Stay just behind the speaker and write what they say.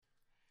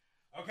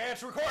Okay,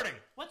 it's recording.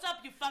 What's up,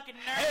 you fucking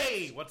nerds?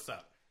 Hey, what's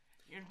up?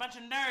 You're a bunch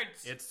of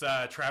nerds. It's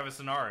Travis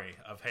and Ari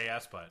of Hey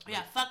Ass Butt.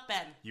 Yeah, fuck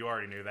Ben. You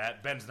already knew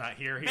that. Ben's not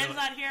here. Ben's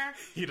not here.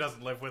 He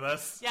doesn't live with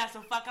us. Yeah,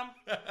 so fuck him.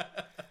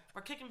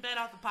 We're kicking Ben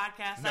off the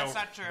podcast. That's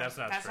not true. That's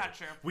not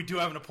true. We do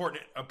have an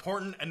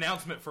important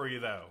announcement for you,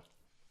 though.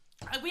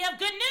 We have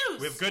good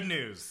news. We have good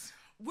news.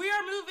 We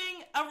are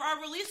moving our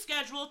release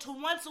schedule to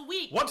once a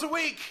week. Once a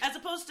week! As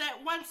opposed to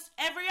once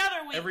every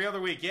other week. Every other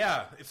week,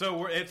 yeah.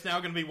 So it's now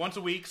going to be once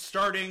a week,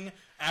 starting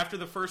after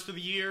the first of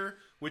the year,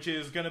 which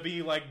is going to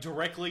be like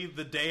directly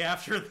the day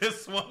after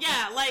this one.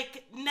 Yeah,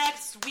 like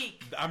next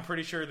week. I'm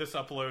pretty sure this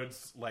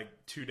uploads like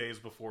 2 days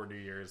before New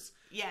Year's.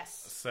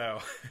 Yes.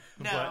 So,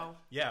 no. But,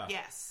 yeah.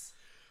 Yes.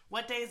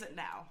 What day is it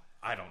now?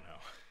 I don't know.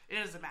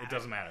 It doesn't matter. It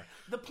doesn't matter.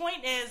 The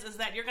point is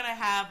that you're going to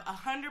have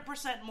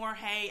 100% more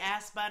hey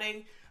ass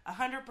butting,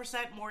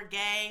 100% more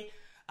gay,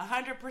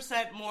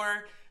 100%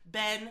 more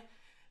Ben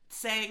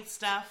saying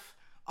stuff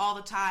all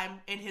the time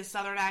in his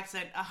southern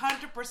accent,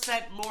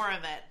 100% more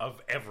of it.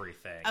 Of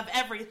everything. Of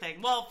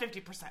everything. Well,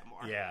 50%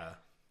 more. Yeah.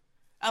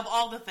 Of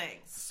all the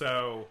things.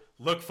 So,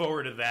 look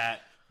forward to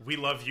that. We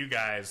love you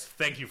guys.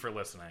 Thank you for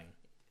listening.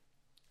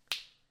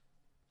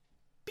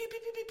 Pew, pew,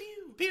 pew, pew,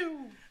 pew. Pew.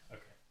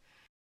 Okay.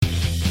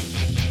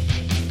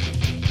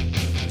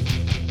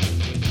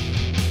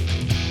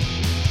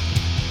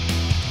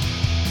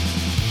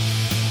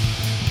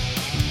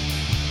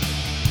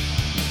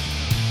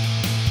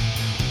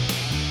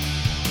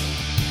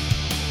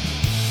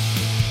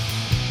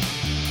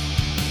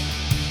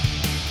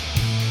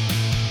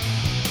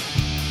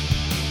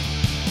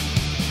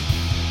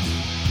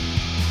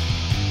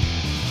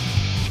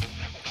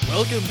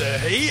 Welcome to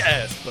Hey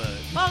Ass Butt.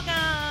 Welcome!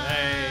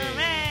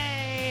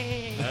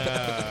 Hey.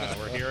 Hey.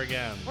 We're here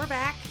again. We're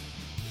back.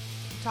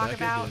 Talk Back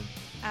about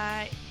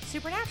again.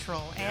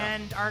 Supernatural Yeah.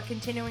 and our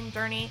continuing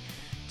journey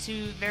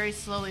to very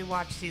slowly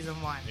watch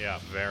season 1. Yeah,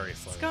 very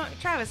slow.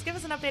 Travis, give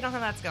us an update on how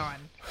that's going.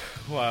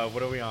 Well,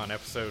 what are we on?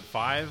 Episode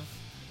 5?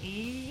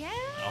 Yeah.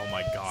 Oh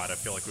my god, I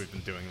feel like we've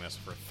been doing this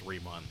for 3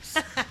 months.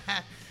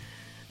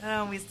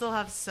 Oh, we still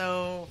have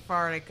so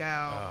far to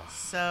go.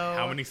 So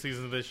How many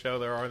seasons of this show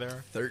are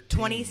there? 13.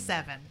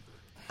 27.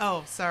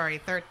 Oh, sorry,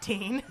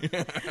 13.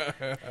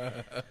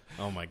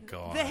 Oh my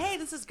god. But hey,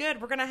 this is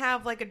good. We're going to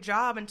have like a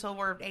job until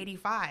we're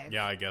 85.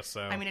 Yeah, I guess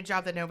so. I mean, a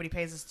job that nobody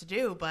pays us to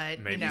do, but,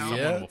 Maybe you know, someone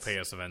Yeah, will it's pay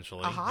us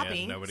eventually. a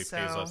hobby, Yeah, nobody so-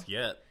 pays us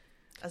yet.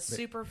 a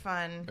super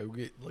fun. Maybe we'll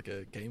get like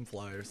a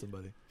GameFly or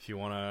somebody. If you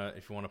wanna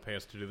pay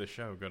us to do this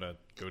show, go to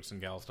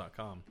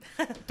goatsandgals.com.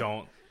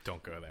 don't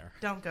go there.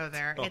 Don't go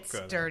there. Don't It's go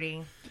there.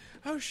 dirty.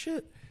 Oh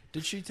shit!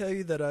 Did she tell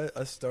you that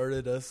I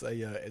started us a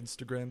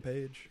Instagram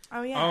page?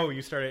 Oh, yeah. Oh,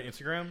 you started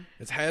Instagram?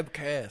 It's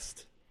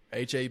Habcast,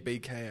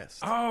 HAB Cast.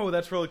 Oh,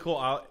 that's really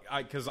cool.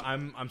 Because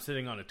I'm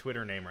sitting on a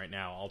Twitter name right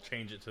now. I'll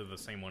change it to the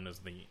same one as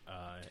the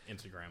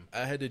Instagram.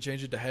 I had to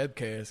change it to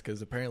Habcast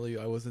because apparently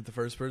I wasn't the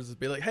first person to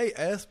be like, "Hey,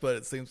 ass," but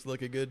it seems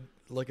like a good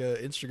a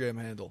Instagram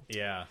handle.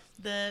 Yeah.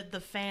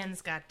 The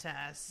fans got to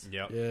us.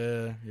 Yep.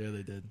 Yeah,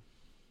 they did.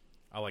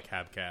 I like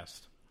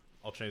Habcast.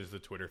 I'll change the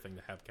Twitter thing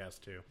to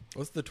Habcast too.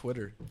 What's the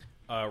Twitter?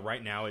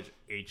 Right now it's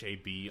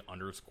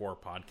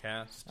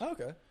HAB_podcast, Oh,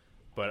 okay.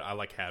 but I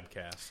like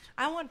Habcast.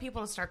 I want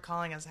people to start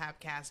calling us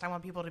Habcast. I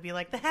want people to be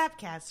like the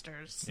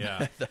Habcasters.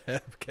 Yeah. The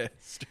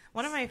Habcast.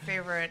 One of my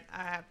favorite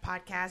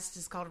podcasts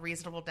is called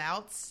Reasonable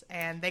Doubts,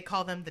 and they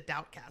call them the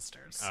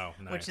Doubtcasters. Oh,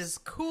 nice. Which is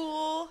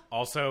cool.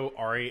 Also,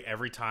 Ari,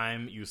 every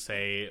time you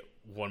say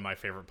one of my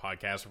favorite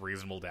podcasts,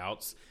 Reasonable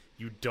Doubts,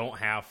 you don't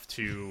have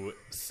to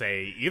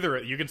say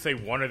either. You can say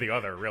one or the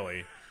other,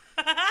 really.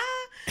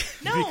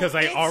 No, Because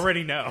I it's-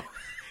 already know.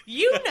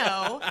 You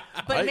know,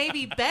 but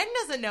maybe Ben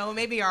doesn't know.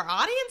 Maybe our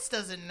audience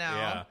doesn't know.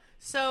 Yeah.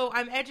 So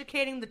I'm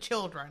educating the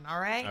children, all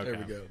right? Okay. There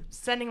we go.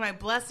 Sending my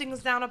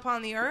blessings down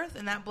upon the earth,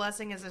 and that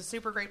blessing is a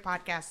super great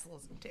podcast to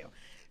listen to.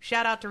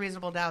 Shout out to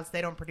Reasonable Doubts.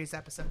 They don't produce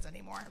episodes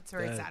anymore. It's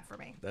very sad for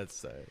me. That's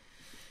sad.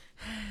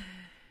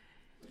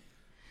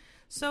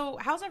 So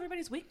how's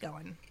everybody's week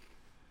going?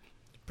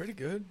 Pretty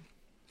good.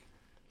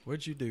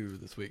 What'd you do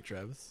this week,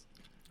 Travis?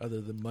 Other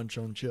than munch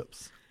on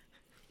chips.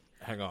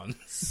 Hang on.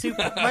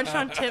 Super Munch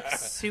on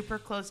Tips, super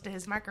close to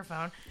his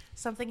microphone.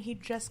 Something he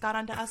just got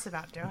onto us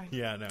about doing.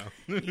 Yeah, no.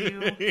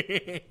 You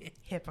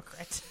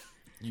hypocrite.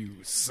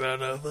 You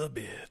son of a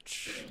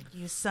bitch.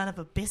 You son of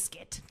a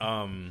biscuit.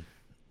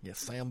 Yeah,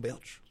 Sam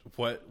Belch.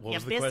 What You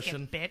was the biscuit,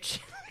 question? bitch.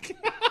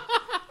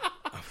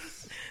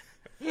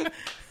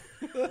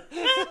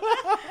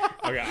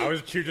 Okay, I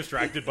was too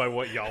distracted by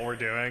what y'all were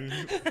doing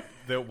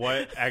that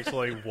what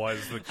actually was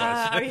the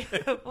question.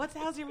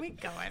 How's your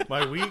week going?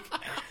 My week?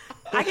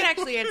 I can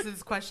actually answer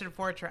this question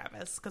for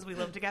Travis because we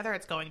live together.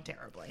 It's going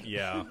terribly.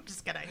 Yeah.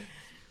 Just kidding.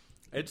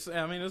 It's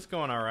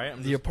going all right.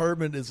 I'm The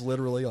apartment is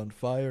literally on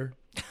fire.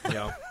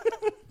 yeah.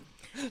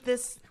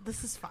 This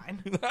is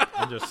fine.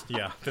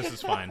 This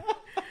is fine.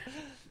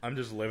 I'm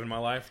just living my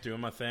life,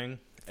 doing my thing,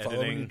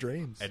 Following your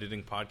dreams.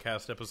 editing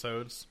podcast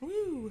episodes.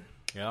 Woo.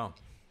 Yeah.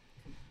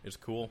 It's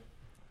cool.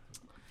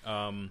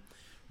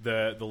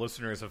 The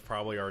listeners have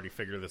probably already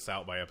figured this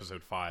out by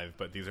episode 5,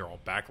 but these are all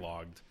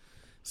backlogged.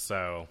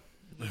 So,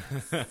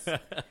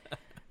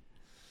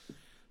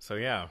 so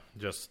yeah,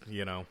 just,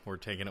 we're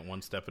taking it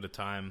one step at a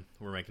time.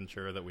 We're making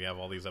sure that we have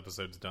all these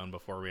episodes done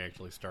before we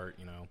actually start,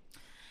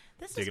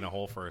 digging a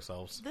hole for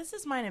ourselves. This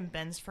is mine and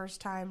Ben's first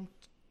time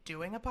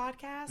doing a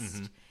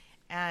podcast.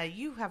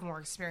 You have more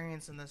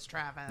experience in this,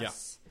 Travis. Yeah.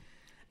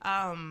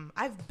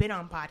 I've been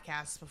on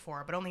podcasts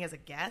before, but only as a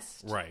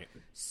guest. Right.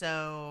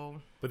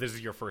 So. But this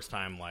is your first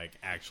time,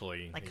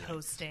 actually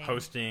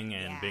hosting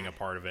and being a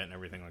part of it and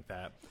everything like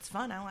that. It's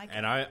fun. I like it.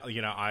 And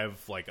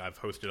I've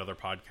hosted other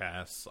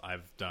podcasts.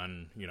 I've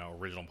done,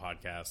 original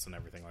podcasts and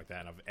everything like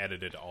that. And I've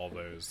edited all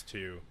those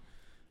too.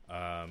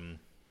 I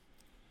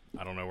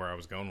don't know where I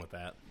was going with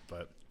that,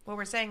 but what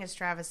we're saying is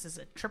Travis is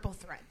a triple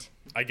threat.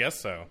 I guess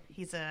so.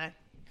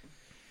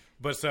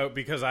 But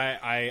because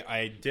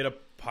I did a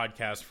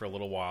podcast for a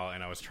little while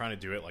and I was trying to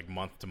do it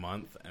month to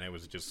month and it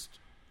was just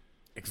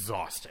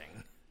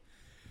exhausting.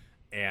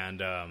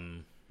 And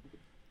I'm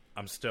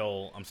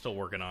still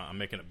working on. I'm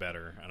making it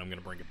better and I'm going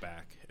to bring it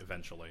back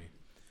eventually.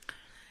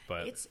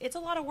 But it's a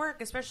lot of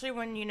work, especially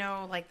when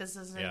this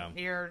isn't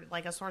your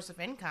a source of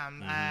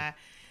income.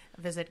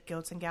 Visit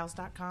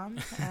goatsandgals.com.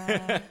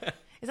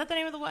 Is that the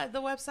name of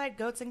the website?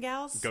 Goats and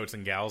Gals? Goats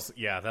and Gals.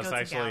 Yeah, that's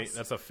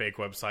that's a fake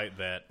website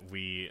that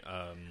we.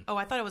 Oh,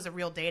 I thought it was a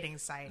real dating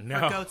site for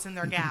goats and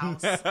their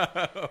gals.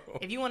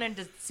 If you wanted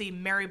to see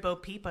Mary Bo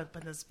Peep up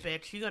in this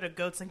bitch, you go to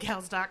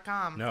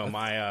goatsandgals.com. No,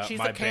 my she's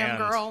my the cam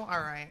band, girl. All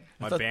right,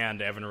 my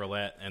band Evan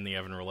Roulette and the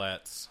Evan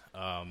Roulettes.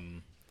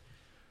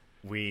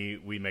 We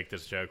make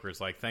this joke where it's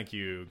thank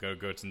you. Go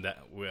to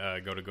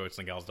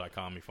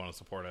goatsandgals.com if you want to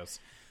support us.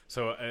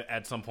 So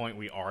at some point,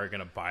 we are going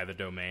to buy the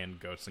domain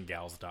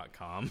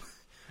goatsandgals.com,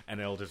 and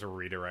it'll just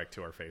redirect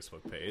to our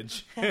Facebook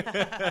page.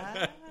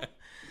 I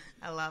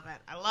love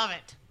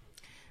it.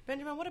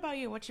 Benjamin, what about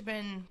you? What you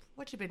been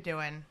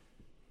doing?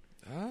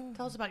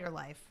 Tell us about your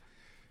life.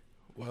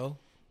 Well,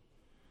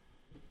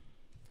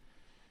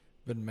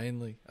 been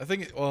mainly.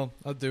 I'll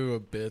do a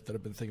bit that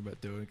I've been thinking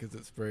about doing because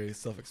it's very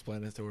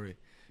self-explanatory.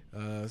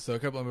 So a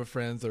couple of my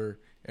friends are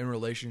in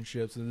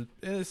relationships, and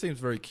it seems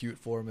very cute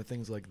for them and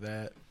things like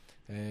that.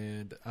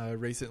 And I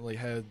recently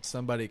had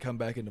somebody come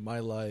back into my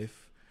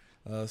life,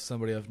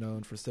 somebody I've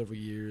known for several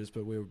years,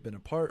 but we've been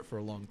apart for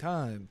a long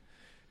time.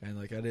 And,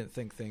 I didn't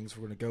think things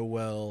were going to go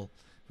well,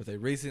 but they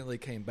recently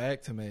came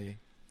back to me,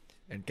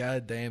 and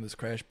goddamn is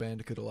Crash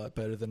Bandicoot a lot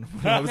better than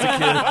when I was a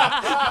kid.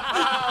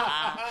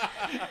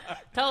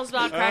 Tell us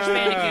about Crash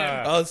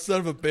Bandicoot. Oh, son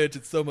of a bitch,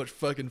 it's so much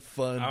fucking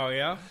fun. Oh,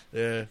 yeah?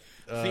 Yeah.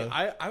 See,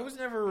 I was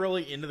never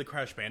really into the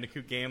Crash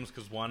Bandicoot games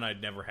because, one,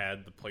 I'd never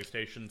had the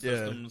PlayStation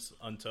systems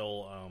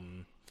until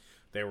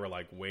they were,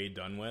 way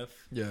done with.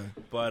 Yeah.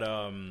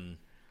 But,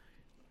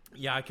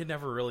 yeah, I could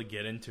never really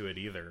get into it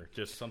either.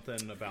 Just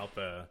something about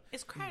the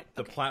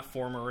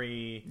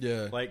platformery.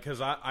 Yeah. Because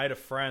I had a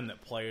friend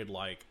that played,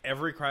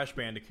 every Crash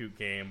Bandicoot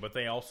game, but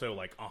they also,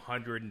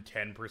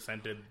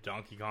 110%ed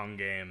Donkey Kong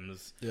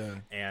games. Yeah.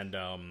 And,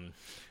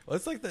 well,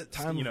 it's like that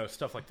time.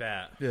 Stuff like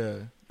that. Yeah.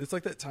 It's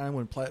like that time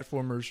when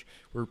platformers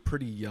were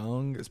pretty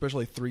young,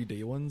 especially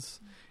 3D ones,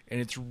 and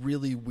it's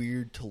really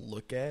weird to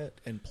look at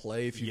and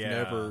play if you've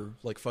never,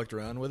 fucked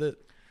around with it.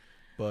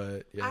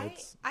 But yeah,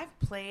 I've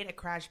played a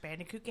Crash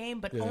Bandicoot game,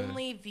 but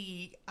only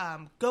the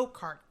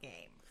go-kart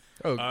game.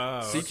 Oh,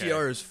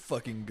 CTR is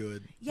fucking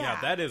good. Yeah,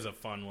 that is a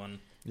fun one.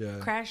 Yeah.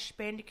 Crash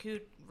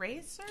Bandicoot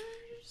Racers?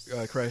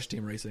 Crash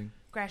Team Racing.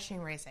 Crash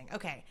Team Racing.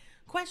 Okay.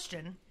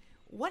 Question.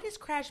 What is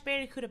Crash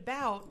Bandicoot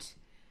about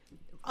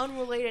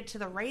unrelated to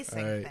the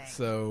racing thing?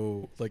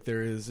 So,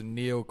 there is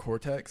Neo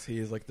Cortex. He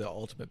is, the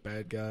ultimate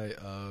bad guy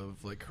of,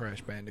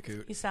 Crash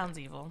Bandicoot. He sounds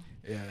evil.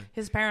 Yeah.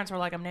 His parents were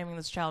like, I'm naming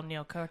this child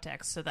Neo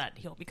Cortex so that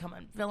he'll become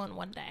a villain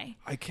one day.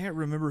 I can't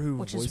remember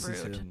who is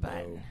voices rude, him, but...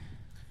 though.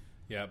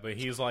 Yeah, but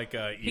he's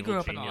a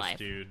evil genius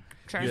dude.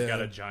 Sure. He's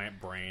got a giant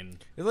brain.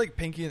 It's like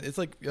Pinky. It's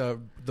like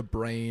the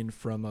brain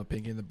from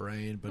Pinky and the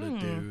Brain, but a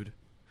dude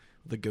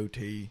with a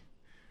goatee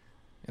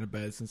and a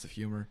bad sense of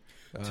humor.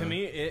 To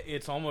me,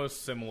 it's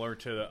almost similar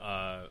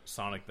to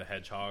Sonic the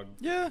Hedgehog.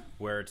 Yeah.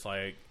 Where it's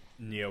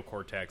Neo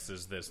Cortex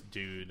is this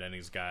dude, and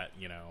he's got,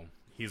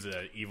 he's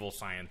an evil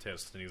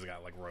scientist, and he's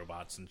got,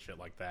 robots and shit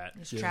like that.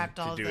 He's trapped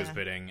all to do his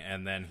bidding,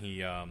 and then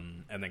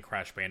and then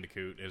Crash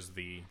Bandicoot is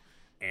the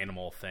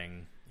animal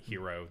thing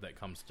hero that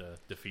comes to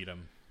defeat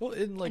him. Well,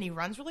 and he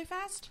runs really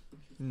fast?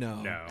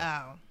 No.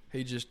 Oh.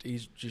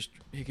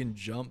 He can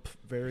jump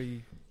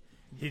very...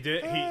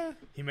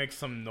 He makes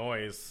some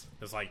noise.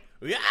 It's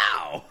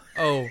yow!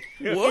 Oh.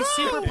 His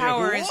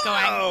superpower is going,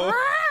 wow!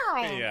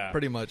 Yeah.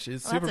 Pretty much.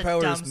 His well,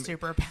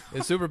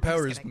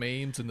 superpower is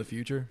memes in the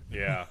future.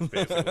 Yeah,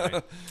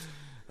 basically.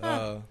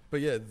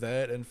 But yeah,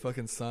 that and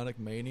fucking Sonic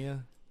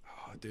Mania.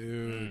 Oh,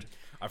 dude.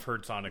 I've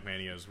heard Sonic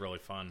Mania is really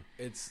fun.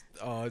 It's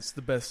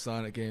the best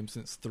Sonic game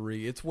since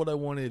 3. It's what I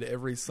wanted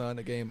every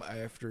Sonic game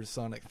after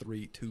Sonic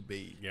 3 to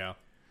be. Yeah.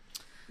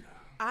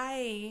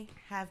 I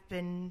have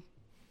been...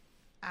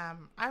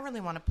 I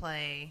really want to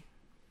play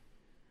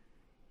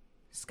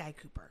Sly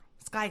Cooper.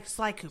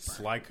 Sly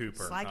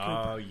Cooper.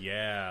 Oh,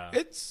 yeah.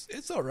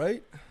 It's all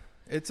right.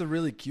 It's a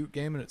really cute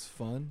game and it's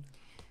fun.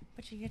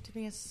 But you get to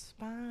be a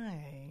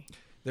spy.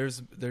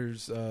 There's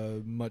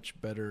much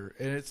better,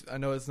 and I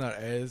know it's not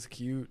as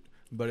cute,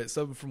 but it's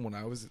something from when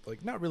I was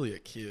like not really a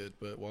kid,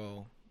 but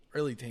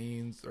early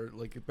teens or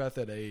like about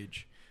that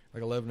age,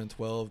 like 11 and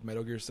 12.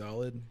 Metal Gear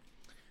Solid.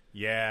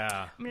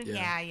 Yeah. I mean,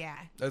 Yeah. yeah.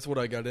 That's what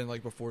I got in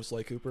like before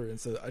Sly Cooper, and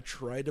so I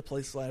tried to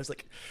play Sly. I was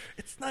like,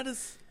 it's not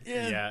as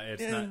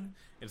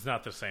It's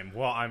not the same.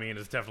 Well, I mean,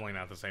 it's definitely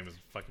not the same as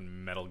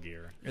fucking Metal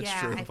Gear. It's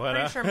yeah, true. I'm But,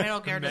 pretty sure Metal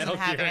Gear doesn't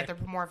Metal have Gear-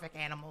 anthropomorphic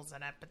animals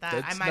in it, but that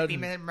That's I might not be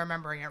an-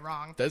 remembering it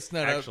wrong. That's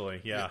not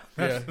Actually, yeah.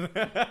 Yeah,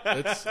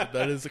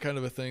 that is the kind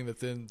of a thing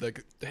that's in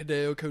like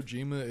Hideo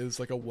Kojima is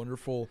like a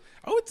wonderful.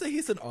 I would say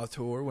he's an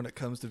auteur when it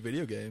comes to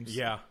video games.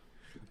 Yeah,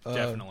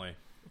 definitely.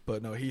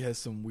 But no, he has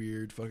some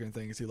weird fucking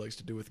things he likes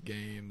to do with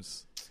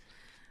games.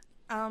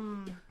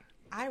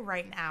 I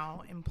right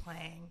now am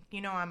playing.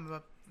 You know, I'm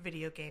a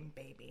video game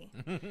baby,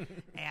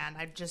 and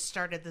I've just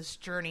started this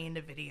journey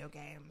into video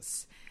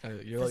games,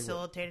 You're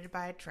facilitated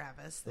by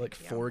Travis. like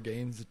Thank you. 4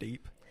 games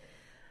deep.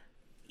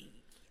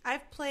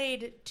 I've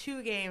played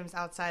 2 games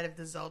outside of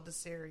the Zelda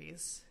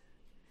series,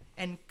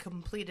 and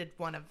completed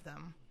one of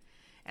them,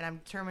 and I'm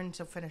determined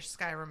to finish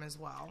Skyrim as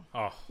well.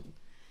 Oh,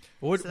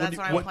 What, So that's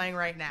what I'm playing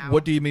right now.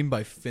 What do you mean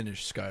by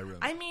finish Skyrim?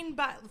 I mean,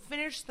 but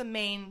finish the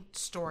main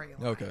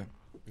storyline. Okay.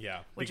 yeah.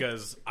 Which-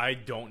 Because I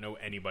don't know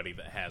anybody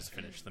that has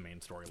finished the main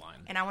storyline.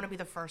 And I want to be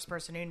the first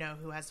person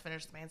who has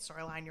finished the main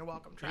storyline. You're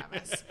welcome,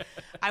 Travis.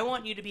 I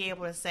want you to be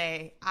able to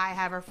say, I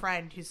have a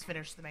friend who's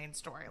finished the main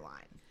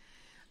storyline.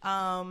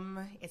 I'm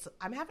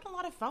having a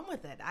lot of fun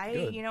with it.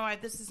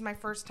 Good. This is my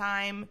first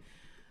time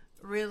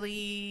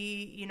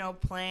really,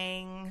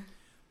 playing.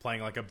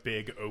 Playing like a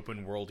big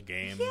open world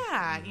game.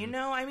 Yeah,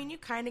 you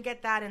kind of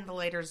get that in the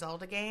later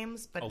Zelda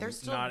games, but they're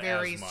still not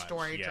very as much,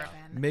 story yeah.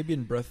 driven. Maybe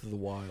in Breath of the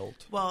Wild.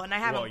 Well, and I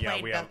haven't Well, yeah,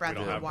 played we Breath don't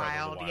of the have Breath of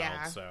the Wild. Wild,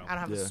 Yeah, so- I don't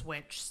have Yeah. a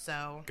Switch,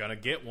 so. Gonna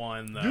get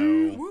one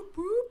though. Whoop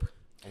whoop.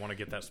 I want to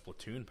get that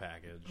Splatoon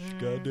package.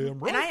 Goddamn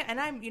right. And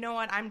I'm, you know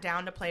what? I'm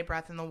down to play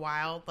Breath in the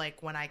Wild,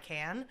 like, when I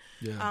can.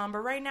 Yeah. But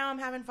right now I'm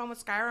having fun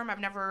with Skyrim. I've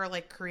never,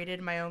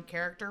 created my own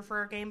character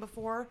for a game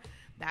before.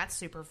 That's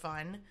super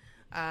fun.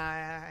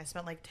 I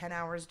spent, 10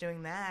 hours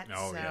doing that.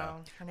 Oh, so yeah.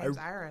 her name's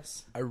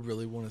Iris. I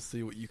really want to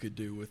see what you could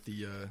do with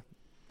the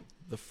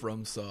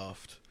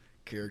FromSoft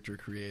character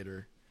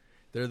creator.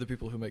 They're the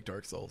people who make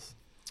Dark Souls.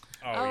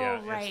 Oh,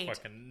 yeah, right. it's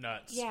fucking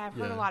nuts. Yeah, I've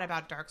heard Yeah. a lot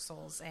about Dark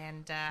Souls.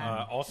 And,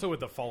 Also with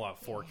the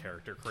Fallout 4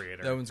 character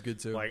creator. That one's good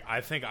too. I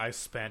think I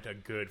spent a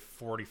good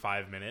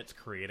 45 minutes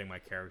creating my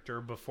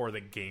character before the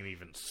game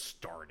even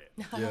started.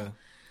 Yeah.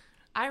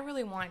 I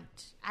really want...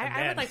 I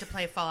then- would like to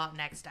play Fallout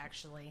next,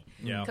 actually.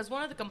 Yeah. Because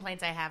one of the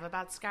complaints I have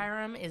about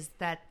Skyrim is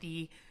that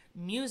the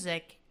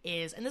music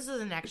is... And this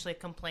isn't actually a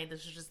complaint.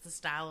 This is just the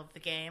style of the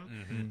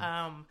game.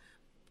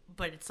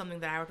 But it's something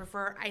that I would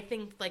prefer. I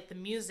think, the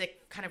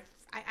music kind of...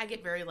 I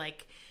get very,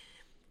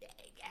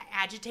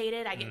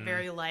 agitated. I get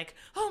very,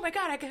 oh, my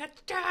God,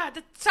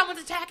 someone's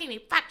attacking me.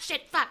 Fuck,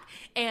 shit, fuck.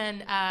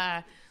 And...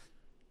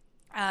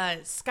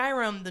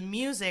 Skyrim, the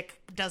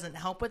music doesn't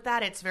help with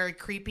that. It's very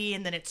creepy,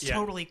 and then it's Yeah.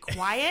 totally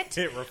quiet.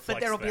 It reflects but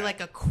there will be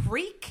that. a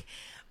creak.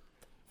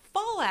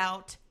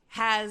 Fallout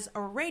has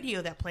a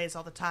radio that plays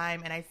all the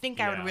time, and I think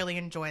I would Yeah. really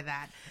enjoy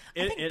that. I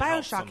It- think it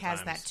helps BioShock has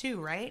that sometimes.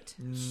 too, right?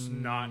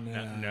 No,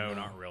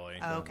 not really.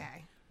 Oh,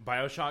 okay.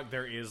 BioShock,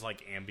 there is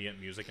ambient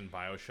music in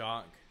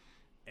BioShock,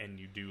 and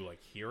you do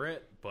hear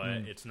it, but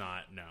it's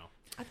not. No.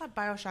 I thought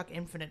BioShock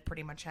Infinite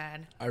pretty much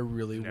had. I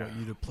really No. want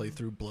you to play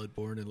through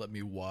Bloodborne and let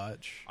me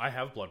watch. I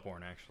have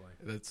Bloodborne actually.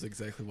 That's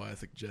exactly why I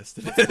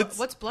suggested it.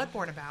 What's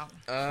Bloodborne about?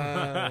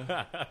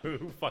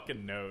 Who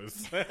fucking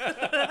knows?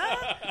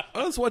 I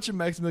was watching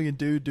Maximilian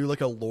Dude do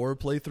a lore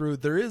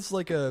playthrough. There is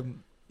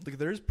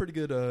there is pretty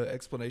good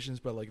explanations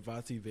by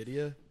Vati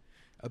Vidya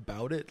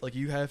about it.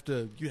 You have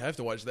to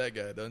watch that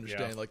guy to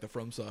understand Yeah. the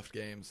FromSoft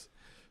games.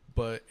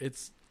 But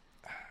it's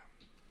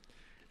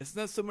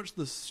not so much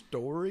the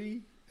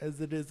story as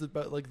it is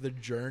about the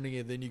journey,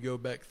 and then you go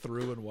back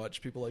through and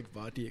watch people like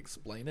Vati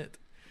explain it.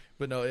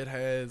 But no, it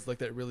has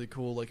that really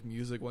cool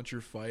music once you're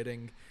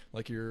fighting,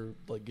 you're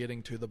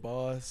getting to the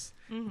boss.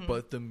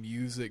 But the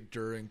music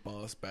during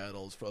boss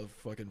battles for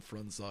fucking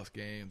FromSoft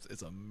games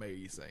is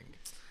amazing.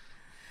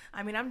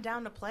 I mean, I'm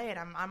down to play it.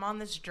 I'm on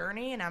this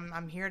journey, and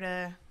I'm here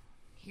to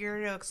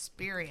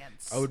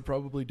experience. I would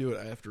probably do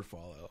it after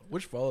Fallout.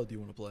 Which Fallout do you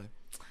want to play?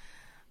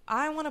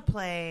 I want to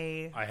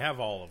play. I have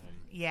all of them.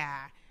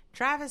 Yeah.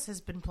 Travis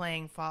has been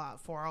playing Fallout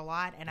 4 a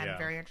lot, and I'm Yeah.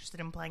 very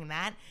interested in playing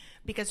that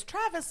because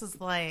Travis is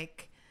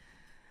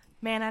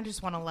man, I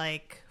just want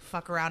to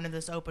fuck around in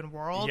this open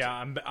world. Yeah,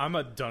 I'm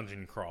a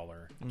dungeon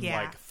crawler,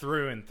 Yeah.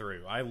 through and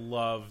through. I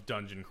love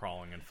dungeon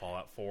crawling in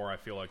Fallout 4. I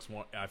feel like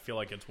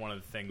it's one of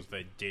the things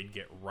they did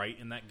get right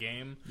in that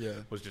game.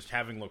 Yeah. Was just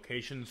having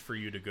locations for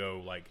you to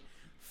go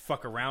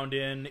fuck around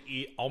in.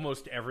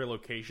 Almost every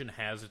location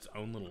has its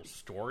own little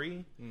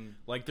story.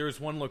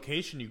 There's one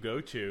location you go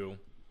to,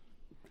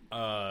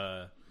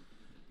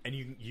 and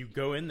you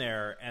go in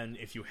there, and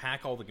if you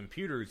hack all the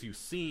computers, you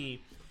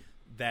see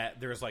that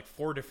there's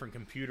 4 different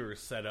computers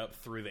set up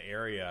through the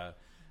area,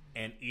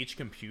 and each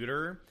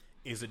computer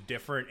is a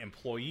different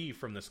employee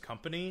from this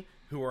company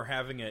who are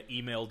having an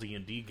email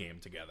D&D game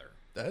together.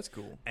 That's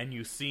cool. And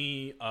you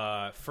see,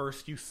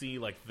 first you see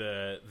like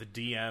the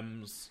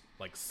DM's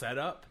like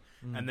setup,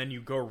 and then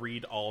you go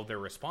read all of their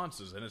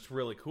responses, and it's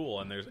really cool.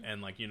 And there's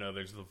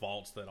the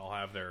vaults that all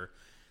have their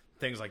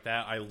things like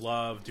that. I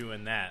love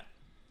doing that.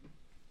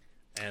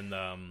 And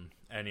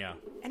yeah.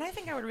 And I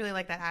think I would really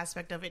like that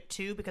aspect of it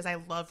too, because I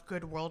love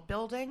good world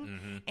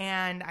building,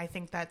 and I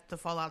think that the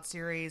Fallout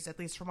series, at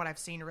least from what I've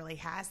seen, really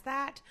has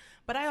that.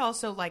 But I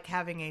also like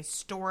having a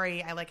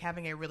story. I like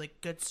having a really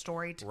good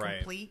story to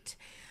complete.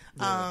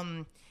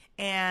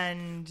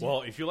 And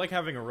well, if you like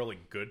having a really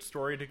good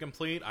story to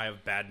complete, I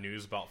have bad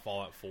news about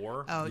Fallout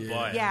 4. Oh,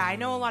 but, yeah, I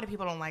know a lot of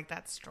people don't like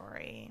that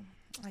story.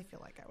 I feel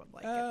like I would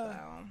like it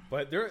though.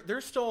 But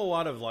there's still a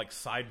lot of like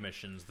side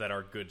missions that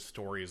are good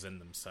stories in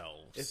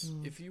themselves.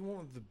 If you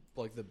want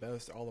the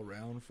best all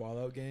around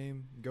Fallout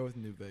game, go with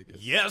New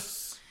Vegas.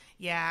 Yes.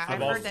 Yeah,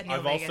 I've heard that New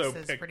Vegas also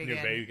is picked pretty New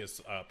good.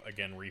 Vegas up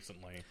again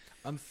recently.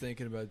 I'm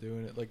thinking about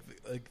doing it.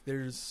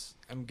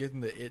 I'm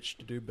getting the itch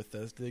to do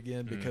Bethesda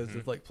again because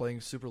of like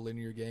playing super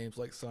linear games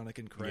like Sonic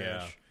and Crash.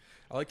 Yeah.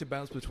 I like to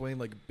bounce between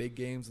like big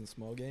games and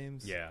small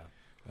games. Yeah.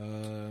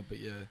 But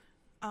yeah,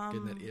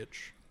 getting that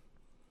itch.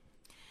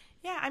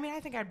 Yeah, I mean, I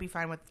think I'd be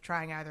fine with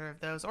trying either of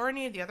those or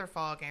any of the other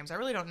Fallout games. I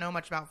really don't know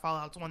much about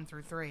Fallouts 1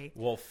 through 3.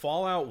 Well,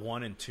 Fallout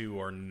 1 and 2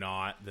 are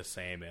not the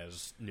same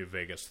as New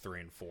Vegas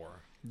 3 and 4.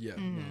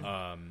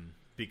 Yeah.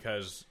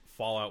 Because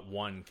Fallout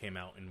 1 came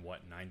out in,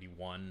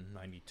 91,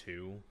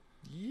 92?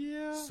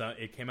 Yeah. So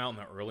it came out in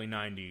the early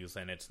 90s,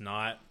 and it's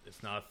not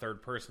a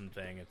third-person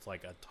thing. It's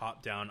like a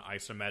top-down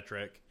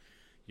isometric.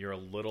 You're a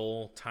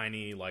little,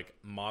 tiny, like,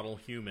 model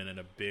human in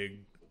a big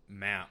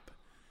map.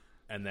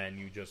 And then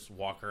you just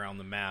walk around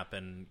the map,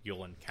 and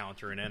you'll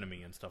encounter an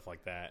enemy and stuff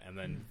like that. And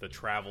then the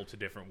travel to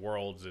different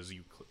worlds is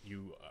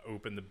you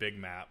open the big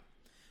map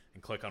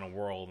and click on a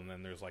world, and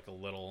then there's like a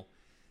little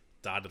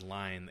dotted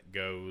line that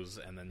goes,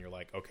 and then you're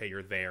like, okay,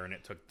 you're there, and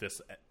it took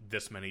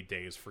this many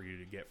days for you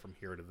to get from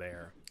here to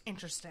there.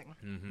 Interesting.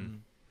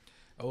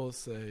 I will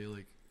say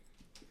like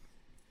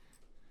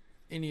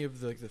any of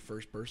the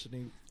first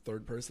person,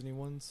 third person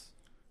ones,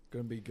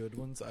 gonna be good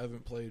ones. I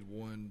haven't played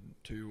 1,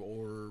 2,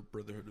 or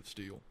Brotherhood of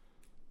Steel,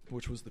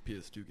 which was the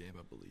PS2 game,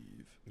 I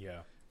believe. Yeah.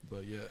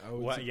 But yeah, I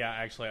would. Yeah,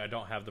 actually, I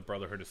don't have the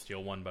Brotherhood of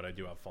Steel one, but I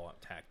do have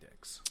Fallout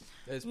Tactics.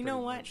 It's You know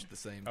pretty what? much the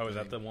same. Oh, is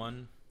that thing. the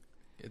one?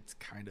 It's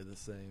kind of the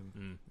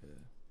same.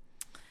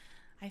 Yeah.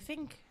 I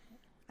think,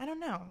 I don't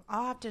know.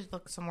 I'll have to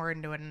look some more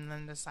into it and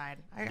then decide.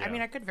 I Yeah.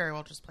 mean, I could very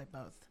well just play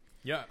both.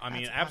 Yeah, I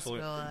mean, That's a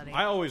absolutely. possibility.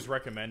 I always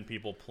recommend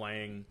people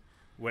playing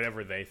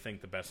whatever they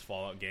think the best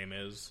Fallout game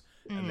is,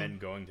 and then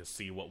going to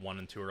see what 1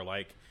 and 2 are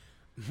like.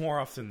 More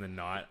often than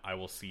not, I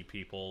will see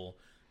people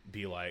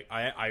be like,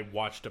 I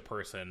watched a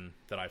person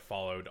that I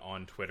followed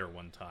on Twitter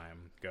one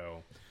time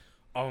go,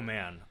 oh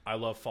man, I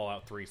love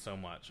Fallout 3 so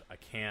much.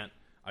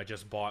 I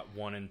just bought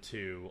 1 and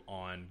 2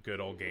 on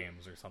Good Old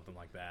Games or something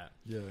like that.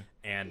 Yeah.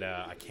 And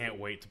I can't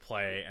wait to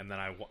play. And then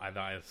I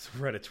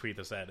read a tweet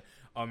that said,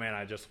 oh man,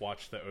 I just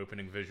watched the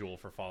opening visual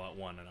for Fallout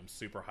 1 and I'm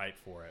super hyped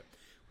for it.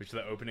 Which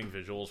the opening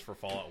visuals for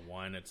Fallout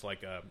 1, it's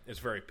like it's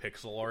very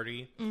pixel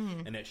arty,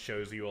 and it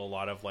shows you a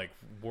lot of like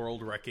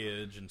world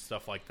wreckage and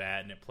stuff like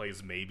that, and it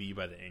plays Maybe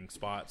by the Ink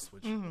Spots,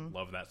 which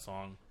love that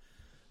song.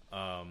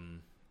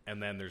 And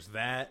then there's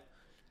that,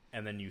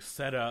 and then you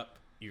set up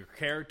your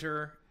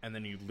character, and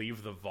then you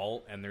leave the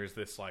vault, and there's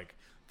this like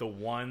the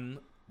one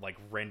like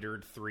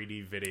rendered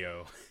 3D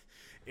video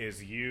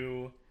is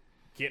you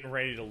getting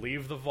ready to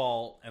leave the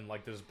vault, and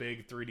like this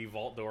big 3D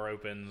vault door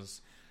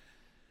opens.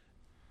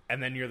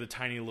 And then you're the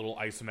tiny little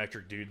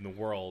isometric dude in the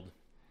world.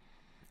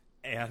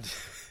 And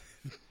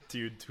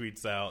dude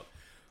tweets out,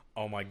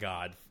 oh my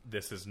god,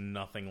 this is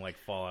nothing like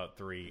Fallout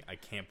 3. I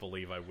can't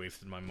believe I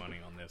wasted my money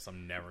on this.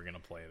 I'm never going to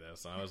play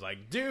this. And I was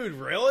like, dude,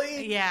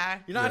 really? Yeah.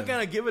 You're not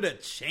going to give it a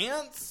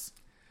chance?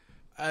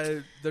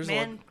 There's a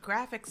lot.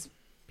 Graphics.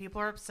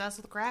 People are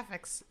obsessed with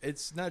graphics.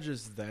 It's not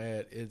just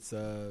that. It's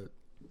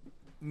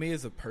me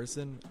as a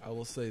person. I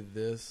will say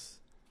this.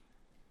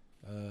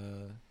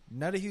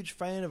 Not a huge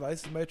fan of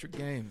isometric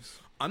games.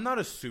 I'm not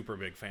a super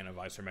big fan of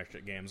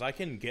isometric games. I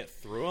can get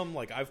through them.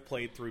 Like, I've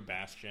played through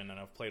Bastion, and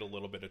I've played a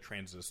little bit of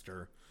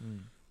Transistor.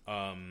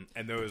 And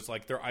those,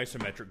 like, they're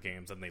isometric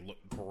games, and they look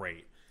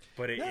great.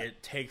 But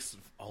it takes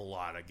a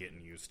lot of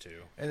getting used to.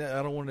 And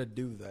I don't want to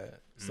do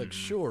that. It's like,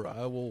 sure,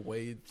 I will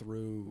wade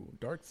through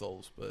Dark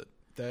Souls, but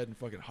that and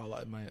fucking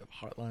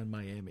Hotline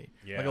Miami.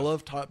 Yeah. Like, I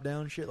love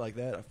top-down shit like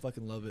that. I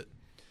fucking love it.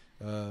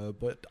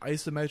 But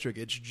isometric,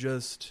 it's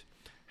just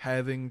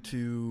having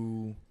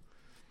to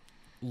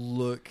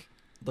look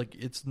like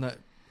it's not.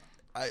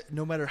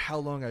 No matter how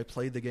long I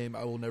play the game,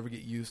 I will never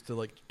get used to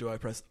like, do I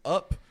press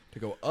up to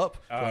go up?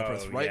 Do I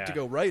press right to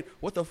go right?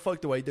 What the fuck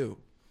do I do?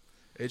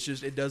 It's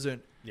just it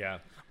doesn't. Yeah,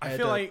 I add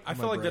feel up like in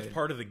my that's brain.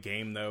 part of the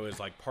game though. Is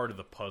like part of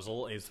the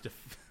puzzle is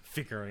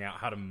figuring out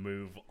how to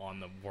move on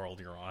the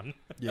world you're on.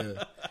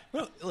 Yeah,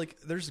 well, like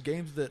there's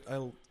games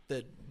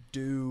that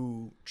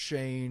do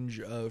change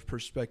of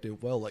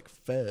perspective well, like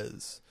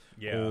Fez,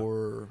 Yeah.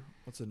 Or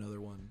what's another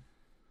one?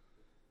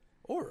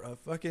 Or a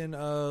fucking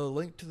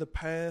Link to the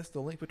Past, The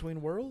Link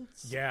Between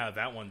Worlds. Yeah,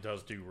 that one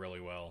does do really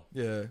well.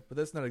 Yeah, but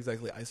that's not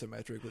exactly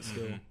isometric, but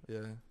still, yeah.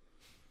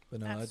 But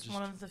no, That's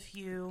one of the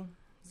few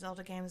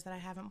Zelda games that I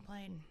haven't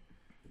played.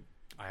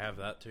 I have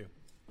that too.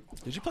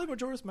 Did you play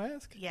Majora's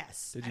Mask?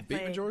 Yes. Did you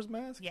beat Majora's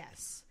Mask?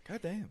 Yes.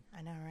 God damn.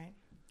 I know, right?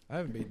 I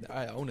haven't beaten it.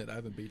 I own it. I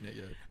haven't beaten it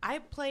yet. I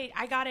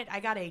got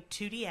a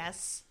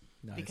 2DS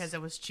Nice. because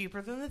it was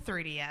cheaper than the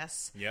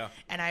 3DS. Yeah.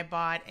 And I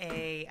bought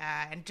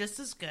and just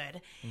as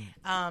good.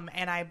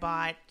 And I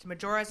bought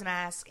Majora's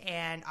Mask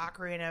and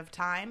Ocarina of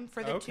Time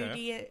for the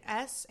Okay.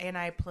 2DS, and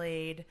I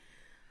played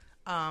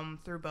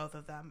through both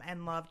of them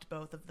and loved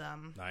both of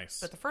them. Nice.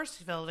 But the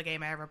first Zelda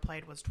game I ever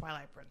played was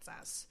Twilight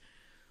Princess,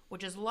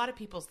 which is a lot of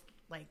people's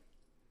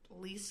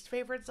least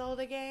favorite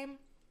Zelda game.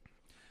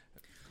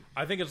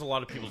 I think it's a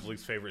lot of people's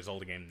least favorite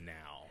Zelda game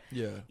now.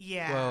 Yeah.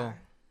 Yeah. Well,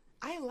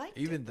 I liked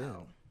even it, then.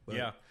 though. But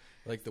Yeah.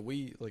 Like the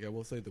Wii, I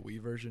will say the Wii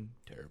version,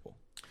 terrible.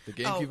 The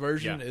GameCube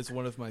version Yeah. is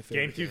one of my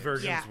favorite. GameCube games.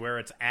 version's Yeah. where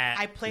it's at.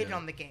 I played it Yeah.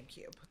 on the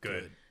GameCube.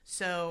 Good.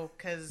 So,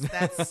 because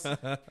that's,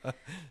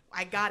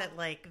 I got it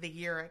the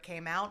year it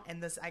came out,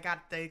 and I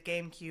got the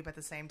GameCube at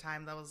the same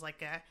time. That was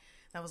like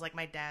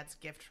my dad's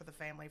gift for the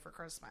family for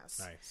Christmas.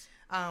 Nice.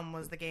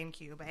 Was the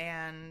GameCube,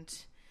 and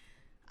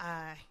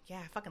I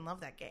fucking love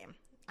that game.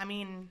 I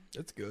mean,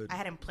 It's good. I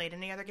hadn't played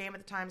any other game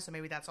at the time, so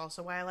maybe that's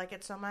also why I like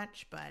it so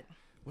much. But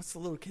What's the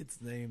little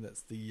kid's name?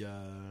 That's the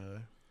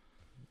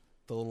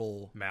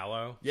little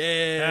Mallow.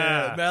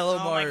 yeah, Ah. Mallow Oh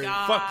my Mart.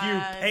 God. Fuck you,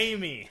 pay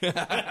me.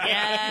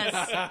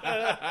 yes,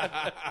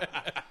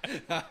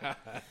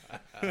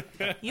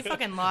 you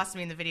fucking lost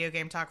me in the video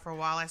game talk for a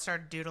while. I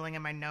started doodling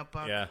in my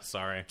notebook. Yeah,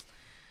 sorry.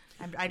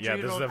 I Yeah,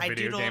 this is a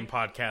video doodled game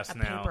podcast a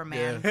now. paper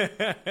man.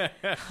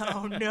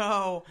 Oh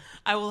no,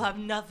 I will have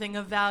nothing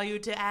of value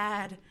to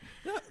add.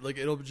 Yeah, like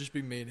it'll just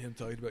be me and him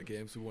talking about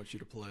games we want you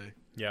to play.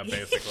 Yeah,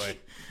 basically.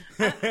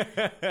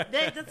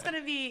 That's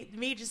gonna be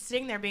me just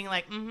sitting there being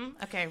like,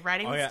 okay,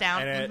 writing Oh, this yeah.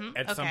 down. And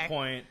at some okay.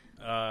 point,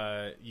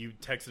 you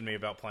texted me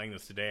about playing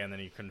this today, and then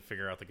you couldn't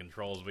figure out the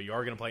controls, but you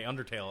are going to play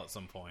Undertale at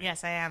some point.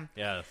 Yes, I am.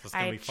 Yeah, this is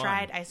going to I be fun.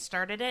 tried. I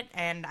started it,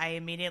 and I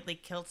immediately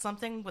killed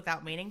something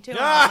without meaning to. And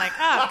I was like,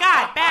 "Oh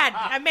God, bad!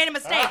 I made a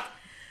mistake.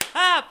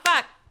 Ah,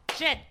 fuck,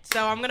 shit."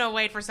 So I'm gonna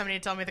wait for somebody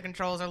to tell me the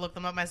controls or look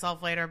them up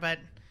myself later. But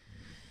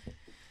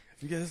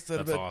Have you guys thought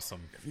That's about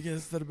awesome. Have you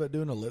guys thought about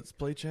doing a Let's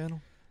Play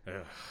channel? Ugh.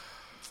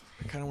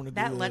 I kind of want to do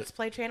that that. Let's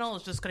Play channel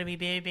is just gonna be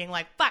me being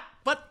like, "Fuck,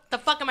 what the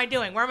fuck am I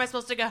doing? Where am I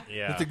supposed to go?"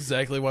 Yeah. That's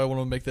exactly why I want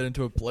to make that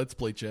into a Let's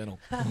Play channel.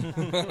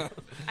 I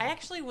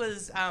actually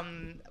was.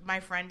 My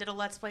friend did a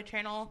Let's Play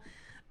channel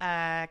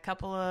a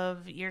couple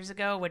of years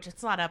ago, which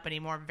it's not up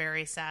anymore,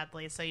 very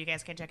sadly. So you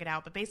guys can check it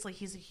out. But basically,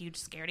 he's a huge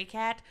scaredy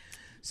cat.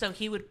 So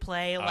he would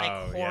play Oh,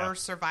 horror yeah.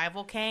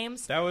 survival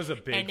games. That was a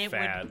big and it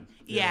fad. would,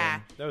 yeah,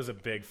 That was a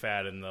big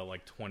fad in the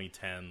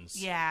 2010s.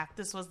 yeah.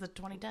 This was the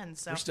 2010s.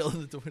 So We're still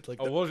in the like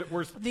Oh,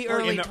 we're The we're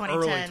early in the 2010s.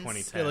 early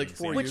 2010s. Yeah, like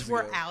 4 which years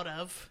we're ago. out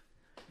of,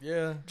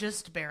 yeah.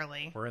 just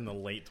barely. We're in the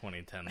late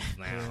 2010s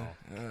now.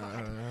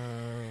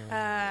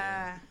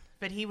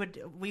 But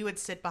we would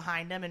sit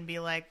behind him and be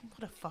like,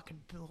 "What a fucking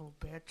little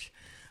bitch."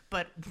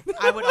 But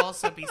I would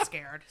also be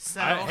scared. So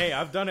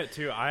I've done it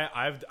too.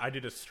 I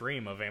did a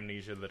stream of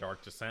Amnesia: The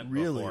Dark Descent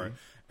Really? before,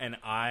 and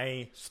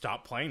I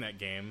stopped playing that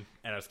game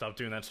and I stopped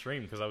doing that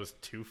stream because I was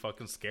too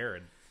fucking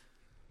scared.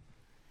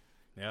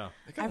 Yeah,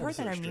 I've heard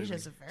that Amnesia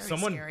is a very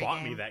someone scary bought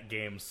game. me that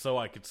game so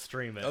I could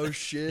stream it. Oh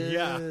shit!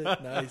 Yeah.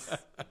 Nice.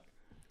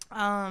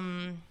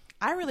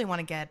 I really want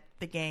to get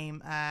the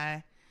game.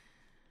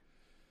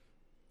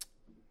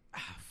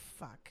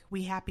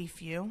 We Happy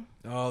Few.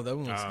 Oh, that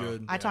one looks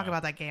good. I talk Yeah.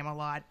 about that game a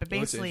lot, but That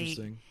looks basically,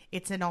 interesting.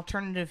 it's an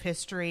alternative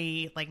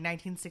history, like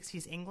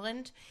 1960s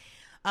England,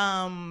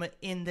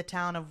 in the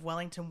town of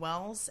Wellington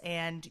Wells,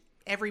 and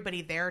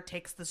everybody there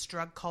takes this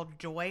drug called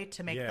joy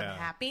to make Yeah. them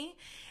happy,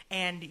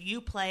 and you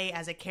play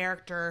as a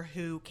character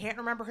who can't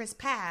remember his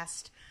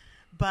past,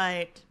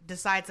 but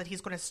decides that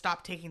he's going to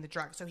stop taking the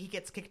drug. So he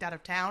gets kicked out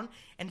of town,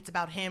 and it's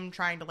about him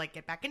trying to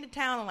get back into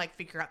town and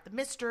figure out the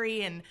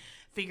mystery and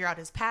figure out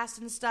his past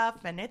and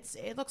stuff. And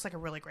it looks like a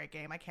really great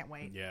game. I can't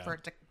wait Yeah. for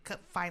it to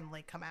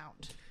finally come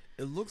out.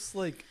 It looks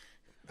like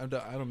I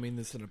don't mean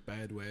this in a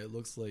bad way. It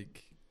looks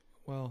like,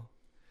 well,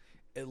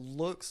 it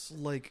looks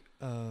like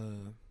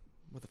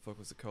what the fuck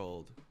was it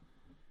called?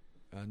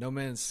 No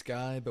Man's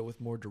Sky, but with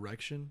more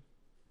direction,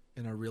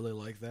 and I really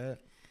like that.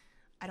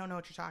 I don't know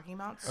what you're talking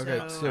about. Okay,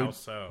 How so-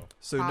 so?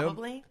 So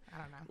probably. I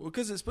don't know.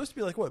 because it's supposed to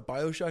be like what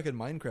BioShock and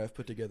Minecraft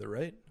put together,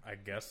 right? I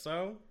guess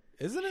so.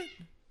 Isn't it?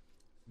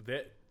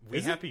 That We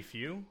Is it? Happy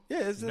Few? Yeah,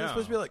 isn't it No.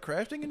 supposed to be like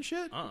crafting and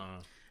shit?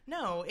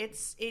 No,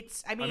 it's.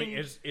 I I mean, mean,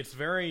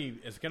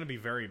 it's going to be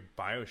very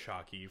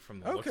Bioshocky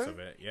from the looks Okay. of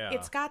it. Yeah.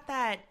 it's got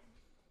that.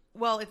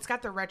 Well, it's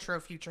got the retro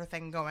future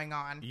thing going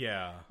on,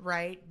 Yeah.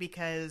 right?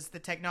 Because the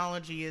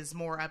technology is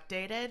more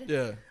updated.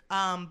 Yeah.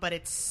 But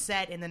it's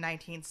set in the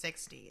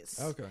 1960s.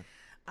 Okay.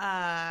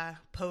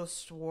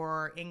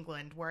 Post-war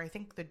England, where I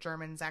think the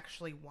Germans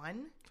actually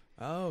won.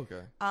 Oh,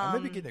 okay. I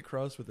may be getting it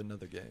crossed with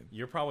another game.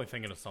 You're probably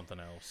thinking of something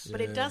else.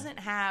 But it doesn't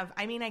have.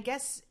 I mean, I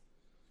guess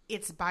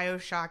it's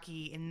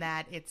Bioshocky in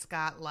that it's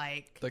got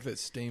like Like that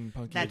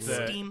steampunky. that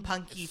look.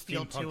 steampunky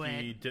feel to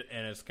it.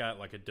 And it's got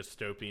like a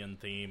dystopian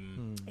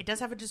theme. It does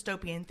have a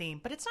dystopian theme,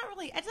 but it's not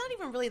really. It's not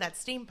even really that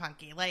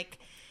steampunky. Like,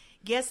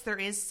 yes, there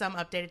is some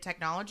updated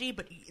technology,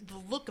 but the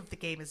look of the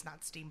game is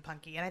not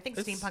steampunky. And I think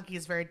steampunky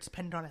is very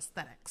dependent on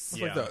aesthetics.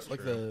 Yeah, Like that's the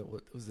true.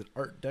 what was it,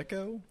 Art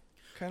Deco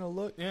kind of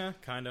look? Yeah,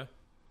 kind of.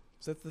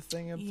 Is that the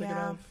thing I'm thinking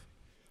Yeah. of?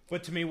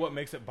 But to me, what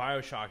makes it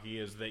Bioshocky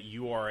is that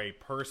you are a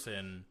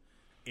person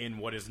in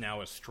what is now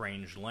a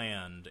strange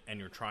land, and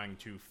you're trying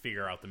to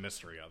figure out the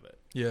mystery of it,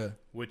 Yeah.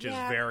 which is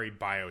very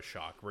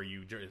Bioshock, where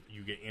you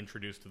get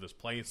introduced to this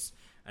place,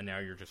 and now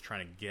you're just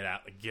trying to get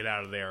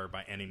out of there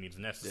by any means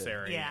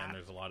necessary. Yeah. And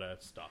there's a lot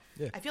of stuff.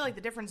 Yeah. I feel like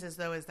the difference is,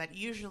 though, is that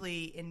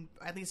usually,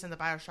 at least in the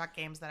Bioshock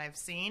games that I've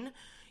seen,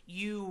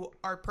 you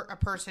are a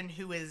person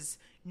who is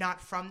not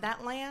from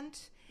that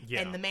land.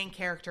 Yeah. And the main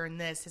character in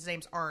this, his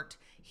name's Art,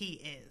 he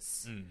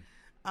is.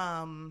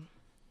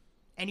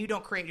 And you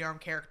don't create your own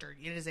character.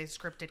 It is a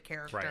scripted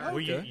character. Right. Okay. Well,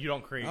 you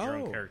don't create your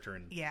Oh. own character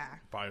in Yeah.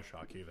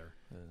 Bioshock either.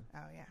 Oh,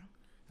 yeah.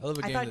 I love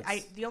a game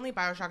that's... The only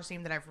Bioshock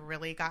game that I've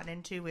really gotten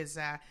into is,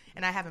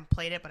 and I haven't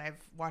played it, but I've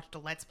watched a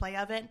Let's Play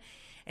of it,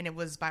 and it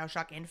was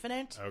Bioshock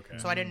Infinite. Okay.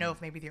 So I didn't know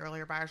if maybe the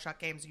earlier Bioshock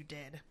games you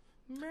did.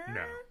 No.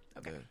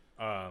 Okay.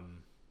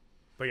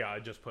 But yeah, I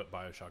just put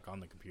Bioshock on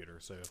the computer,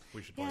 so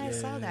we should play Yeah, I it.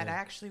 saw that. I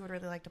actually would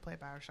really like to play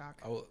Bioshock.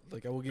 I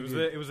will give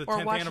It was a Or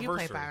 10th watch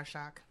anniversary. you play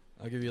Bioshock.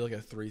 I'll give you like a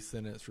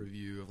 3-sentence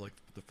review of like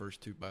the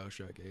first 2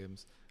 Bioshock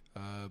games.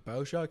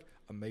 Bioshock,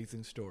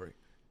 amazing story.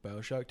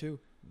 Bioshock 2,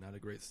 not a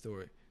great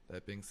story.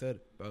 That being said,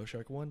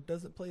 Bioshock 1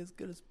 doesn't play as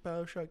good as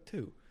Bioshock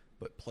 2,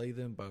 but play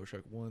them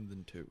Bioshock 1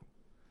 then 2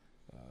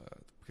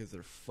 because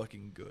they're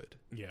fucking good.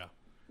 Yeah.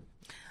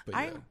 But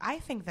yeah, I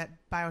think that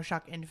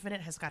Bioshock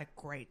Infinite has got a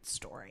great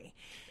story.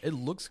 it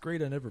looks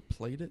great. I never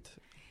played it.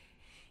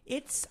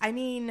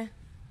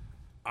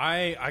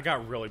 I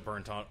got really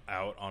burnt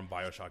out on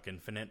Bioshock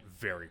Infinite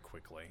very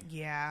quickly.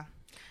 Yeah.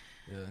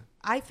 Yeah.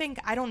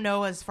 I don't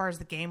know as far as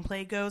the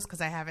gameplay goes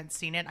because I haven't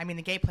seen it. I mean,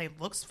 the gameplay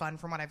looks fun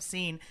from what I've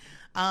seen.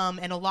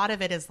 And a lot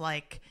of it is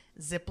like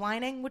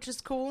ziplining, which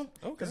is cool.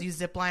 Because Okay. you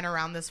zipline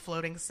around this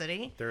floating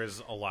city. There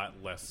is a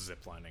lot less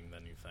ziplining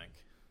than you think.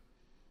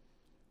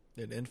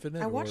 In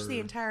Infinite, I watched or- the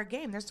entire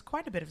game. There's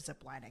quite a bit of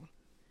ziplining.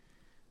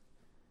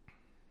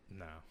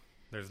 No.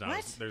 There's not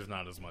What? there's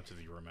not as much as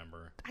you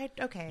remember.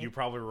 Okay. You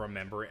probably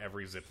remember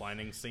every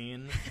ziplining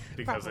scene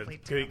because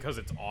Probably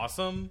it's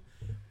awesome,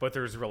 but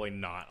there's really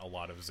not a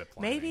lot of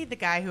ziplining. Maybe the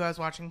guy who I was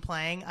watching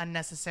playing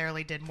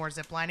unnecessarily did more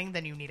ziplining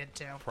than you needed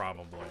to.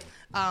 Probably.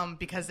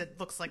 Because it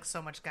looks like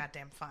so much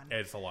goddamn fun.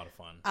 It's a lot of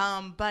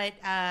fun.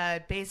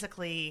 But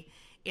basically,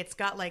 it's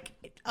got like,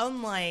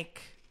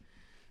 unlike,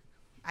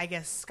 I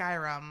guess,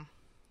 Skyrim,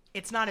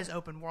 it's not as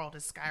open world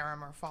as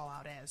Skyrim or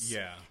Fallout is.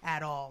 Yeah.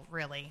 At all,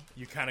 really.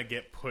 You kind of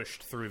get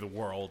pushed through the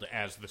world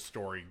as the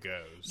story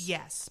goes.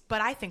 Yes, but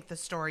I think the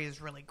story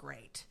is really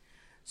great.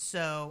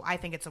 So I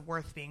think it's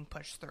worth being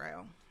pushed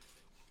through.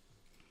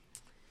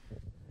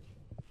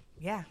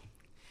 Yeah.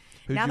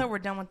 Now that we're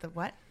done with the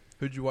what?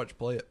 Who'd you watch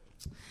play it?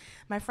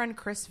 My friend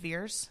Chris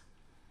Veers.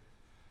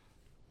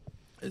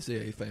 Is he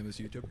a famous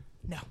YouTuber?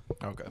 No,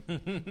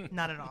 Okay.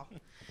 not at all.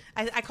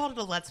 I called it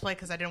a Let's Play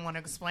because I didn't want to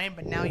explain,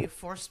 but now you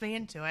forced me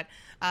into it.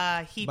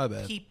 My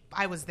bad.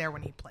 I was there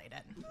when he played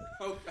it.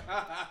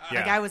 Yeah.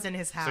 Like I was in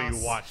his So house.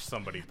 you watched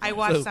somebody play. I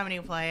watched So- somebody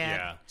play it.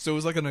 Yeah. So it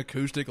was like an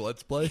acoustic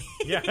Let's Play?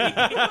 He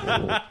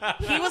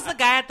was the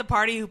guy at the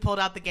party who pulled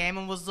out the game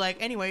and was like,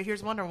 "Anyway,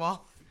 here's Wonderwall."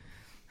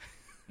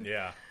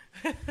 Yeah.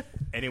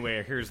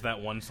 Anyway, here's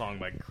that one song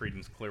by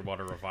Creedence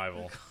Clearwater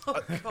Revival. Oh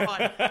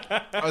God!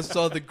 I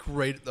saw the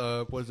great,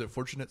 what is it,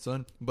 Fortunate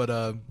Son?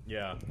 But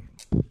Yeah.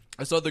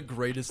 I saw the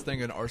greatest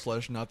thing in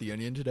r/Not the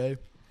Onion today.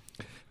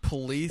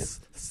 Police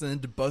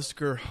send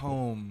Busker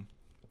home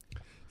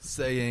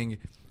saying,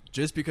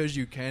 just because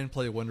you can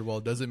play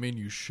Wonderwall doesn't mean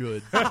you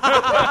should.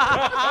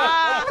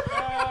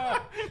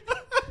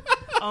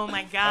 Oh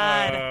my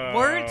God!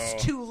 Words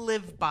to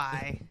live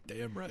by.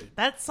 Damn right.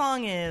 That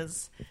song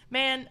is,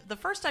 man, the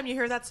first time you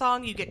hear that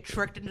song, you get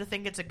tricked into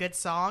thinking it's a good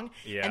song.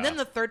 Yeah. And then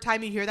the third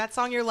time you hear that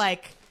song, you're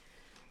like,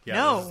 Yeah,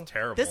 no, this is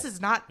terrible. this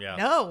is not, Yeah.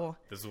 no.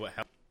 This is what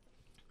happened.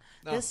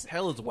 No, This-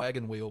 hell is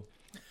Wagon Wheel.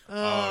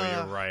 Oh,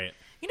 you're right.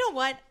 You know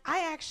what?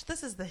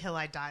 This is the hill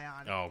I die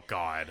on. Oh,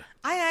 God.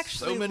 I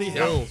actually So many love-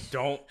 hills.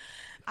 Don't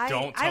I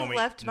tell me.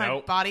 left my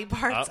Nope. body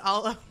parts Up.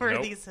 all over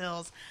Nope. these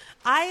hills.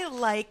 I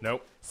like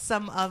Nope.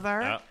 some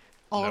other Up.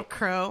 All Nope.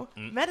 Crow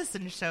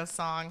medicine show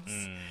songs.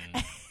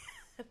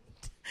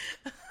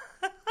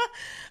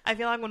 I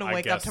feel like I'm going to I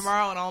wake up guess-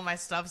 tomorrow and all my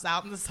stuff's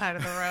out on the side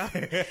of the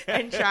road.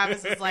 And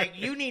Travis is like,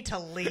 you need to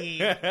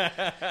leave. I mean,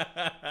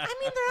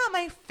 they're not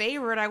my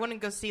favorite. I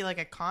wouldn't go see like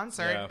a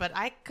concert, Yeah. but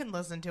I could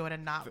listen to it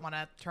and not want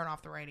to turn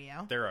off the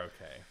radio. They're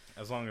okay.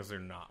 As long as they're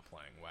not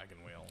playing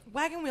Wagon Wheel.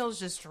 Wagon Wheel's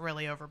just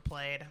really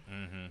overplayed.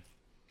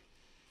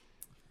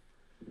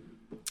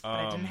 But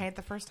I didn't hate it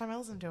the first time I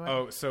listened to it.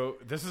 Oh, so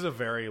this is a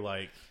very,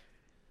 like,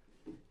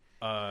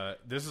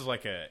 this is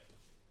like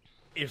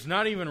it's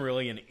not even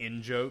really an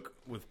in-joke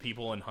with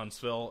people in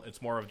Huntsville.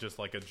 It's more of just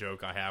like a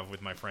joke I have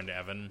with my friend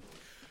Evan.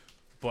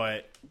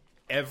 But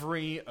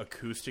every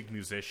acoustic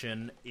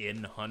musician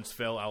in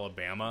Huntsville,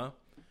 Alabama,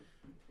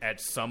 at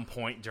some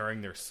point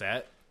during their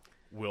set,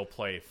 will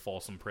play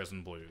Folsom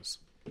Prison Blues.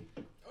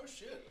 Oh,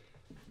 shit.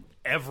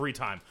 Every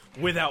time,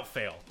 without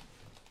fail.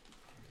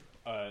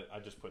 I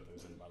just put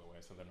those in, by the way,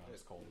 so they're not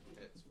as cold.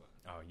 It's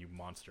fine. Oh, you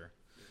monster.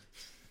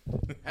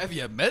 Have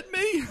you met me?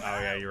 Oh,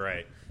 yeah, you're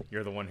right.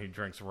 You're the one who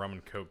drinks rum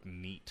and Coke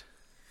neat.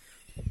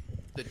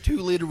 The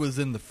 2-liter was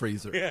in the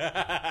freezer.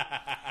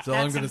 That's all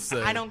I'm going to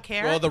say. I don't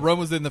care. Well, the rum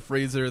was in the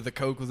freezer. The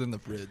Coke was in the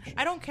fridge.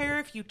 I don't care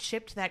if you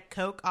chipped that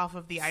Coke off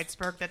of the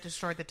iceberg that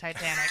destroyed the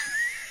Titanic.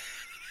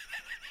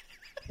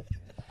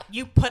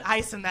 You put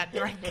ice in that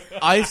drink.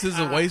 Ice is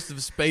a waste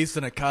of space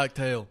in a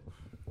cocktail.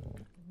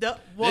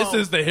 Whoa. This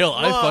is the hill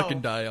I Whoa.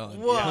 fucking die on.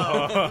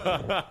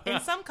 Whoa. In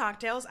some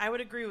cocktails, I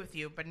would agree with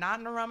you, but not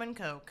in a rum and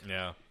Coke.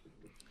 Yeah.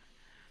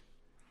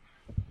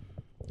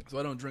 So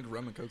I don't drink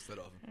rum and Cokes that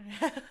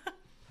often.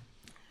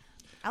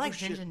 I like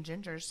shit. gin and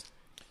gingers.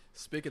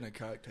 Speaking of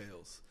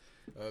cocktails,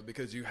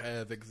 because you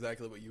have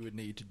exactly what you would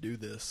need to do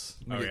this.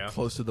 Let me Oh, get yeah?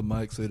 close to the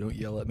mic so you don't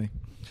yell at me.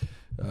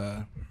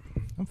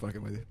 I'm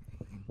fucking with you.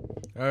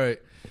 All right.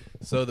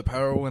 So the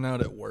power went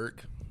out at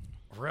work.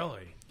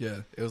 Really?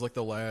 Yeah. It was like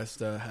the last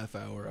half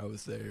hour I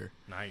was there.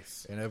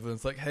 Nice. And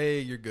everyone's like, hey,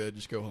 you're good.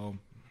 Just go home.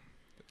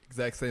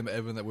 Exact same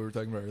Evan that we were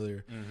talking about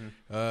earlier.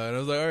 Mm-hmm. And I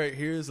was like, all right,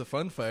 here's a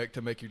fun fact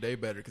to make your day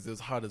better because it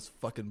was hot as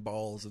fucking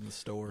balls in the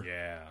store.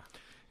 Yeah.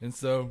 And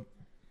so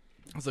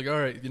I was like, all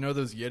right, you know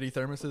those Yeti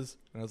thermoses?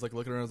 And I was like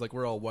looking around, I was like,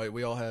 we're all white.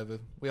 We all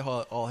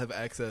have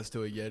access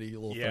to a Yeti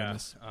little Yeah.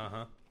 thermos.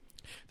 Uh-huh.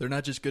 They're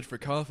not just good for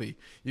coffee.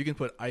 You can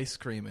put ice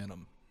cream in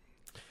them.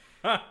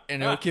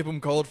 And it'll keep them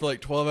cold for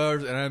like 12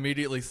 hours. And I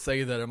immediately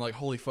say that. I'm like,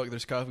 holy fuck,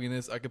 there's coffee in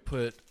this. I could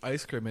put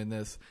ice cream in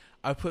this.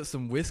 I put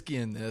some whiskey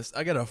in this.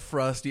 I got a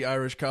frosty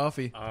Irish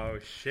coffee. Oh,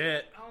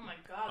 shit. Oh my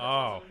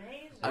god, Oh.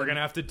 amazing. We're going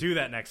to have to do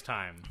that next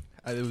time.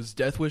 It was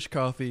Death Wish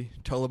coffee,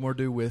 Tullamore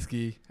Dew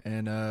whiskey,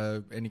 and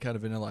any kind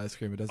of vanilla ice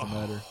cream. It doesn't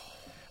matter.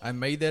 I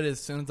made that as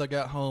soon as I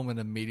got home and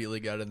immediately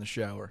got in the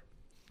shower.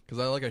 Because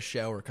I like a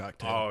shower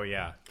cocktail. Oh,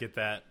 yeah. Get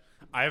that.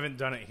 I haven't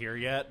done it here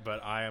yet,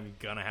 but I am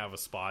going to have a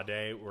spa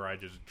day where I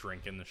just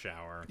drink in the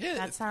shower. Yeah,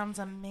 That sounds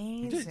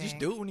amazing. just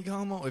do it when you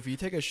come home. If you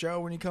take a shower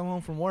when you come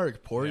home from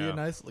work, pour you Yeah. a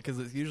nice, because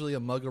it's usually a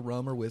mug of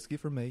rum or whiskey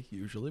for me.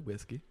 Usually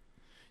whiskey.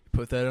 You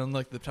put that on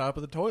like the top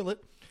of the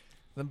toilet.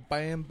 Then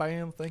bam,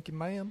 bam, thank you,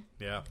 ma'am.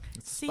 Yeah.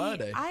 It's a See, spa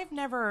day. I've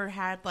never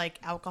had like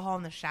alcohol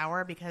in the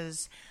shower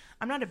because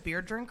I'm not a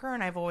beer drinker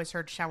and I've always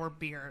heard shower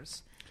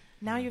beers.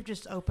 Now you've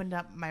just opened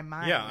up my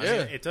mind. Yeah, I Yeah.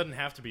 mean, it doesn't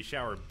have to be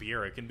shower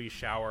beer. It can be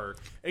shower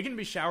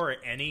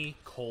any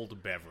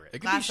cold beverage. It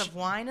could Glass be of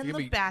wine in it could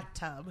the be-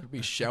 bathtub. It could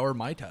be shower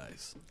Mai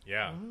Tais.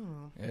 Yeah.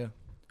 Yeah.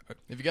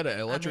 If you got an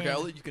electric in.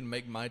 outlet, you can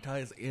make Mai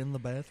Tais in the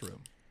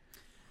bathroom.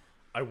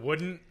 I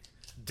wouldn't.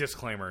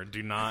 Disclaimer,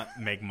 do not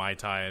make Mai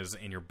Tais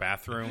in your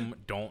bathroom.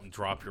 Don't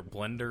drop your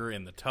blender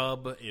in the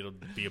tub. It'll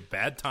be a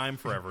bad time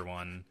for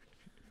everyone.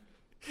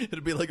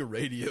 It'd be like a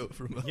radio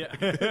from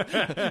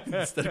Yeah.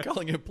 instead of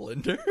calling it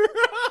blender.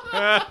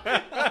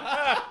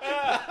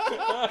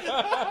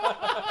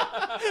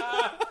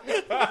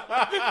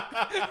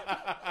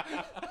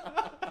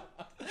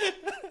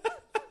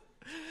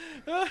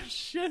 Oh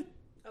shit.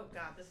 Oh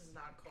god, this is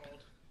not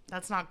cold.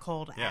 That's not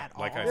cold Yeah, at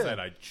all. like I said,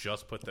 I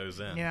just put those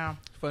in. Yeah.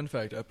 Fun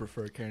fact, I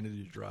prefer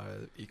Canada Dry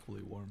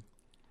equally warm.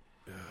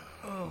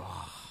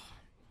 All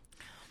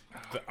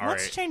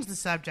Let's right. change the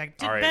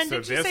subject. All right, Ben, so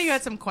did you this- say you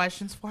had some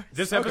questions for us?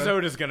 This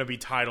episode is going to be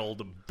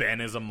titled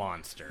Ben is a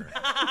Monster.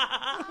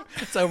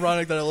 It's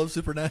ironic that I love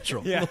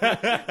Supernatural. Yeah.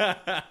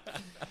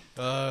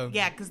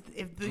 Yeah, because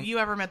if you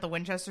ever met the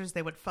Winchesters,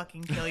 they would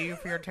fucking kill you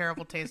for your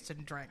terrible taste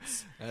in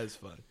drinks. That's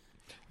fun.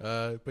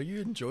 But you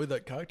enjoyed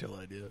that cocktail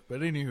idea.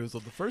 But anywho, so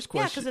the first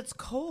Yeah, question. because it's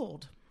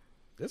cold.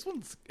 This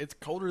one's it's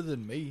colder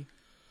than me.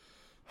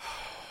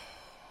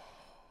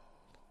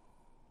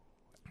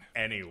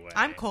 Anyway.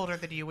 I'm colder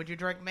than you. Would you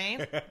drink me?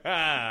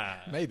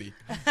 Maybe.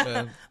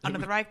 Under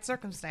the right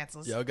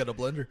circumstances. Yeah, I got a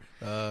blender.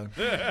 All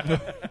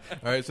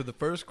right, so the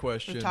first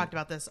question. We've talked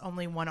about this.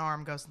 Only one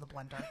arm goes in the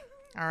blender.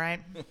 All right?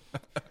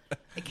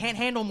 It can't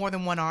handle more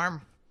than one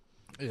arm.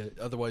 Yeah,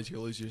 otherwise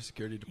you'll lose your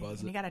security And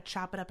deposit. you got to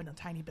chop it up into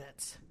tiny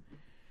bits.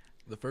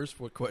 The first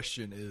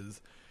question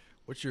is,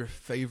 what's your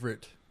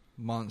favorite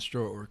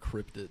monster or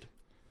cryptid?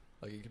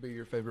 Like, it could be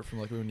your favorite from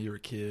like when you were a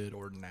kid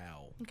or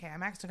now. Okay,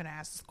 I'm actually going to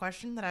ask this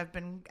question that I've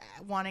been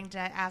wanting to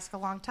ask a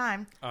long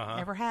time. Uh-huh.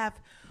 Never have.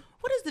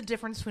 What is the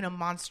difference between a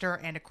monster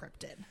and a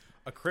cryptid?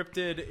 A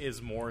cryptid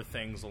is more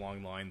things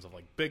along the lines of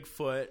like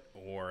Bigfoot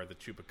or the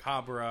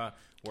Chupacabra,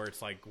 where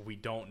it's like we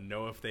don't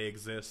know if they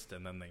exist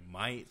and then they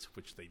might,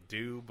 which they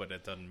do, but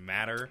it doesn't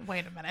matter.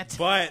 Wait a minute.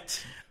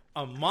 But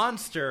a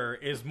monster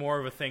is more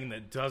of a thing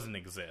that doesn't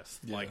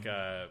exist. Yeah. Like,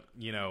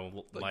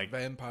 Like,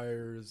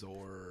 vampires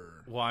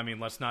or... well, I mean,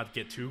 let's not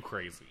get too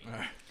crazy.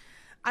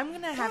 I'm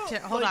gonna have to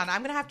hold on.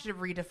 I'm gonna have to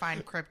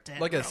redefine cryptid.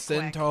 Like a real quick.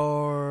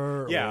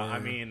 centaur. Yeah, or- I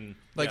mean,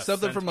 like yeah,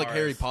 something from like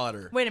Harry centaurs.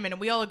 Potter. Wait a minute.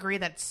 We all agree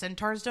that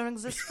centaurs don't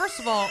exist. First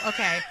of all,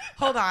 okay,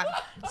 hold on.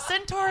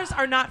 Centaurs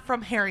are not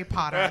from Harry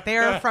Potter. They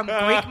are from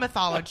Greek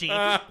mythology.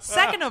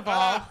 Second of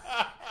all,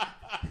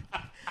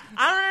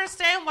 I don't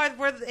understand why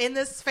we're in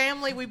this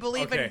family. We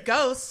believe Okay. in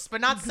ghosts, but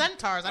not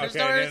centaurs. I just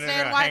Okay, don't no,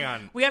 understand hang why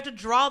on. we have to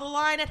draw the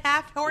line at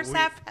half horse, We-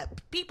 half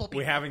people.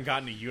 We haven't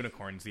gotten to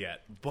unicorns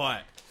yet,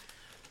 but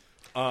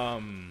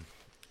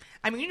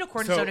I mean,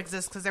 unicorns So- don't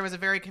exist because there was a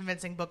very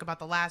convincing book about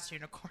the last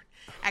unicorn.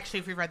 Actually,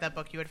 if you read that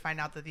book, you would find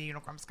out that the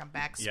unicorns come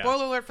back. Yeah.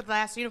 Spoiler alert for the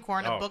last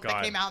unicorn, a Oh, book God.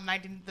 that came out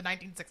in the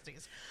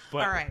 1960s.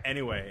 but all right.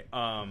 anyway,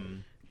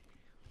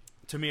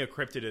 to me, a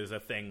cryptid is a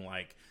thing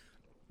like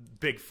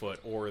Bigfoot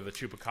or the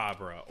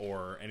Chupacabra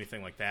or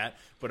anything like that.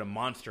 But a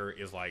monster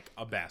is like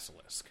a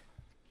basilisk.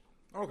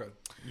 Okay.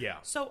 Yeah.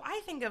 So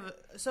I think of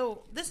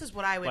this is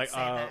what I would Like say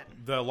that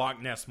the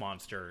Loch Ness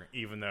monster,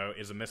 even though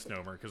is a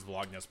misnomer because the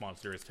Loch Ness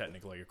monster is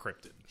technically a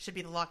cryptid. should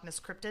be the Loch Ness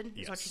cryptid. Is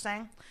Yes. what you're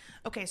saying?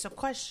 Okay, so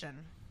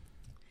question: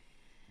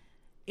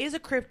 is a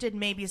cryptid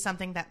maybe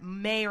something that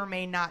may or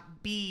may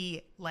not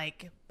be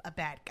like a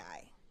bad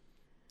guy?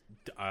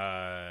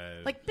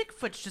 Like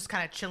Bigfoot's just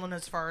kind of chilling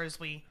as far as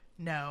we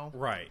know.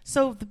 Right.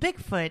 So the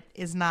Bigfoot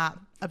is not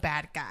a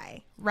bad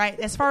guy, right?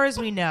 As far as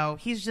we know,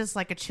 he's just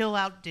like a chill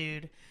out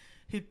dude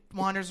who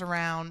wanders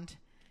around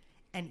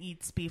and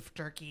eats beef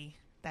jerky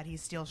that he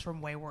steals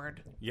from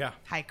wayward Yeah.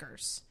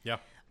 hikers. Yeah.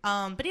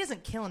 But he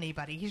doesn't kill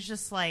anybody. He's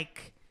just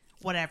like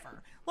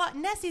whatever. Well,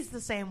 Nessie's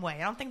the same way.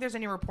 I don't think there's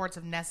any reports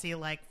of Nessie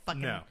like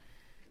fucking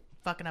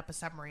up a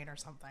submarine or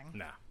something.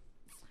 Nah.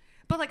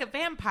 But like a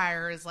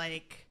vampire is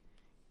like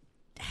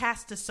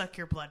has to suck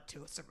your blood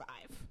to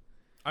survive.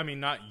 I mean,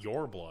 not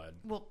your blood.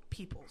 Well,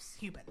 people's,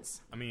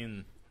 humans. I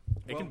mean,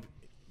 it Well- can.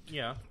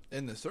 Yeah.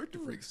 In the Cirque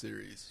du Freak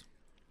series,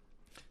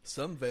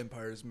 some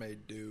vampires may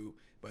do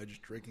by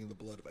just drinking the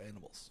blood of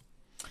animals.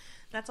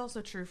 That's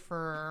also true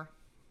for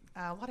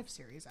a lot of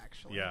series,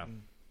 actually. Yeah.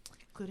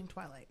 Including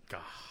Twilight.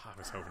 God, I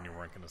was hoping you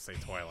weren't going to say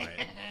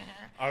Twilight.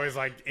 I was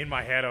like, in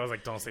my head, I was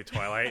like, don't say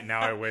Twilight.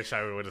 Now I wish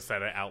I would have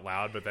said it out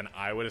loud, but then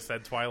I would have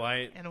said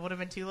Twilight. And it would have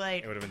been too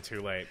late. It would have been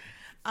too late.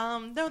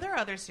 No, there are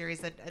other series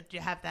that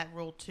have that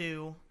rule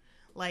too.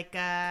 Like,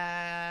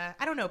 I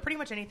don't know, pretty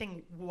much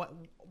anything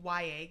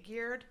YA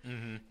geared.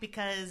 Mm-hmm.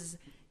 Because,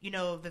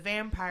 the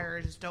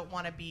vampires don't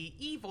want to be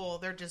evil.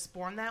 They're just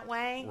born that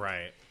way.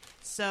 Right.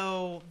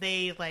 So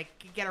they,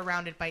 get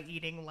around it by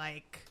eating,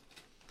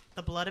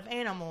 the blood of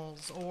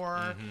animals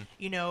or,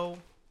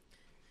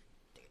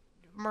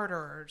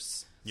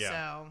 murderers. Yeah.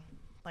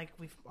 So,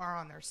 we are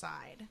on their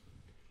side.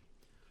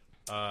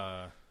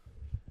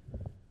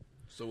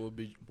 So what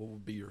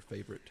would be your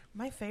favorite?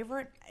 My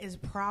favorite is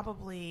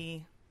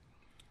probably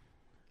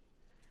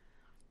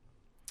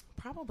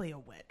a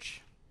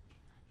witch.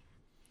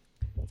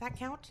 Does that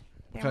count?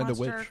 What kind of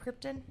Monster witch? or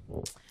cryptid?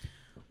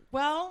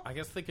 Well, I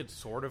guess they could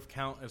sort of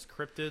count as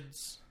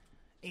cryptids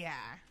yeah.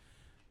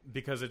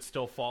 because it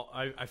still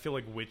I feel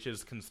like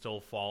witches can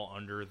still fall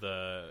under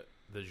the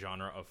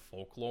genre of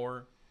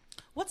folklore.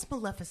 What's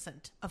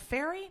Maleficent? A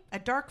fairy? A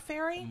dark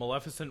fairy?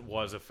 Maleficent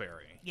was a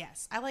fairy.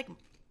 Yes, I like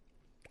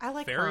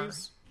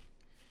Fairies? her.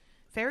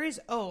 Fairies?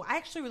 Oh, I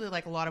actually really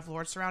like a lot of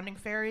lore surrounding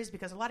fairies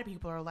because a lot of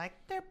people are like,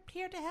 they're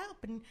here to help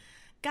and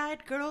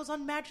guide girls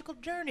on magical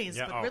journeys.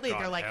 Yeah, but oh really,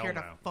 God, they're like hell here to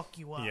no. fuck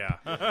you up.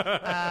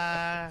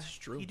 Yeah. It's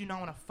true. You do not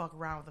want to fuck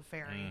around with a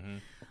fairy.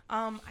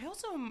 Mm-hmm. I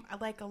also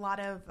like a lot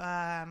of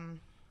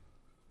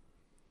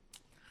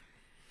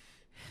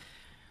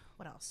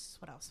what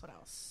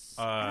else?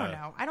 I don't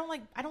know.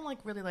 I don't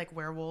really like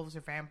werewolves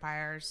or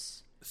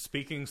vampires.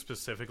 Speaking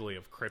specifically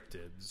of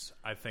cryptids,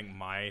 I think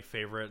my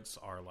favorites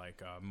are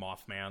like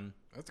Mothman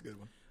That's a good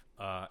one.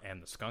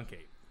 and the Skunk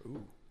Ape.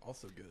 Ooh,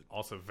 also good.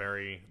 Also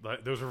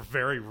those are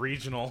very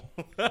regional.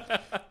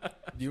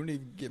 You don't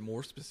even get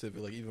more specific,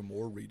 like even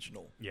more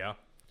regional. Yeah.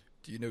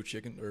 Do you know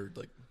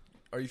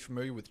are you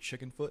familiar with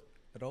Chickenfoot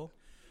at all?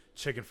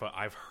 Chickenfoot.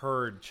 I've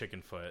heard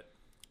Chickenfoot.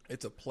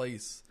 It's a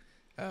place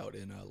out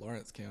in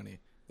Lawrence County.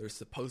 There's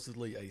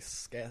supposedly a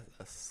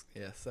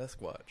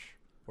Sasquatch.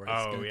 Or a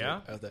Oh, skunk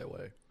yeah? out that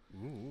way.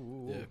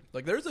 Ooh. Yeah.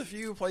 Like, there's a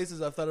few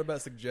places I've thought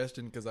about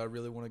suggestion because I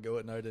really want to go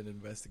at night and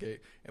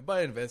investigate. And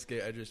by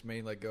investigate, I just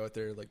mean, go out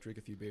there, drink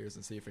a few beers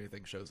and see if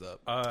anything shows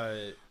up.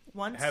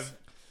 Once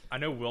I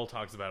know Will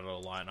talks about it a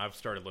lot, and I've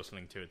started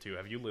listening to it too.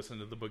 Have you listened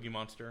to the Boogie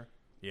Monster?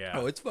 Yeah.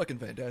 Oh, it's fucking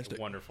fantastic.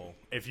 Wonderful.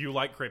 If you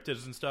like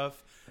cryptids and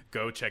stuff,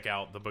 go check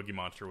out the Boogie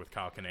Monster with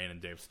Kyle Kinane and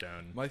Dave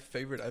Stone. My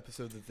favorite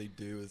episode that they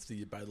do is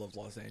the Battle of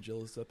Los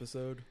Angeles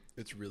episode.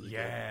 It's really good.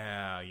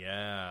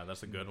 Yeah,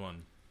 that's a good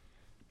one.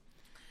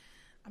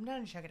 I'm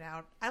gonna check it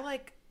out. I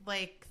like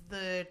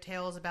the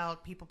tales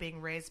about people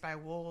being raised by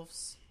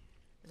wolves.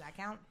 Does that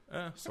count?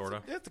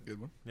 Sorta. Yeah, it's a good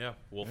one. Yeah,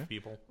 wolf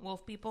people.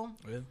 Wolf people.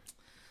 Yeah.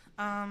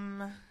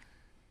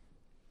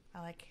 I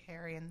like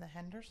Harry and the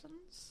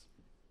Hendersons.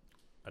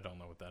 I don't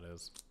know what that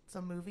is. It's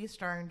a movie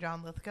starring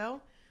John Lithgow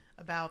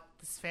about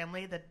this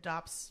family that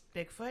adopts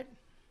Bigfoot.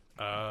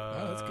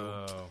 that's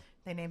cool.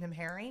 They name him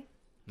Harry.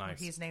 Nice.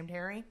 He's named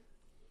Harry.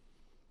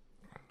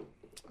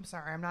 I'm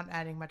sorry, I'm not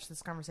adding much to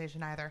this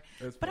conversation either.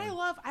 That's But fine.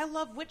 I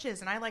love witches,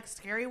 and I like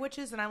scary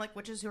witches, and I like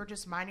witches who are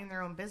just minding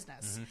their own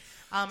business.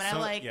 And I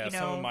like,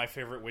 some of my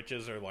favorite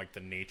witches are like the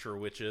nature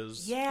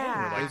witches.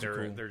 Yeah. where, like Those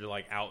are cool. they're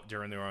like out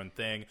doing their own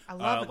thing. I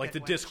love a like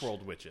good the witch.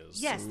 Discworld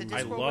witches. Yes, the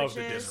I Discworld love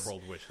witches. the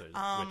Discworld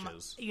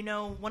witches.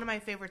 One of my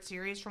favorite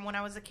series from when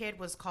I was a kid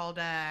was called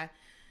The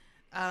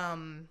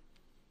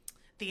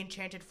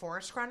Enchanted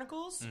Forest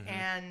Chronicles,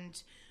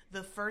 and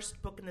the first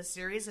book in the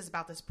series is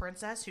about this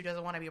princess who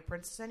doesn't want to be a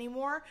princess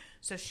anymore,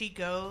 so she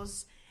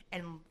goes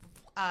and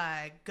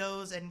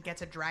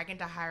gets a dragon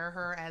to hire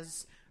her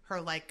as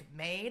her like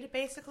maid,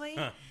 basically.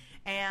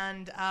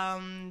 And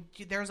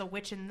there's a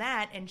witch in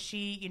that, and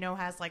she,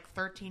 has like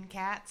 13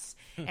 cats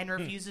and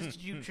refuses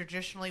to do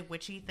traditionally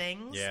witchy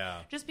things. Yeah.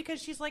 Just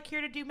because she's like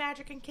here to do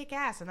magic and kick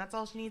ass, and that's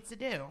all she needs to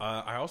do.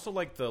 I also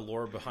like the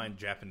lore behind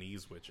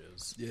Japanese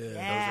witches. Yeah. Those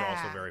are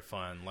also very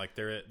fun. Like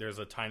there's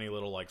a tiny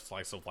little like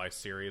slice of life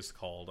series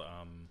called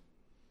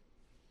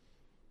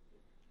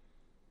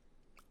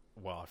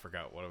I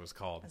forgot what it was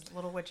called. Is it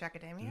Little Witch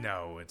Academia?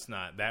 No, it's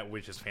not. That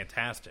witch is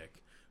fantastic.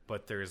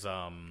 But there's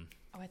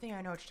Oh, I think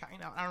I know what you're talking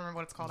about. I don't remember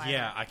what it's called.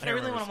 Yeah, either. I can't But I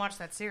really remember. want to watch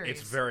that series.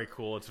 It's very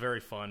cool. It's very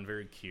fun,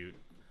 very cute.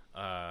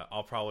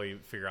 I'll probably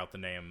figure out the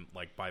name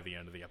like by the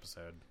end of the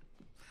episode.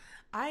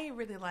 I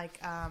really like,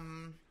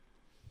 and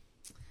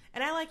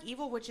I like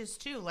evil witches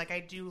too. Like I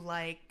do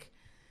like,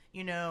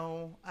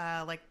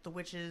 like the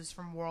witches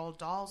from Roald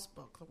Dahl's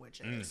book, The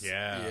Witches.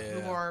 Yeah.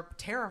 Who are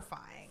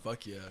terrifying.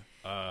 Fuck yeah.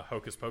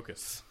 Hocus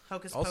Pocus.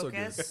 Hocus Also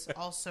Pocus,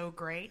 also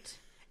great.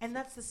 And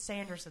that's the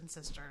Sanderson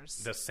sisters.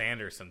 The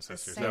Sanderson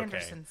sisters. The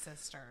Sanderson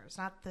sisters,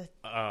 not the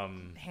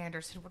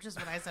Henderson, which is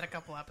what I said a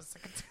couple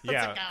episodes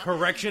Yeah. ago.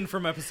 Correction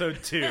from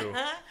episode 2.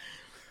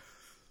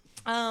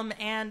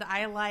 And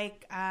I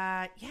like,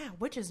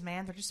 witches,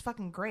 man. They're just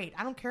fucking great.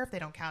 I don't care if they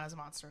don't count as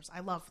monsters.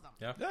 I love them.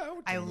 Yeah. Yeah,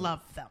 I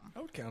love them.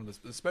 I would count this,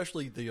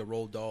 especially the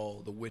Roald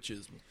Dahl, the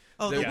witches.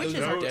 Oh, the witches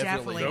are those-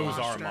 definitely those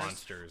monsters. are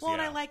monsters. Well,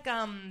 and yeah. I like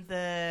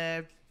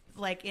the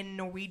like in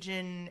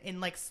Norwegian, in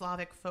like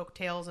Slavic folk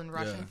tales and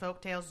Russian Yeah.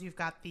 folk tales, you've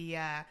got the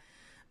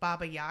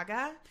Baba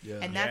Yaga, Yeah.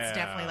 and that's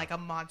Yeah. definitely like a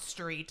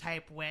monstery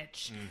type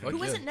witch Fuck who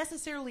yeah. isn't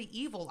necessarily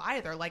evil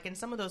either. Like in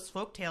some of those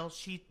folk tales,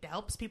 she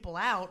helps people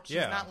out. She's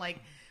Yeah. not like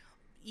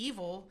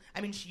evil. I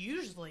mean, she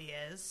usually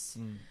is.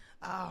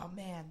 Oh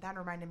man, that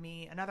reminded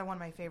me. Another one of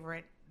my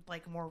favorite,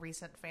 like more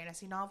recent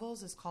fantasy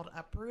novels is called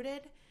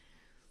Uprooted.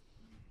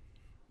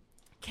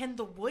 Can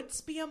the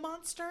woods be a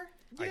monster?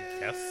 I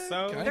guess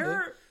so.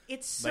 Kinda.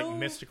 It's so Like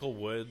mystical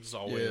woods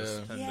always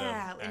Yeah. tend to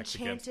act against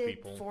enchanted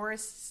people.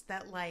 forests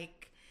that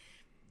like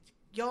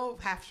you'll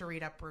have to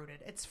read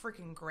Uprooted. It's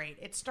freaking great.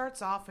 It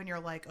starts off and you're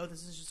like, oh,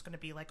 this is just going to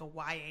be like a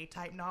YA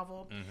type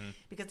novel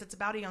because it's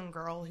about a young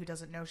girl who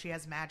doesn't know she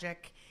has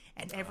magic,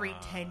 and every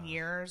 10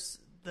 years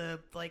the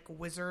like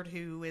wizard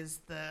who is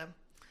the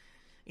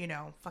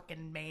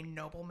fucking main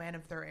nobleman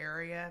of their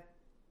area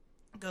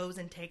goes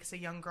and takes a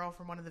young girl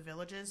from one of the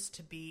villages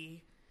to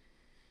be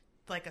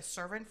like a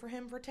servant for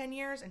him for 10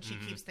 years, and she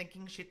keeps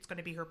thinking it's going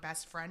to be her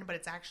best friend, but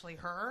it's actually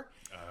her.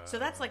 So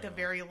that's like a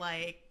very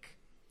like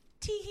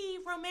tee-hee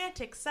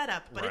romantic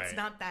setup, but it's Right.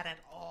 not that at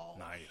all.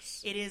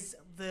 Nice. It is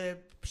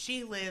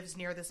she lives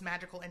near this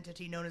magical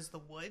entity known as the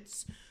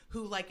Woods,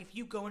 who like if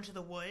you go into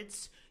the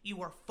woods,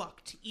 you are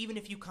fucked even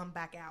if you come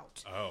back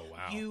out. Oh,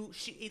 wow.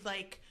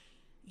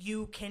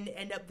 You can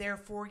end up there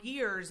for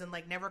years and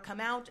like never come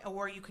out,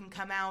 or you can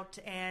come out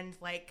and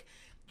like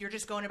you're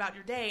just going about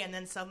your day, and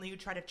then suddenly you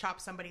try to chop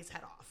somebody's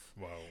head off.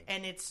 Whoa.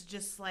 And it's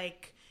just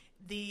like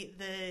the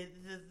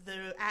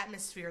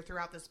atmosphere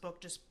throughout this book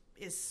just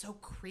is so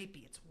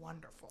creepy. It's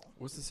wonderful.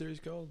 What's the series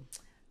called?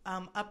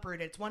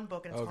 Uprooted. It's one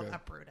book and it's Okay. called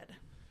Uprooted.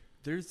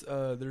 There's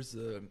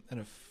an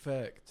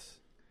effect.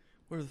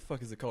 What the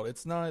fuck is it called?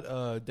 It's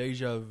not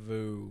deja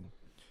vu,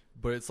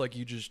 but it's like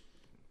you just.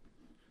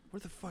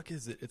 What the fuck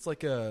is it? It's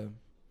like I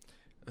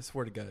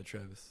swear to God,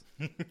 Travis.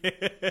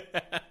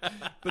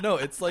 But no,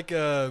 it's like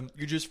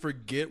you just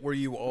forget where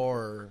you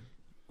are.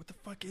 What the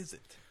fuck is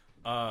it?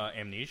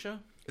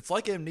 Amnesia? It's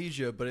like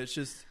amnesia, but it's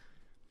just.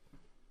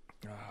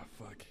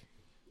 Fuck.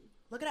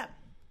 Look it up.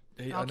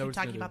 Hey, I'll I know keep what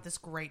talking you're about this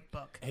great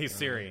book. Hey,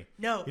 Siri.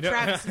 No, You know-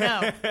 Travis,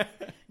 no.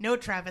 No,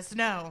 Travis,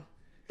 no.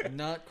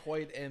 Not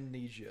quite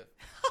amnesia.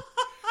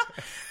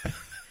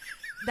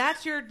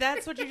 That's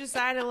what you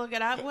decided to look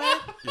it up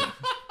with? Yeah.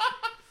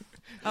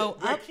 Oh,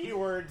 The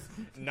keywords,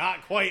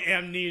 not quite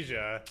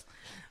amnesia.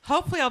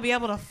 hopefully I'll be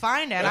able to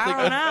find it. I think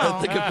don't know.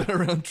 I think I've been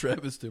around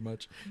Travis too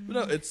much. But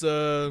no, it's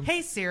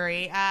Hey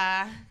Siri,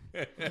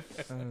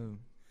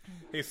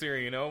 Hey,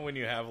 Siri, you know when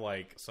you have,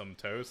 like, some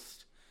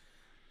toast?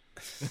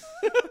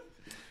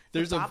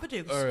 there's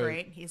Babadook's all right.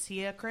 great. Is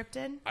he a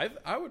cryptid?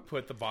 I would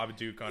put the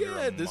Babadook under Yeah,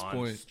 a at this point.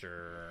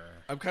 monster.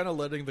 I'm kind of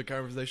letting the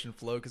conversation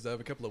flow because I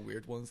have a couple of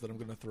weird ones that I'm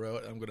going to throw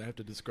out. I'm going to have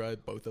to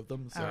describe both of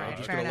them, so All right, I'm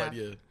just fair going to let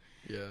enough. you.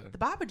 Yeah. The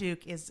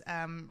Babadook is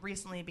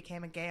recently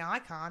became a gay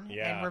icon,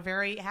 Yeah. and we're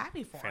very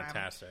happy for him.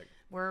 Fantastic.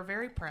 We're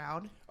very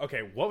proud.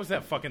 Okay, what was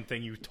that fucking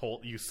thing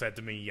you said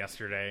to me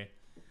yesterday?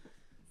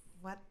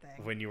 What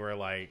thing? when you were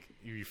like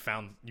you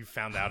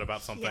found out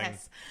about something?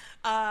 Yes.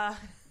 I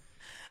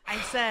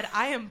said,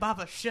 I am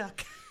Baba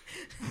Shook.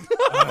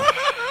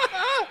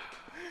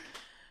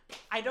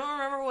 I don't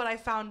remember what I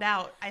found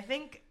out. I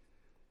think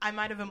I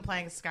might have been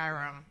playing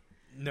Skyrim.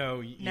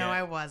 No, No,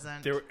 I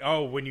wasn't.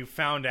 When you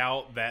found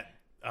out that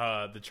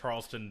the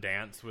Charleston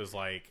dance was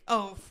like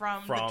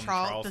from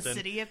Charleston, the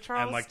city of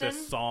Charleston? and like the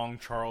song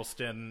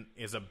Charleston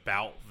is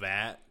about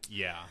that.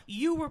 Yeah,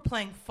 You were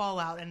playing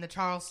Fallout and the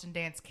Charleston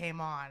dance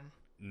came on.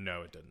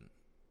 no, it didn't.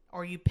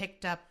 Or you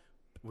picked up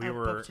We a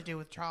were book to do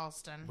with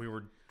Charleston. we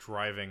were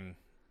driving.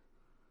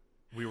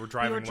 We were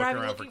driving looking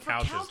around looking for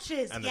for couches,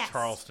 couches, and yes. the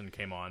Charleston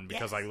came on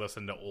because Yes. I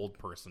listened to old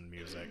person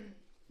music.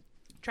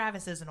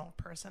 Travis is an old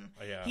person.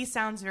 Yeah. He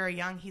sounds very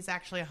young. He's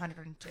actually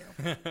 102.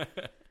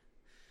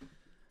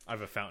 I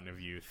have a fountain of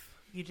youth.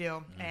 You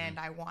do, and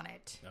I want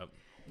it. Nope.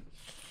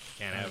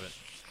 Can't have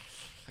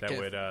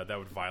it. That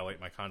would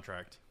violate my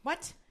contract.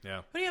 What?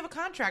 Yeah. Who do you have a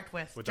contract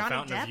with? With Johnny the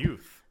fountain Depp? of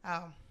youth.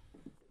 Oh.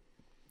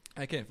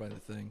 I can't find the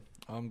thing.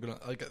 I'm gonna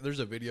there's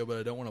a video, but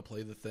I don't want to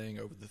play the thing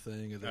over the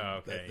thing. Or Oh,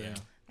 okay, that thing. yeah.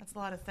 That's a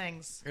lot of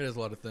things. It is a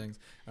lot of things.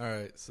 All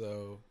right,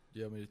 so do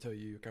you want me to tell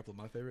you a couple of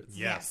my favorites?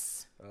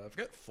 Yes. I've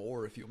got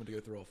 4. If you want me to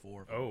go through all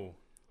 4. Oh.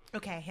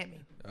 Okay, hit me.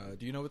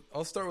 Do you know what?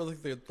 I'll start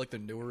with the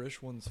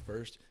newerish ones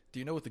first. Do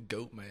you know what the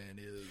Goat Man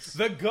is?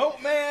 The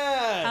Goat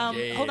Man!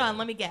 Yeah. Hold on,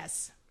 let me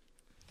guess.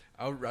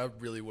 I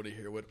really want to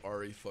hear what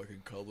Ari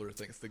fucking Kubler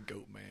thinks the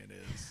Goat Man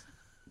is.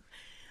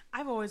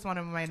 I've always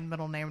wanted my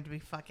middle name to be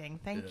fucking.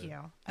 Thank Yeah, you.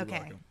 you're Okay.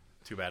 welcome.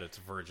 Too bad it's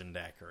Virgin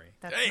Daiquiri.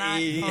 That's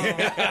Hey!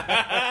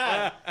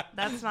 not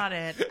that's not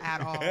it at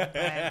all.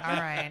 But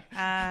all right.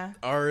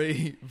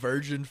 Ari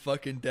Virgin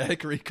fucking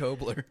Daiquiri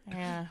Kobler.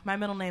 Yeah, my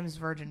middle name is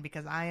Virgin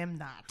because I am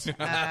not.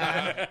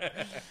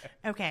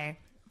 Okay,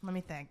 let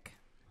me think.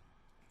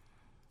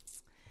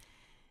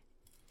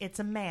 It's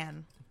a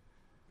man.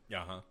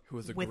 Uh-huh. Who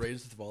was the With-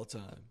 greatest of all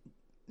time.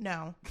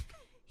 No,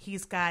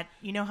 he's got.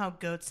 You know how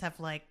goats have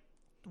like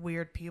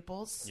weird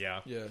pupils?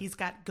 Yeah. Yeah. He's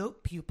got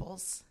goat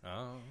pupils.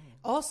 Oh.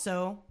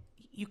 Also,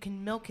 you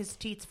can milk his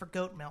teats for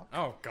goat milk.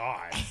 Oh,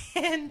 God.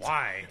 And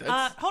Why?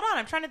 hold on,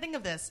 I'm trying to think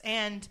of this.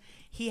 And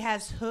he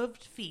has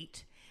hooved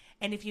feet.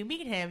 And if you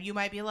meet him, you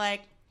might be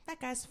like, that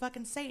guy's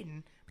fucking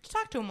Satan. But you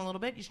talk to him a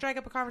little bit, you strike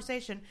up a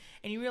conversation,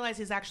 and you realize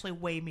he's actually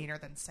way meaner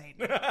than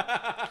Satan.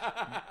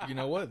 You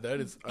know what? That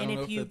is. I And don't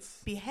know if if you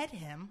that's. behead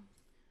him,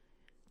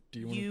 Do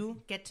you want?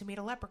 you get to meet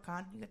a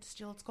leprechaun. You get to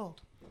steal its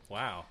gold.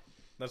 Wow.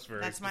 That's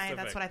very That's specific.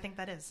 that's what I think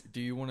that is. Do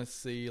you want to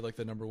see like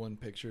the number one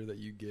picture that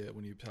you get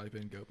when you type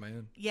in Goat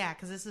Man? Yeah,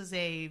 because this is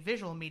a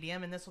visual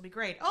medium, and this will be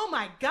great. Oh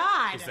my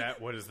god!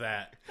 What is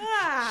that?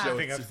 Ah, I Show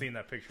think it I've to- seen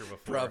that picture before.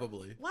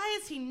 Probably. why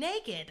is he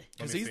naked?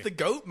 Because me he's see. the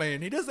Goat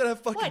Man. He doesn't have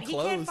fucking What? He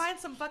clothes. can't find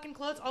some fucking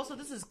clothes. Also,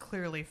 this is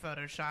clearly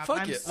Photoshop. Fuck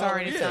I'm it.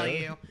 sorry Oh, to yeah. tell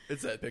you.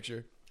 It's that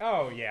picture.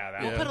 Oh, yeah.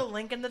 That Yeah. one. Put a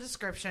link in the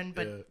description,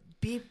 but Yeah.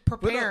 be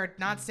prepared,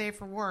 not safe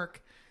for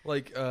work.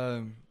 Like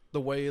the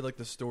way like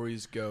the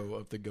stories go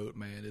of the Goat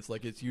Man, it's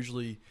like it's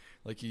usually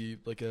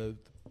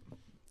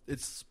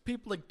it's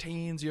people like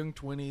teens, young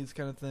 20s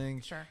kind of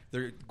thing. Sure.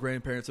 Their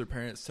grandparents or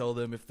parents tell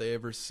them if they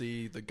ever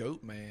see the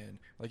Goat Man,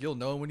 like you'll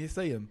know him when you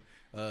see him.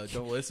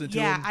 Don't listen to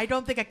Yeah, him. I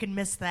don't think I can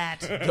miss that.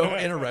 Don't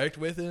interact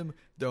with him.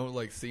 Don't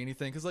like see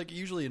anything because like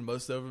usually in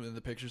most of them in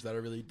the pictures that I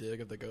really dig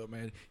of the Goat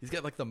Man, he's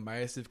got like the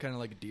massive kind of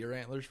like deer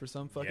antlers for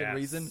some fucking Yes.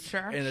 reason.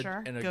 Sure, and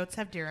sure. and Goats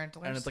have deer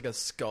antlers. and it's like a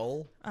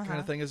skull kind Uh-huh.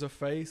 of thing as a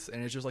face,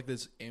 and it's just like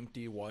this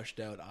empty, washed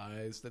out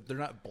eyes that they're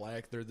not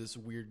black; they're this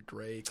weird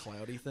gray,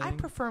 cloudy thing. I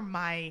prefer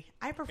my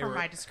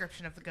Re-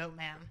 description of the goat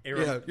man. It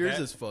yeah, yours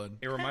that- is fun.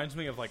 It reminds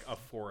me of like a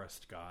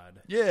forest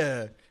god.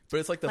 Yeah, but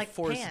it's like the Like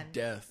forest Pan.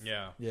 death.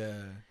 Yeah.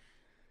 yeah.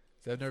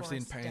 So I've never seen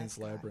Forest Pan's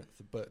death god.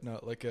 Labyrinth, but no,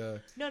 like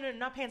No,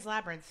 not Pan's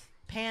Labyrinth.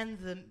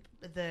 Pan,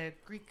 the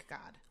Greek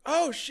god.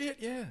 oh shit,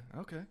 yeah,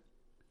 okay,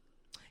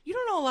 You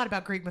don't know a lot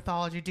about Greek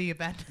mythology, do you,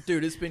 Ben?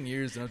 dude, it's been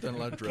years and I've done a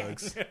lot of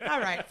drugs. All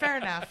right, fair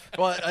enough.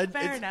 Well,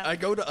 Fair enough. I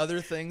go to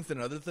other things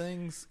than other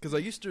things because I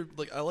used to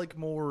like I like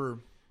more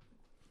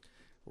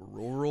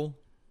rural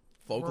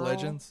folk Rural?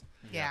 legends.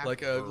 Yeah. Like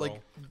Rural.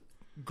 like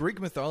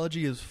Greek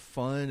mythology is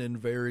fun and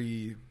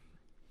very.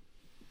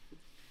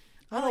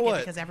 I don't like know it what.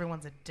 because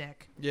everyone's a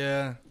dick.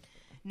 Yeah,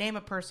 Name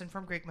a person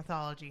from Greek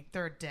mythology.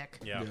 They're a dick.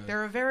 Yeah. Yeah.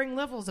 There are varying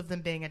levels of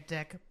them being a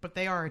dick, but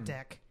they are a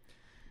dick.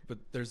 but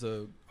there's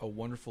a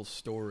wonderful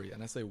story,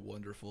 and I say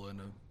wonderful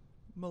in a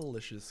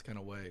malicious kind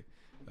of way.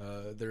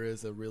 There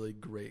is a really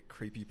great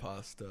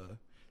creepypasta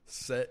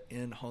set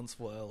in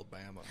Huntsville,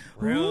 Alabama,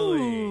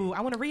 Really? Ooh,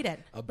 I want to read it.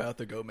 about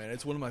the Goat Man.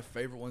 It's one of my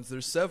favorite ones.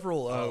 There's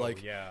several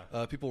yeah.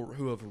 people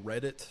who have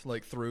read it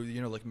like through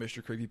like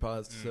Mr.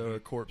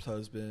 Creepypasta, Corpse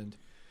Husband.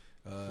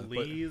 But-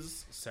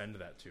 Please send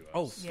that to us.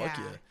 oh fuck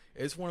Yeah. yeah!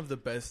 It's one of the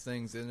best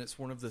things, and it's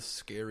one of the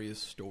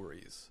scariest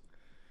stories.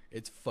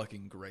 It's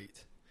fucking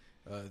great.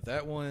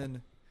 That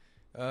one,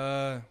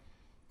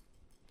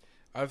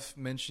 I've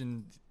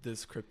mentioned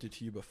this cryptid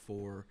to you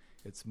before.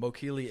 It's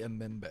Mokili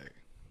Mbembe.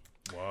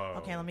 Whoa.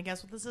 Okay, let me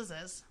guess what this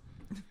is.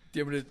 Do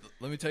you want me to,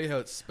 let me tell you how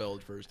it's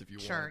spelled first, if you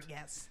Sure, want.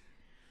 yes.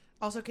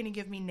 Also, can you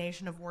give me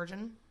nation of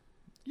origin?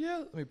 Yeah,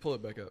 let me pull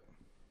it back up.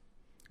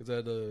 Is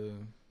that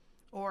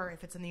Or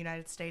if it's in the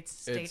United States,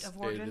 state of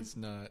origin. It's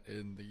not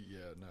in the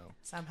no.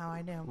 Somehow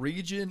I knew.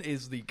 Region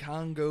is the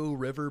Congo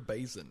River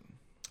Basin.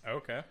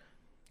 Okay.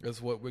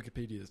 That's what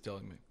Wikipedia is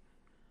telling me.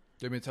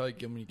 Do you want me to tell you?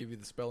 Give me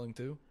the spelling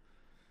too.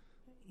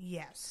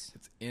 Yes.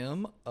 It's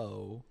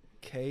MOKELE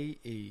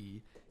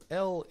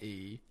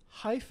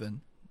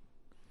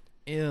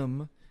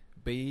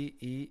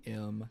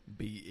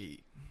MBEMBE.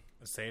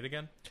 Say it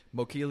again.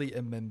 Mokele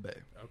Mbembe.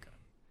 Okay.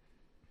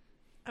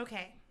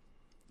 Okay.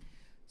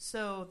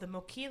 So the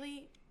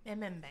Mokele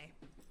Mbembe.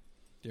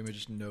 Do you want me to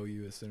just know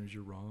you as soon as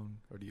you're wrong,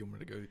 or do you want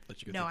me to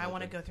let you go? No, I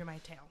want to go through my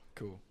tale.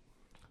 Cool.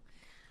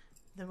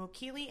 The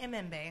Mokele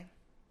Mbembe,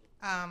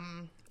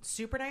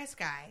 super nice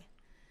guy,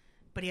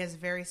 but he has a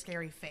very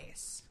scary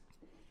face,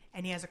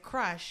 and he has a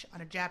crush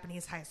on a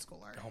Japanese high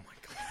schooler. Oh my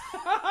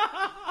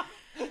god.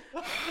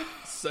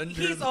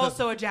 He's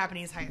also a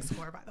Japanese high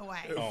schooler, by the way.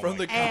 Oh from my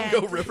the God.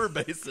 Congo River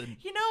Basin.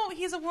 You know,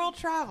 he's a world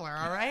traveler,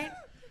 all right?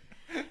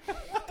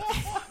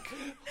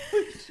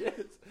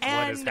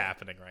 What is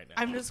happening right now?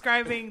 I'm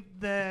describing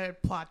the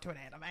plot to an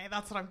anime.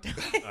 That's what I'm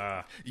doing.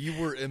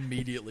 You were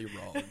immediately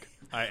wrong.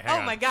 Hang Oh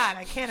on. my god,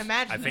 I can't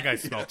imagine. I think it. I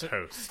smell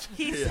toast.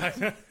 He's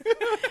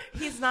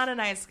not a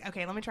nice.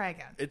 Okay, let me try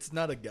again. It's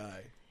not a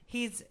guy.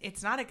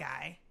 It's not a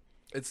guy.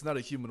 It's not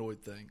a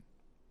humanoid thing.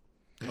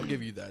 I'll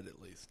give you that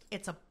at least.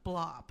 It's a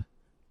blob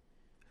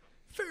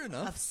Fair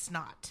enough. of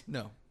snot,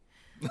 No.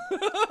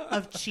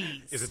 of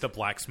cheese. Is it the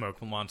black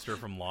smoke monster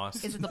from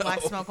Lost? Is it the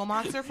black smoke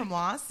monster from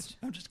Lost?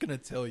 I'm just gonna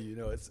tell you.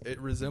 No, it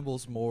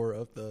resembles more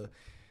of the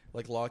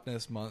like Loch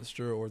Ness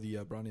monster or the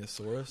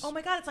Brontosaurus. Oh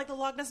my god, it's like the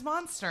Loch Ness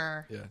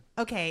monster. Yeah.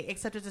 Okay,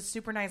 except it's a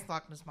super nice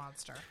Loch Ness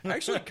monster.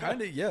 Actually,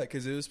 kind of yeah,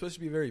 because it was supposed to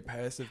be a very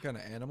passive kind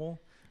of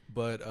animal,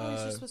 but Oh,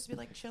 is it supposed to be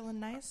like chill and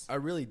nice? I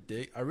really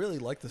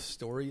like the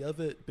story of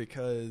it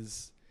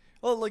because,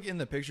 well, like in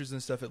the pictures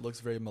and stuff, it looks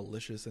very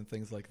malicious and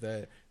things like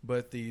that.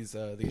 But these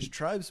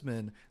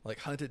tribesmen like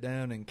hunt it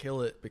down and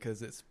kill it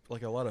because it's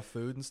like a lot of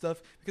food and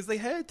stuff because they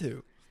had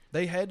to.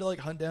 They had to like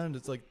hunt down.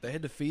 It's like they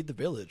had to feed the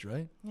village,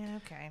 right? Yeah,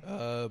 okay.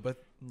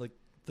 But like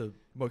the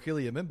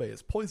Mokele Mbembe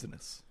is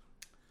poisonous,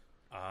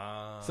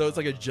 Ah. so it's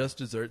like a just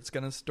desserts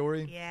kind of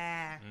story.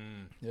 Yeah.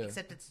 Yeah,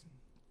 Except it's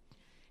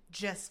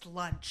just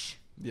lunch.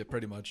 yeah,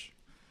 pretty much.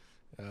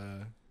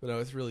 But no,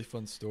 it's a really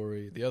fun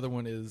story. The other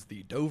one is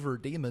the Dover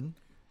Demon.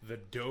 The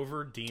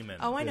Dover Demon.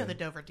 Oh, I know Yeah. the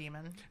Dover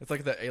Demon. It's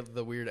like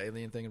the weird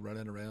alien thing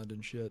running around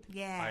and shit.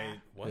 Yeah.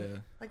 What? Yeah,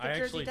 Like the I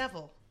Jersey actually-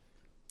 Devil.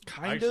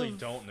 kind I actually of.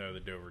 don't know the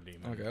Dover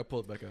Demon. Okay, I'll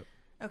pull it back up.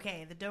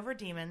 Okay, the Dover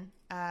Demon,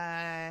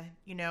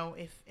 you know,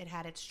 if it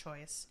had its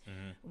choice,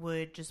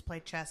 would just play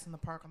chess in the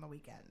park on the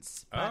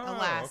weekends. But Oh,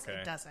 alas, okay.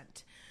 it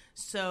doesn't.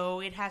 So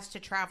it has to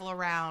travel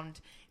around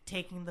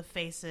taking the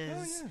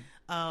faces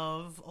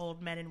of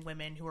old men and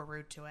women who are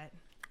rude to it.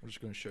 I'm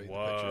just going to show you the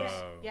Whoa.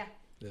 pictures. Yeah.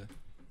 Yeah.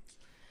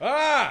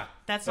 Ah!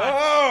 That's not.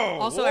 Oh!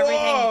 Also,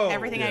 Whoa!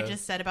 everything I Yeah.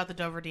 just said about the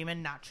Dover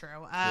Demon, not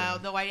true.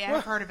 Though I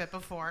have heard of it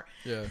before.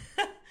 Yeah.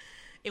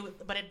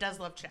 But it does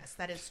love chess.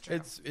 That is true.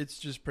 It's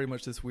just pretty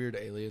much this weird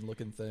alien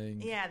looking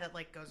thing. Yeah, that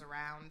like goes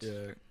around. Yeah.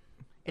 It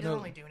No, doesn't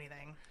really do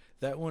anything.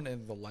 That one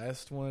and the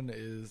last one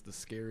is the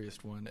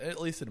scariest one, at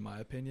least in my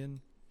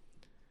opinion.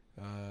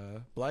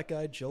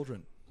 Black-eyed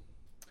children.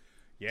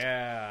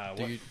 Yeah.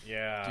 Do what- you-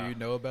 yeah. Do you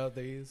know about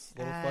these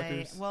little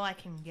fuckers? Well, I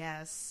can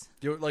guess.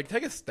 Do you, like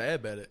take a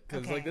stab at it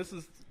because Okay. like this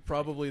is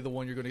probably the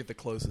one you're going to get the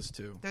closest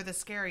to. They're the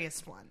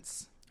scariest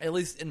ones. At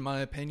least in my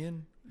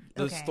opinion,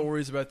 the Okay.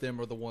 stories about them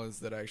are the ones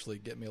that actually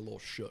get me a little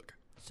shook.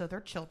 So they're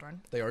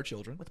children They are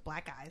children with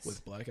black eyes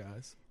with black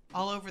eyes.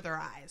 all over their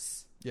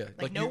eyes. Yeah,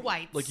 Like no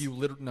whites. Like you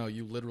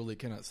literally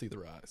cannot see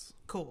their eyes.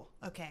 Cool.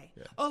 Okay.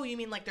 Yeah. Oh, you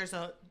mean like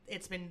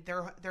it's been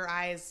their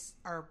eyes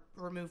are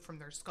removed from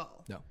their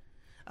skull. No,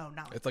 Oh,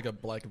 not like it's like a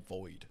black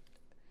void.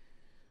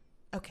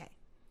 okay.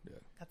 Yeah,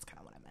 That's kind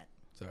of what I meant.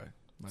 sorry,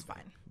 It's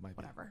fine. Might be.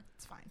 Whatever.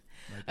 It's fine.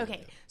 Might be,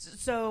 Okay.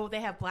 So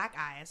they have black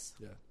eyes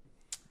Yeah.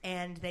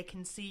 and they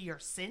can see your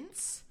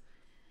sins.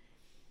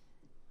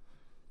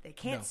 They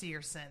can't No. see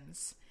your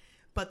sins,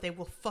 but they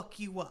will fuck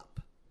you up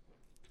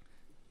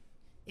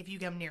if you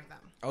get near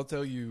them. I'll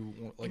tell you.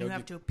 Like And you I'll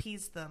have to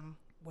appease them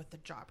with the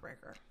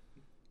jawbreaker.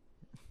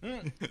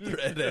 They're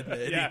Ed, Ed, and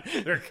Eddie.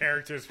 Yeah, they're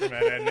characters from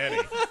Ed, Ed and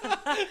Eddie.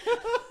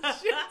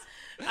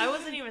 I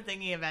wasn't even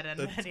thinking of Ed and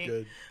That's Eddie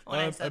good. when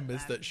I I said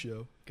missed that. that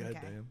show. God Okay.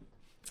 damn.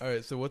 All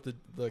right, so what the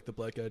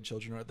black-eyed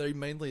children are? They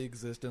mainly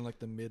exist in like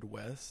the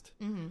Midwest,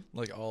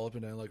 like all up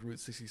and down like Route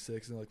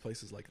 66 and like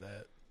places like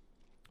that.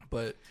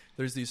 But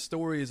there's these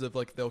stories of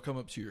like they'll come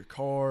up to your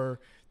car.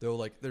 They'll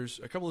like there's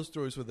a couple of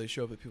stories where they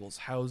show up at people's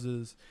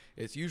houses.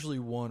 It's usually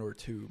one or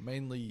two,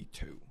 mainly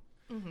two,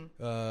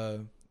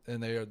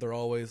 and they're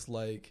always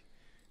like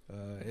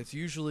it's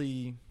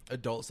usually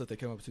adults that they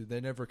come up to.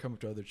 They never come up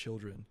to other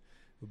children,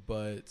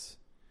 but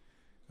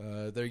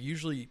they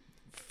usually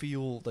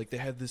feel like they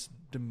have this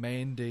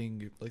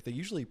demanding, like they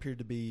usually appear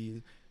to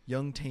be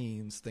young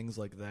teens, things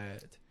like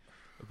that,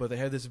 but they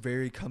have this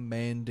very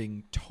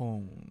commanding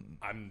tone.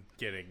 I'm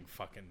getting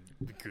fucking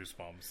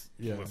goosebumps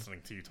Yeah.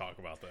 listening to you talk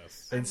about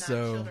this. And I'm not.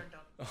 so- Children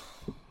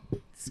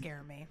don't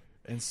scare me.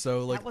 And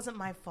so, like, That wasn't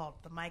my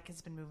fault. The mic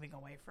has been moving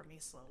away from me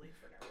slowly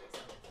for no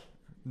reason.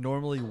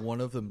 normally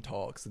one of them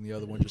talks and the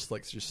other one just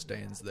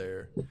stands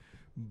there.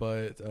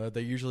 But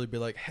they usually be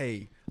like,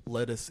 "Hey,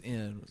 let us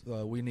in.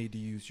 We need to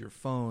use your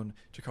phone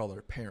to call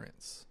our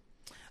parents."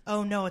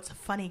 Oh no, it's a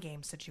funny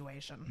game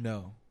situation.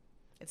 No,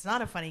 It's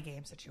not a funny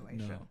game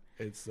situation. no.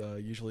 It's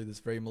usually this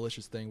very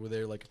malicious thing where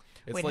they're like,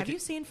 it's Wait, like have you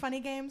seen funny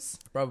games?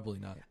 Probably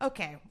not.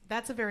 Okay,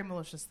 that's a very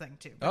malicious thing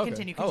too. But Okay.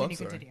 Continue, Oh, I'm continue,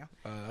 sorry. continue.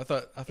 I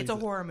thought It's you a said,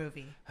 horror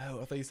movie.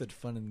 Oh, I thought you said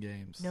fun and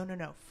games. No,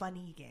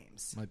 funny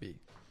games. Might be.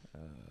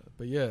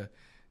 But yeah,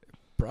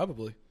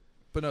 probably.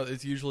 But no,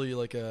 it's usually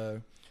like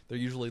they're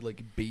usually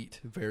like beat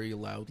very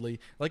loudly.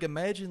 Like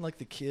imagine like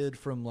the kid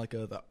from like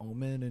The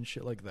Omen and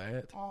shit like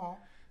that.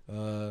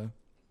 Oh,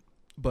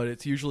 But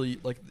it's usually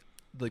like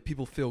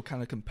people feel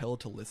kind of compelled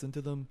to listen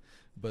to them,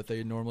 but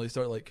they normally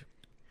start like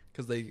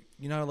because they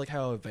like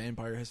how a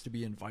vampire has to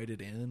be invited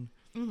in.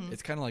 mm-hmm.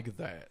 It's kind of like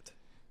that.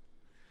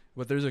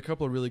 But there's a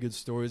couple of really good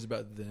stories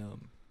about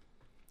them.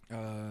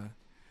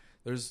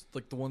 There's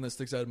like the one that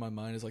sticks out in my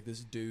mind is like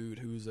this dude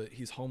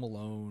he's home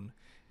alone,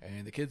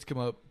 and the kids come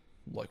up,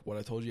 like what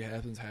I told you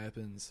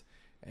happens,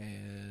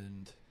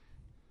 and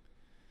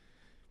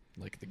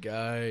like the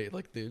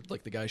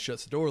guy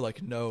shuts the door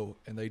like no,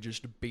 and they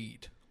just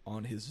beat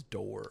on his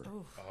door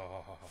Oof.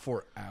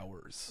 for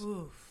hours.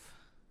 Oof.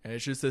 And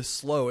it's just this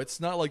slow. It's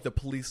not like the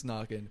police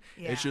knocking.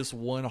 Yeah. It's just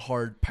one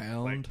hard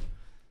pound.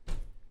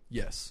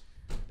 Yes.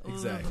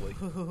 Exactly.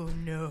 Oh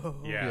no.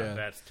 Yeah,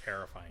 that's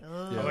terrifying.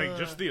 Yeah. Like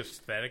just the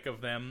aesthetic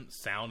of them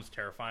sounds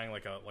terrifying.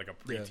 Like a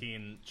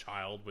preteen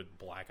child with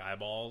black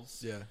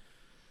eyeballs. Yeah.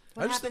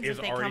 What I just happens think- if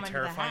they is come already into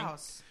terrifying. the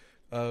house?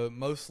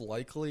 Most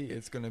likely,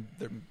 it's gonna.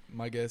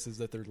 My guess is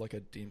that they're like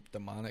a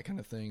demonic kind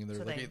of thing. And they're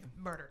So like they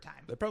murder time.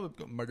 they probably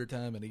got murder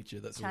time and eat you.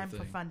 That sort Time of for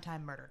thing. fun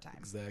time, murder time.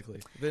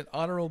 Exactly. Then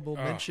honorable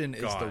Oh, mention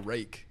is the God.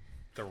 rake.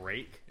 The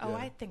Rake? Oh, Yeah.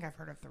 I think I've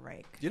heard of the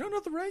rake. You don't know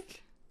the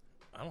rake?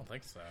 I don't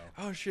think so.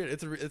 Oh shit!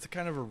 It's a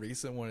kind of a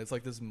recent one. It's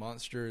like this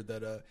monster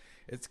that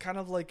it's kind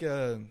of like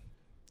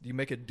you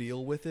make a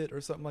deal with it or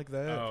something like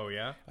that. Oh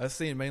yeah. I've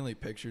seen mainly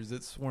pictures.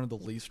 It's one of the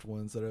least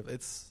ones that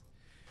it's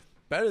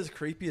about as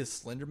creepy as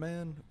Slender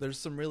Man. There's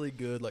some really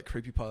good like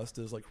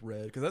creepypastas like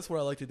Red, because that's what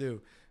I like to do.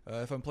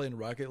 If I'm playing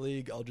Rocket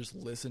League, I'll just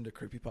listen to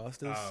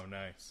creepypastas. Oh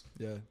nice.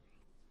 Yeah.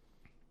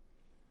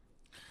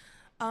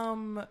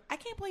 I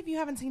can't believe you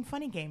haven't seen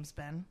Funny Games,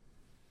 Ben.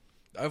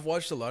 I've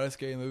watched a lot of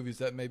scary movies.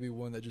 That may be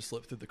one that just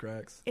slipped through the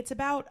cracks. It's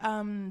about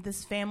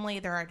this family.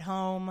 They're at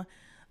home.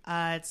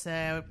 It's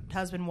a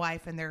husband,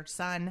 wife, and their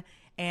son.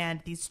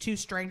 And these two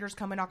strangers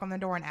come and knock on the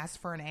door and ask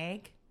for an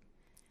egg.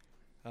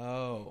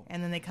 Oh.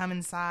 And then they come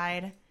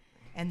inside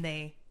and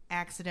they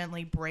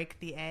accidentally break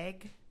the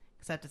egg.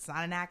 Except it's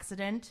not an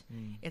accident.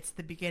 It's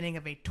the beginning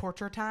of a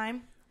torture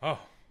time. Oh.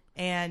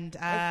 And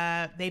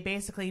they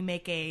basically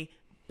make a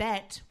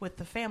bet with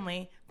the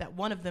family that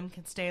one of them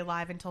can stay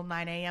alive until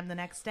 9 a.m. the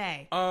next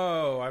day.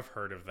 Oh, I've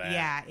heard of that.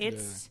 Yeah,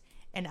 it's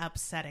an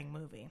upsetting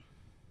movie.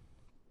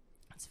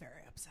 It's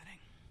very upsetting.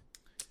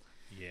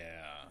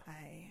 Yeah.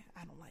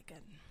 I don't like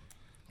it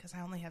because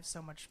I only have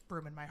so much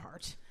room in my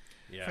heart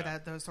Yeah.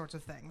 for those sorts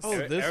of things. Oh,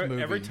 this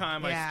movie. Every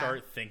time I Yeah.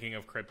 start thinking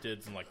of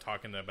cryptids and like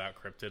talking about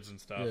cryptids and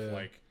stuff, Yeah.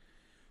 like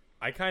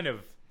I kind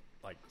of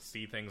like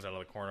see things out of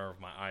the corner of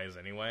my eyes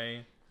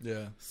anyway.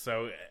 Yeah.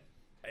 So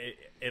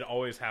it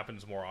always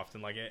happens more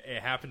often. Like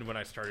it happened when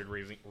I started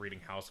reading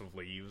House of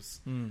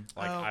Leaves.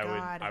 Like Oh,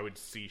 God. I would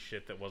see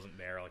shit that wasn't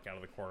there, like out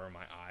of the corner of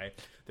my eye.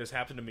 This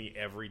happened to me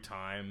every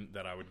time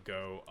that I would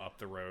go up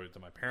the road to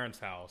my parents'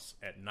 house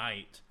at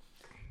night.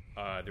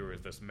 There was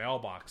this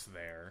mailbox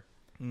there,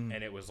 and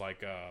it was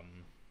like a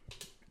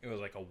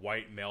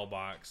white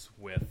mailbox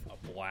with a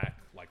black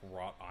like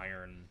wrought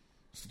iron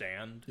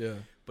stand. Yeah.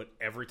 But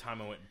every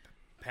time I went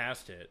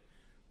past it,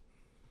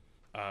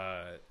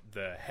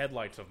 the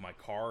headlights of my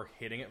car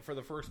hitting it for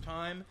the first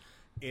time,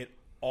 it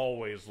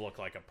always looked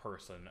like a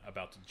person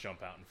about to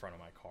jump out in front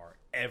of my car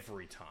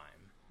every time.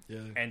 Yeah.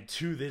 And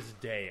to this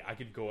day, I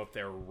could go up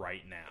there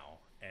right now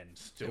and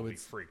still It be would-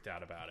 freaked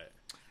out about it.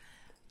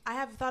 I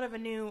have thought of a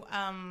new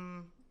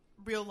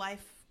real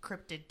life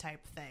cryptid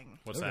type thing.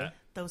 What's Okay. that?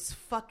 Those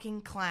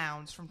fucking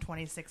clowns from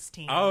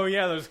 2016. Oh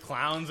yeah, those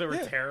clowns that were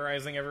Yeah.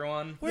 terrorizing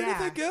everyone. Where Yeah.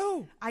 did they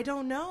go? I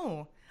don't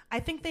know. I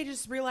think they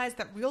just realized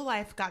that real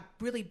life got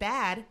really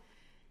bad,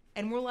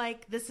 and we're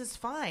like, this is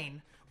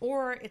fine.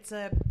 Or it's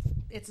a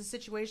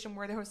situation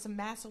where there was some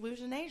mass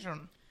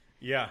hallucination.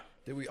 Yeah.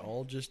 Did we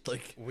all just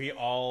like? We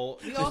all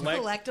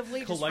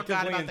collectively just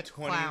forgot about in the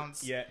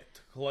clowns. Yeah,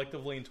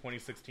 collectively in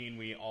 2016,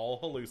 we all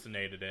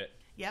hallucinated it.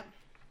 Yep.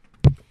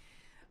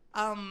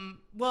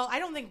 Well, I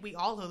don't think we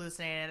all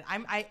hallucinated.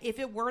 If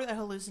it were a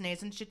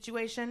hallucination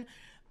situation,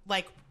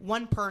 like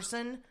one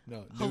person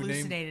No.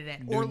 hallucinated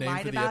it New or name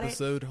lied for the about it.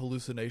 episode: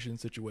 hallucination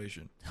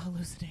situation.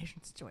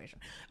 Hallucination situation.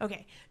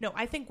 Okay. No,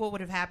 I think what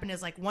would have happened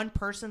is like one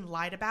person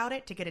lied about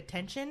it to get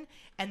attention,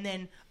 and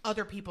then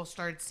other people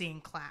started seeing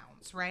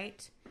clowns,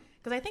 right?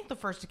 Because I think the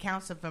first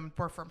accounts of them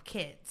were from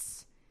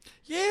kids.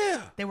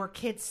 Yeah. They were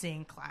kids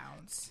seeing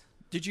clowns.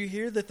 Did you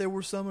hear that there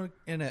were some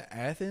in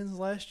Athens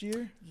last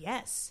year?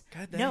 Yes.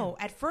 God damn. No,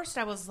 at first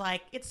I was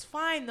like, it's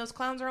fine. Those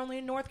clowns are only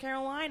in North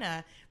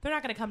Carolina. They're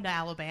not going to come to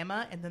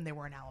Alabama. And then they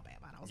were in Alabama.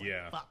 And I was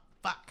Yeah. like,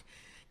 fuck.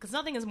 Because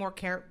nothing is more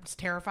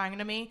terrifying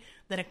to me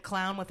than a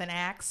clown with an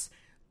axe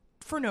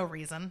for no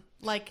reason.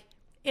 Like,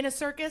 in a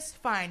circus,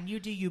 fine. You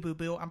do you,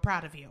 boo-boo. I'm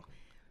proud of you.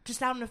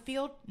 Just out in the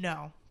field?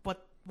 No.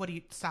 What do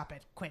you... Stop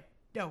it. Quit.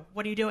 No.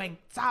 What are you doing?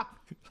 Stop.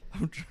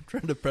 I'm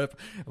trying to prep.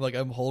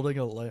 I'm holding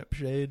a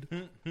lampshade,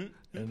 and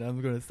I'm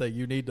going to say,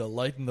 you need to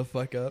lighten the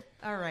fuck up.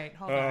 All right.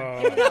 Hold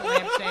on. Give me that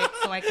lampshade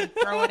so I can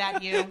throw it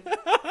at you.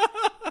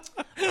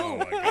 Oh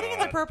my I think it's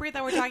God. appropriate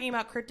that we're talking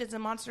about cryptids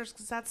and monsters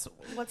because that's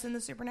what's in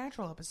the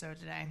Supernatural episode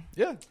today.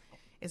 Yeah.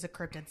 Is a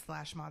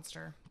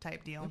cryptid/monster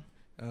type deal.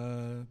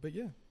 But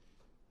yeah.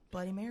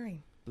 Bloody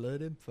Mary.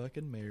 Blood and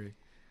fucking Mary.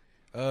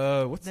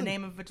 What's The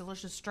name of a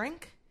delicious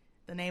drink.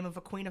 The name of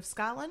a Queen of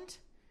Scotland.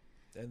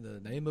 And the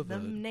name of The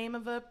name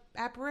of a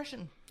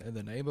apparition. and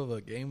the name of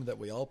a game that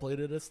we all played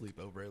at a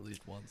sleepover at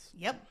least once.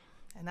 Yep.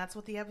 And that's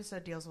what the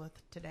episode deals with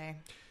today.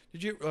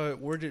 Did you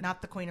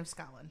Not the Queen of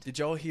Scotland. did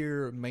y'all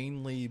hear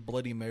mainly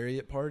Bloody Mary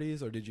at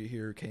parties, or did you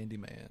hear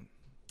Candyman?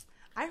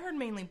 I heard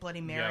mainly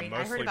Bloody Mary. I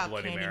mostly heard about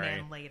Bloody Mary.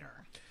 Candyman later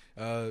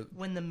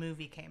when the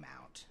movie came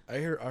out. I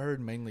heard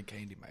mainly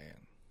Candyman.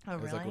 Oh,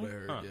 That's like what I really?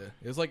 heard. Huh. Yeah,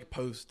 it was like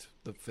post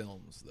the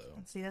films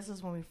though. See, this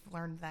is when we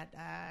learned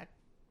that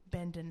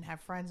Ben didn't have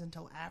friends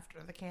until after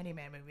the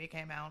Candyman movie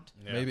came out.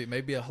 Yeah.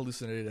 Maybe I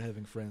hallucinated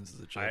having friends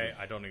as a child.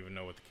 I don't even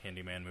know what the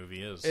Candyman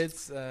movie is.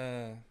 It's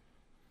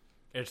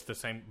It's the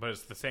same, but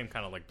it's the same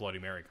kind of like Bloody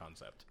Mary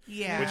concept.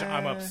 Yeah. Which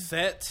I'm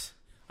upset.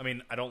 I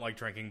mean, I don't like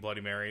drinking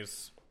Bloody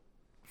Marys.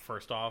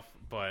 First off,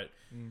 but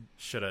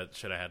should have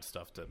had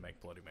stuff to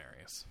make Bloody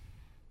Marys.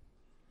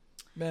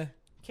 meh.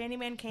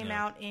 Candyman came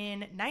Yeah. out in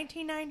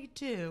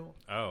 1992.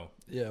 Oh,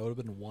 Yeah, it would have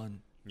been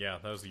one. yeah,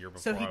 that was the year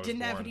before. So he I was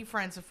didn't have born. any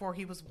friends before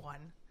he was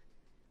one.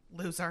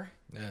 Loser.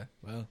 Yeah.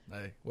 Well,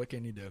 hey, what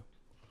can you do?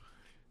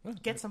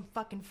 Get some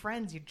fucking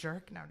friends, you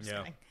jerk. No, I'm just Yeah.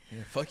 kidding.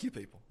 Yeah, fuck you,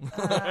 people.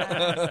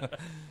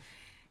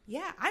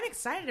 Yeah, I'm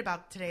excited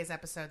about today's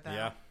episode, though.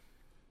 Yeah.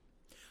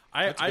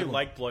 That's a I good one.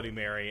 like Bloody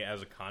Mary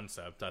as a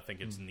concept. I think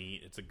it's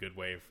neat. It's a good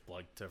way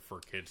for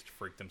kids to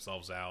freak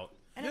themselves out.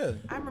 And Yeah.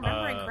 if I'm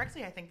remembering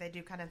correctly, I think they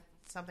do kind of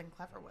something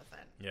clever with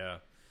it. Yeah.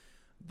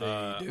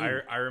 They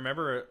do. I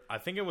remember, I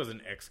think it was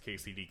an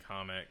XKCD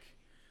comic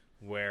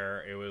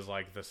where it was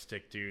like the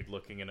stick dude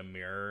looking in a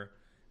mirror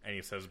and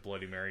he says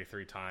Bloody Mary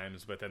 3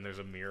 times, but then there's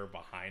a mirror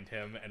behind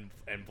him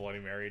and Bloody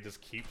Mary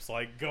just keeps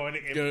like going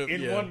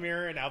in yeah. one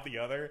mirror and out the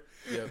other.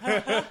 Yep.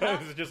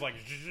 It's just like...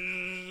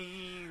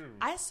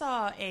 I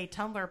saw a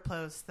Tumblr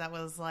post that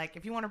was like,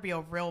 if you want to be a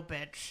real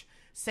bitch,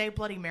 say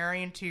Bloody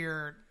Mary into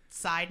your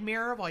side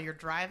mirror while you're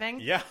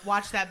driving. Yeah.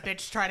 Watch that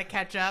bitch try to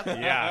catch up.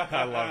 Yeah,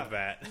 I love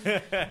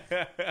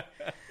that.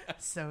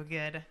 So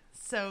good.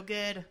 So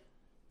good.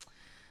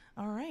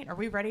 All right. Are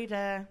we ready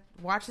to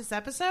watch this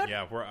episode?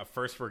 Yeah,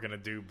 first we're going to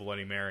do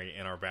Bloody Mary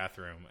in our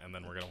bathroom, and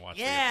then we're going to watch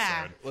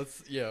Yeah. the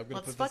episode. I'm gonna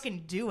Let's put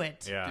fucking do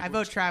it. Yeah. I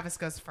vote Travis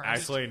goes first.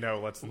 Actually, no,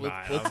 let's this.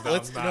 not.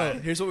 Let's I'm no. not.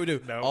 Here's what we do.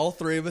 No. All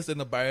three of us in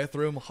the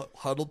bathroom,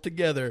 huddled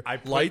together, I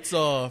put- lights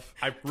off,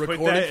 I put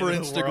recording that for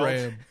into the world.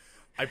 Instagram.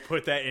 I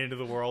put that into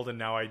the world, and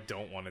now I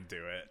don't want to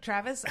do it.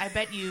 Travis, I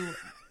bet you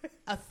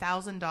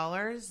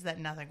 $1,000 that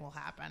nothing will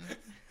happen.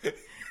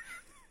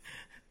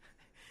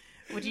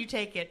 Would you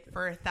take it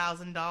for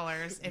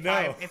 $1,000 if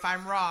No. if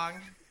I'm wrong?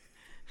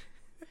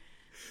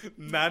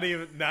 Not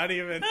even.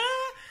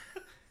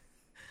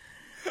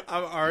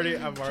 I'm already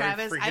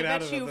Travis, freaking I out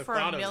bet about you the for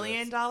thought $1 of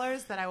million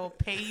this. that I will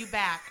pay you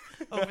back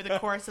over the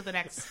course of the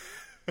next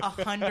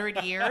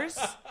 100 years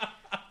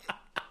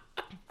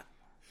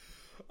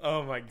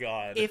Oh my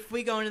god! if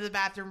we go into the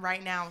bathroom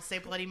right now, say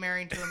Bloody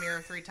Mary into a mirror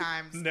 3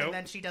 times, Nope. and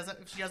then if she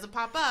doesn't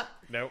pop up,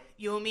 Nope,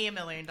 you owe me $1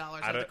 million over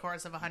the don't-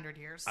 course of 100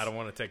 years. I don't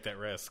want to take that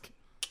risk.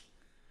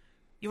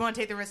 You want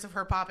to take the risk of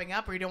her popping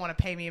up, or you don't want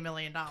to pay me $1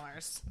 million?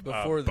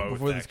 Before both,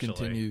 before this actually.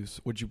 continues,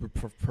 would you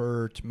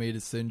prefer me to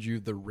send you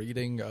the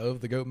reading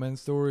of the Goatman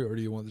story, or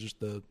do you want just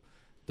the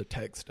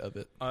text of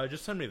it?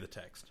 Just send me the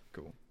text.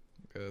 Cool.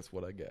 Okay, that's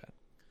what I got.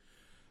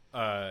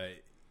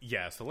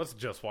 Yeah. So let's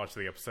just watch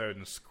the episode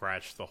and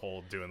scratch the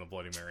whole doing the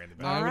Bloody Mary in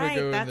the I'm All back. gonna right,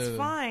 go that's into-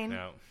 fine.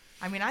 No,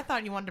 I mean, I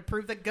thought you wanted to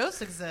prove that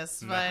ghosts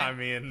exist, but I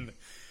mean,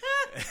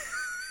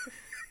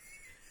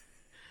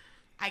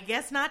 I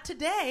guess not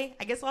today.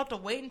 I guess we'll have to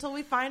wait until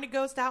we find a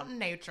ghost out in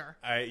nature.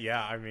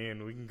 I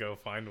mean, we can go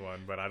find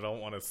one, but I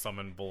don't want to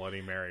summon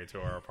Bloody Mary to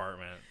our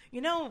apartment.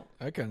 You know,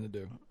 I kind of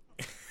do.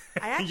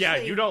 I actually... Yeah,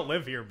 you don't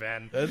live here,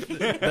 Ben. That's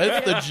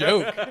the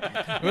joke.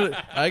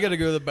 But I got to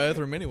go to the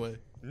bathroom anyway.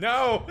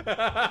 No.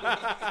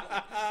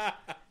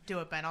 Do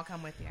it, Ben. I'll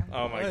come with you.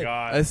 Oh my Hey,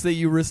 god. I see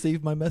you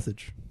received my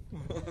message.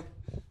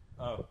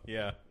 Oh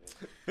yeah.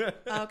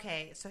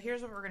 Okay, so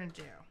here's what we're going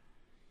to do.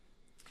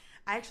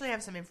 I actually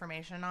have some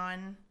information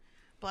on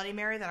Bloody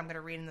Mary that I'm going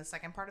to read in the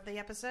second part of the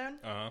episode.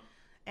 Uh huh.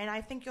 And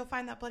I think you'll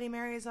find that Bloody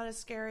Mary is not as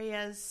scary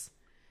as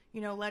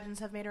legends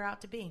have made her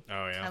out to be.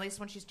 Oh, yeah? At least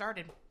when she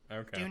started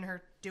Okay.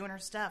 doing her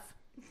stuff.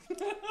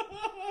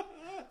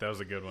 That was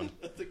a good one.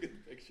 That's a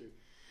good picture.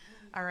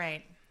 All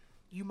right.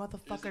 You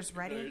motherfuckers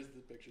ready? There's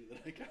the picture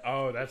that I got.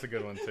 Oh, that's a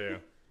good one, too.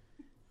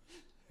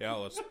 Yeah,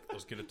 let's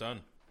get it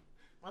done.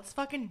 Let's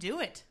fucking do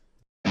it.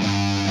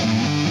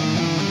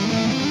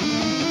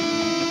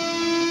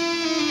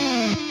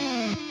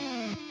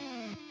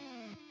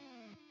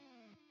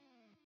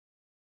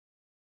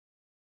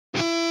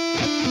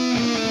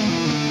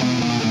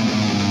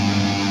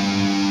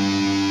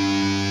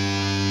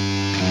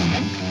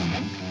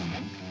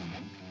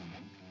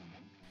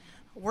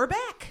 We're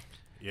back.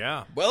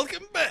 Yeah.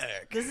 Welcome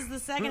back. This is the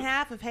second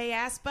half of Hey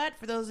Ass Butt.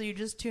 For those of you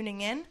just tuning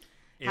in,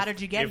 how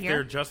did you get if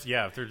here?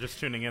 If they're just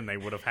tuning in, they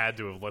would have had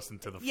to have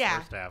listened to the Yeah.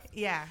 first half.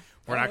 Yeah.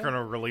 We're not going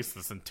to release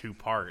this in 2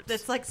 parts.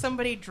 It's like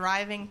somebody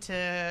driving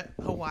to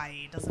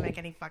Hawaii. Doesn't make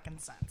any fucking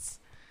sense.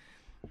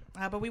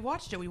 But we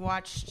watched it. We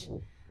watched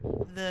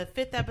the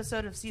 5th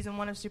episode of season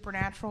 1 of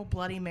Supernatural,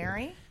 Bloody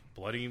Mary.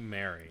 Bloody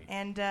Mary.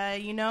 And,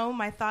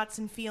 my thoughts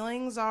and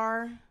feelings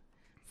are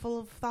full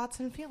of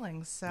thoughts and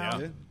feelings. So, Yeah.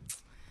 Yeah.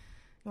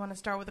 You want to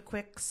start with a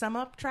quick sum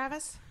up,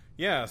 Travis?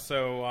 Yeah,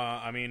 so,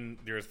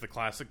 there's the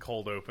classic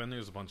cold open.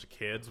 There's a bunch of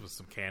kids with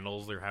some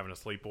candles. They're having a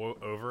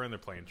sleepover, and they're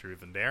playing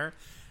Truth and Dare.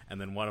 And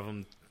then one of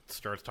them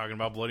starts talking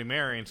about Bloody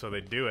Mary, and so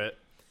they do it.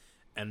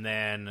 And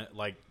then,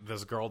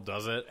 this girl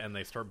does it, and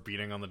they start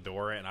beating on the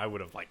door, and I would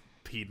have,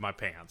 peed my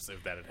pants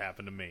if that had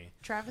happened to me.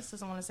 Travis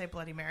doesn't want to say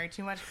Bloody Mary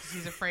too much because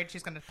he's afraid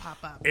she's going to pop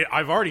up.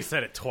 I've already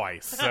said it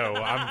twice, so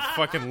I'm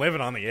fucking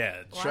living on the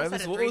edge. Well, I said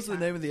Travis, it what 3 was the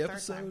name of the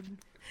times, third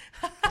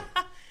episode?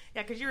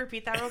 Yeah, could you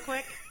repeat that real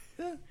quick?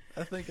 Yeah,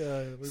 I think.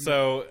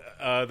 So,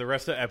 the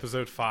rest of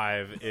episode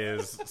 5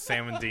 is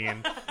Sam and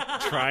Dean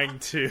trying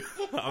to...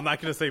 I'm not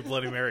going to say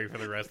Bloody Mary for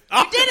the rest.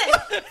 You did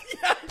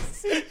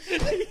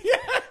it!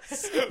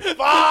 Yes!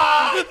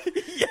 Fuck!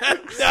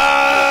 Yes!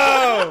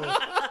 No!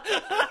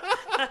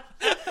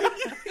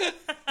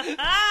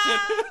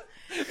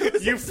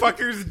 You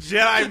fuckers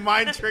Jedi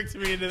mind tricked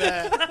me into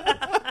that.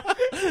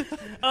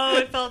 Oh,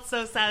 it felt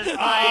so satisfying.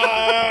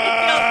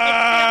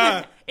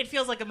 It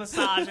feels like a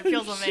massage. It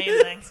feels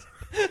amazing.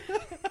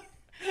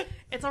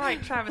 It's all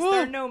right, Travis.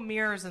 There are no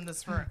mirrors in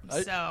this room,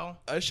 so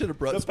I should have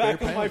brought The spare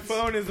back of my pants.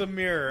 phone is a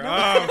mirror.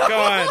 Oh,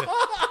 God.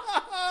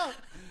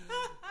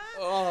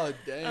 Oh,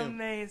 damn.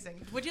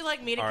 amazing. Would you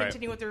like me to All right.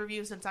 continue with the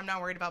review since I'm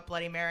not worried about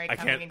Bloody Mary I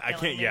coming and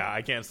killing me?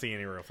 I can't see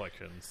any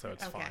reflections, so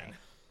it's fine.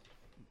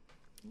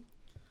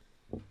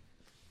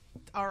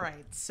 All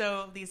right.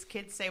 So these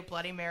kids say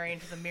Bloody Mary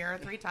into the mirror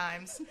 3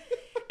 times,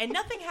 and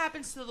nothing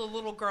happens to the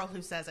little girl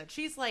who says it.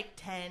 She's like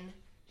 10.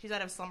 She's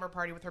at a slumber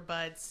party with her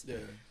buds. Yeah.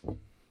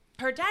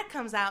 Her dad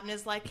comes out and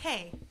is like,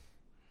 hey,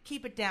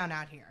 keep it down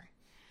out here.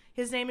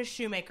 His name is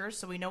Shoemaker,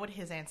 so we know what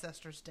his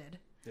ancestors did.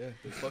 Yeah,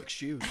 they fuck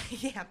shoes.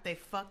 Yeah, they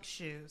fucked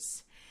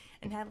shoes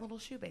and had little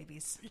shoe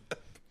babies.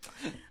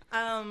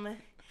 And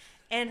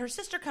her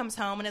sister comes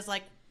home and is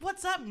like,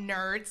 what's up,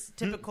 nerds?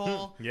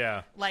 Typical,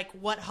 Yeah. like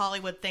what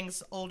Hollywood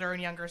thinks older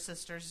and younger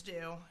sisters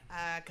do.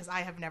 Because I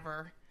have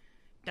never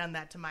done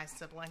that to my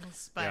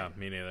siblings. But, Yeah,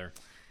 me neither.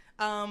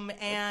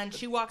 and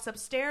she walks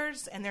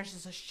upstairs and there's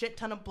just a shit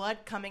ton of blood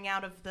coming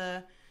out of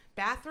the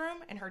bathroom.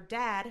 And her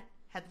dad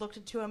had looked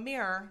into a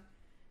mirror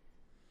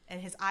and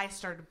his eyes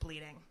started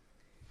bleeding.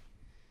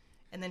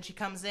 And then she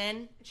comes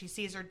in, she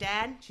sees her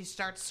dad, she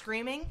starts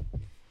screaming,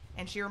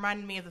 and she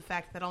reminded me of the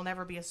fact that I'll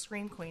never be a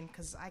scream queen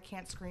because I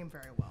can't scream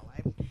very well.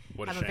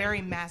 What I have a a shame.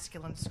 very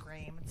masculine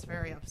scream. It's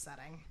very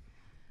upsetting.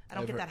 I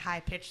don't I've get heard- that high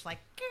pitched like,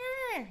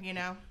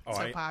 grrr, Oh,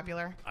 so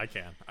popular. I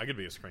can. I could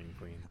be a scream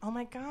queen. Oh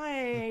my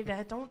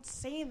god, don't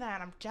say that.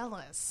 I'm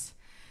jealous.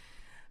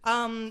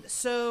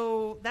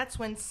 So that's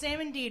when Sam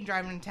and Dean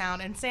drive into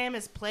town, and Sam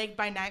is plagued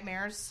by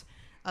nightmares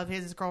of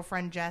his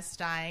girlfriend Jess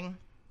dying.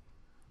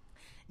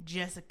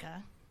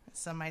 Jessica,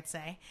 some might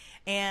say.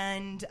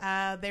 And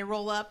they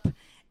roll up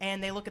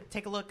and they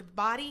take a look at the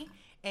body,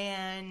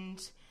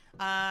 and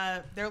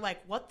they're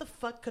like, what the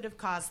fuck could have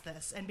caused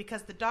this? And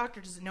because the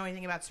doctor doesn't know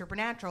anything about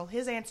Supernatural,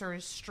 his answer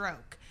is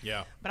stroke.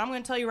 Yeah. But I'm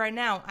going to tell you right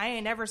now, I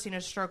ain't never seen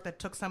a stroke that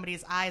took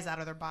somebody's eyes out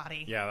of their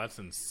body. Yeah, that's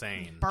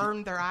insane.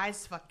 Burned their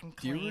eyes fucking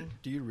Do clean.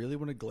 you really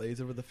want to glaze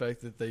over the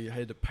fact that they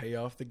had to pay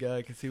off the guy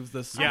because he was the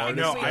Yeah, smartest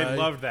no, guy? I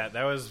loved that.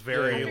 That was We'll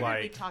very, definitely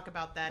like... talk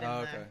about that in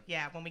Oh,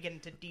 okay. when we get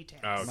into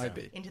details. Oh, okay. Might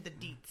be. Into the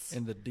deets.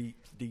 In the deets.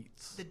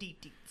 The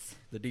deets.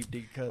 The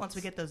deep cuts. Once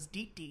we get those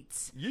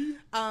deets.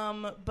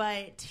 Yeah.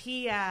 But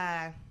he,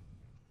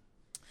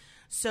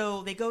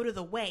 so they go to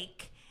the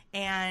wake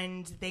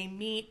and they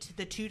meet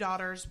the 2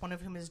 daughters, one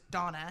of whom is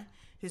Donna,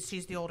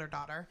 she's the older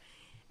daughter,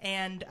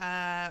 and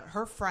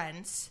her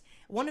friends,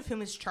 one of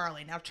whom is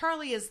Charlie. Now,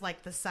 Charlie is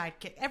like the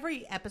sidekick.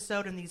 Every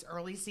episode in these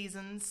early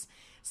seasons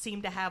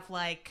seem to have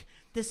like,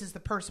 this is the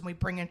person we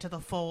bring into the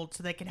fold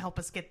so they can help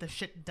us get the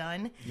shit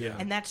done. Yeah.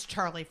 And that's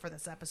Charlie for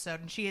this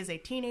episode. And she is a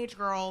teenage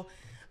girl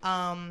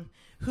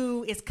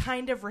who is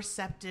kind of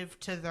receptive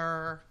to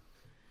their,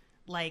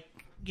 like,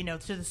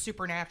 to the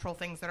supernatural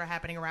things that are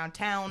happening around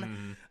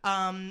town.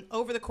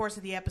 Over the course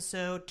of the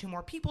episode, 2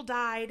 more people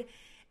died,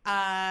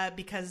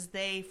 because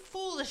they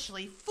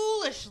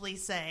foolishly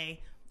say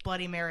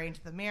Bloody Mary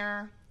into the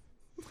mirror.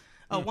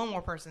 Oh, one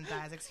more person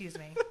dies, excuse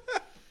me.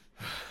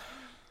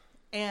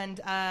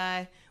 And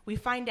we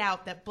find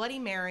out that Bloody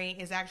Mary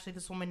is actually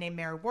this woman named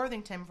Mary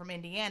Worthington from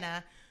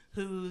Indiana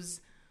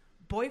whose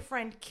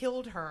boyfriend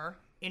killed her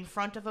in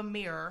front of a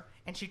mirror,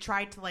 and she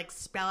tried to, like,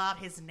 spell out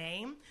his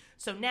name.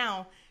 So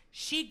now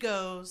she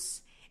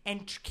goes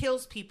and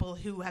kills people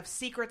who have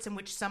secrets in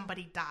which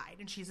somebody died.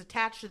 And she's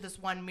attached to this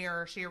one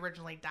mirror she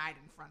originally died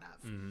in front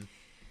of. Mm-hmm.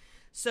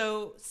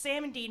 So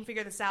Sam and Dean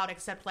figure this out,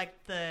 except,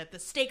 like, the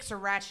stakes are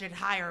ratcheted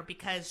higher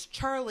because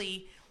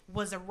Charlie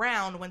was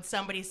around when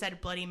somebody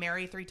said Bloody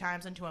Mary 3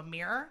 times into a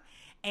mirror.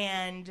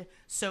 And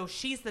so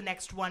she's the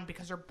next one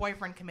because her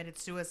boyfriend committed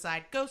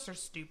suicide. Ghosts are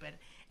stupid,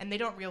 and they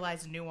don't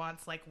realize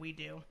nuance like we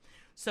do.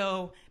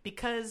 So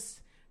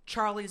because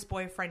Charlie's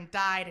boyfriend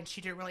died and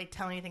she didn't really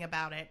tell anything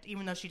about it,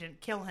 even though she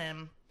didn't kill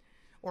him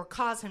or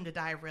cause him to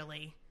die,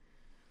 really,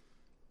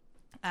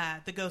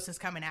 the ghost is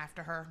coming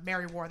after her.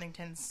 Mary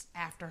Worthington's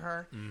after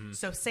her. Mm-hmm.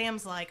 So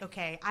Sam's like,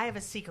 okay, I have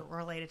a secret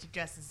related to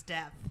Jess's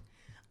death.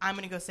 I'm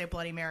going to go say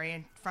Bloody Mary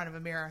in front of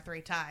a mirror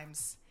 3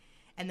 times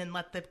and then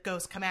let the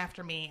ghost come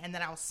after me, and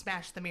then I'll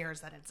smash the mirrors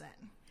that it's in.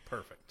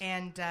 Perfect.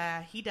 And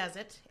he does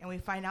it, and we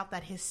find out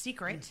that his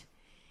secret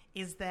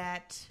is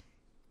that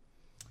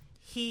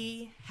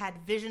he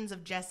had visions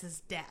of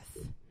Jess's death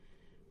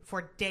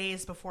for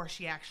days before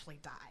she actually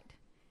died,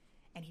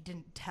 and he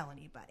didn't tell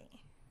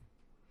anybody.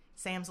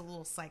 Sam's a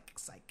little psychic.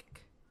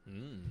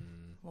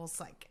 Little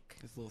psychic.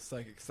 This little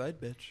psychic side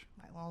bitch.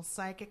 My little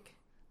psychic,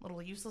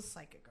 little useless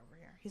psychic over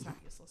here. He's not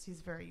useless. He's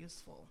very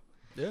useful.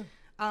 Yeah.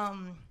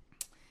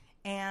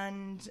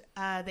 And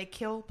they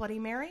kill Bloody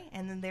Mary,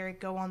 and then they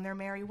go on their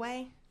merry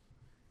way.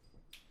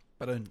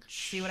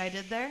 See what I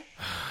did there?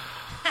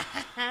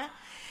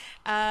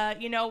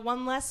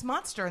 One less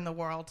monster in the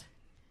world.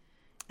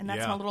 And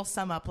that's my little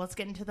sum up. Let's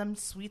get into them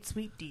sweet,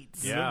 sweet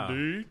deeds. Yeah.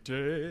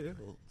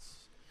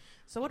 Details.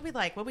 So what do we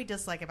like? What do we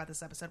dislike about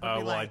this episode? What do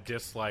we well, like? I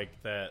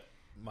dislike that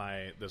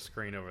the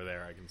screen over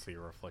there, I can see a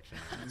reflection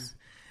of this.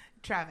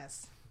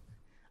 Travis.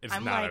 It's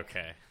I'm not like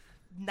okay.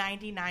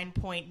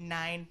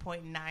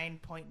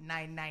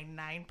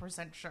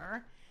 99.9.999%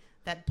 sure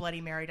that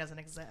Bloody Mary doesn't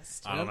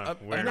exist. I don't know.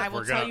 And I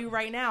will tell you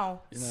right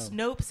now,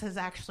 Snopes has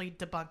actually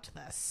debunked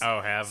this. Oh,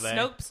 have they?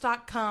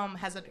 Snopes.com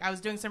I was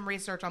doing some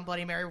research on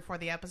Bloody Mary before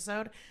the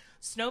episode.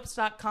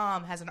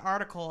 Snopes.com has an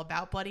article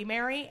about Bloody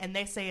Mary, and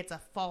they say it's a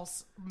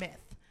false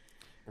myth.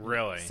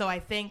 Really? So I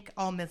think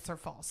all myths are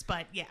false,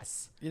 but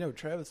yes.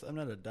 Travis, I'm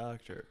not a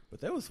doctor,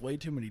 but that was way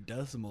too many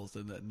decimals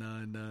in that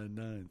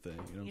 999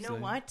 thing. You know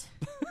what?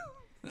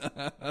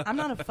 I'm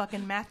not a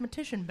fucking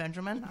mathematician,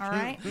 Benjamin. All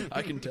right,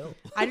 I can tell.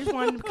 I just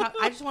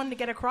wanted to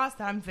get across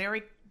that I'm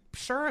very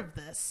sure of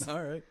this.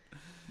 All right,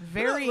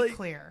 very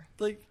clear.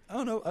 Like, I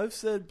don't know. I've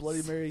said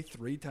Bloody Mary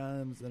 3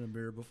 times in a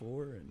mirror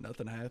before, and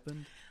nothing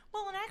happened.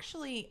 Well, and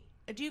actually,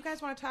 do you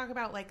guys want to talk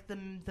about like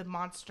the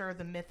monster,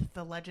 the myth,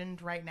 the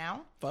legend right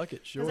now? Fuck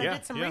it, sure. Because I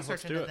did some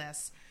research into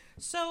this.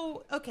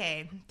 So,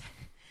 okay,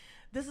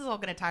 this is all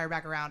going to tie her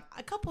back around.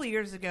 A couple of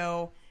years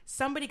ago,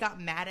 somebody got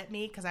mad at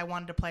me because I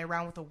wanted to play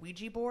around with a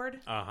Ouija board.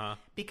 Uh-huh.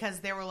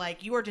 Because they were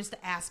like, you are just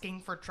asking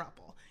for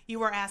trouble.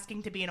 You are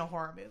asking to be in a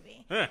horror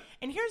movie.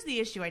 And here's the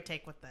issue I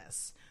take with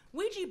this.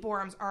 Ouija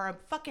boards are a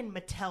fucking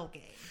Mattel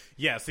game.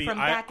 Yeah, see,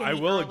 I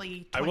will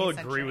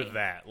agree with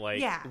that.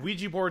 Like,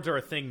 Ouija boards are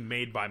a thing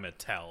made by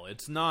Mattel.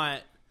 It's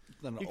not...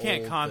 You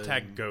can't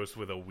contact ghosts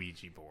with a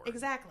Ouija board.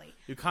 Exactly.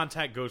 You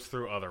contact ghosts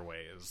through other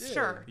ways. Yeah.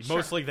 Sure.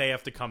 Mostly they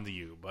have to come to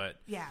you, but...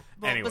 Yeah.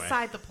 Well, anyway.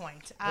 Beside the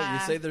point. You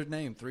say their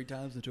name 3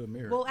 times into a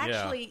mirror. Well,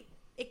 actually,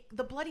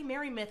 the Bloody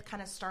Mary myth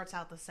kind of starts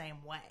out the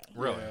same way.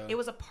 Really? Yeah. It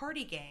was a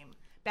party game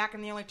back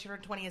in the early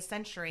 20th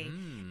century.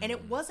 And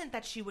it wasn't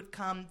that she would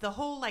come... The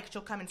whole, like,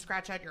 she'll come and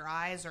scratch out your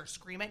eyes or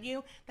scream at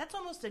you. That's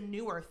almost a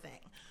newer thing.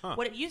 Huh.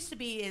 What it used to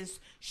be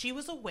is she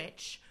was a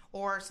witch...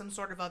 or some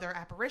sort of other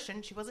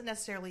apparition. She wasn't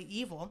necessarily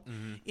evil.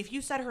 Mm-hmm. If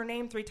you said her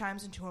name 3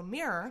 times into a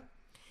mirror,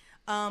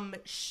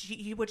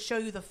 she would show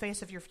you the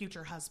face of your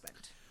future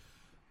husband.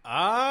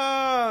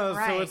 Ah,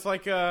 right. So it's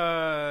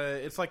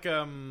like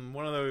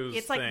one of those.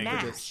 It's things. Like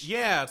MASH.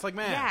 Yeah, it's like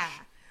MASH.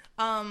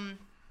 Yeah.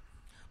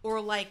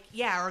 Or the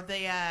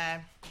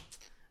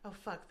oh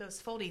fuck,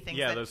 those foldy things.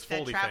 Yeah, those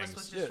foldy that Travis things.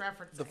 was just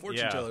referencing. The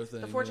fortune teller thing.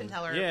 The fortune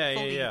teller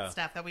foldy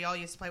stuff that we all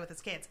used to play with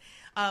as kids.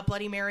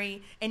 Bloody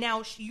Mary, and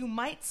now you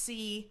might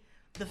see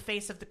the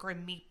face of the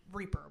Grim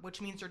Reaper,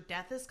 which means your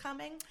death is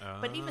coming. Oh.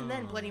 But even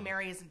then, Bloody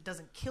Mary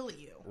doesn't kill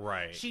you.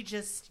 Right. She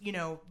just,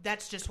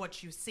 that's just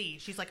what you see.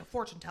 She's like a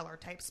fortune teller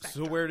type specter.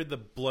 So where did the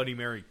Bloody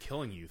Mary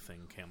killing you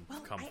thing come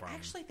from? I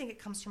actually think it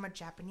comes from a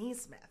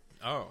Japanese myth.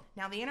 Oh.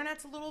 Now, the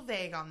internet's a little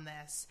vague on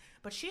this,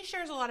 but she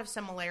shares a lot of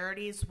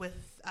similarities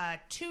with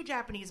 2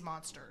 Japanese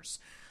monsters.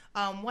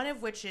 One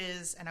of which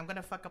is, and I'm going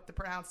to fuck up the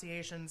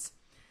pronunciations,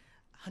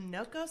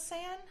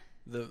 Hanako-san?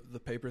 The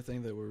paper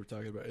thing that we were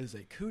talking about is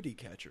a cootie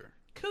catcher.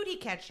 Cootie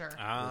catcher.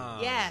 Ah.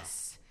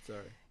 Yes. Sorry.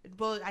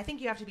 Well, I think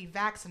you have to be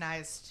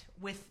vaccinated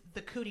with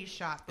the cootie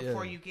shot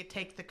before you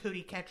take the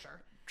cootie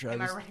catcher.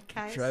 Travis, Am I right,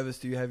 guys? Travis,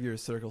 do you have your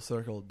circle,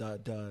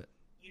 dot, dot?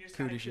 You just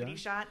got a Cootie cootie shot?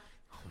 shot?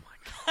 Oh, my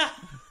God.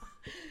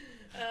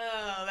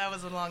 Oh, that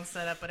was a long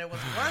setup, but it was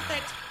worth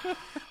it.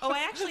 Oh,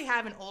 I actually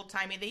have an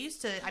old-timey. They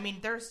used to, I mean,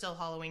 there are still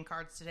Halloween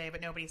cards today, but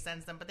nobody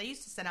sends them. But they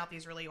used to send out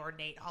these really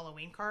ornate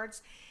Halloween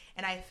cards.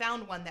 And I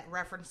found one that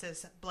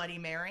references Bloody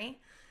Mary.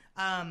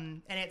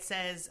 And it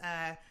says,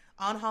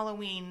 on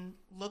Halloween,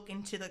 look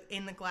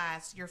in the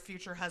glass, your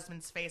future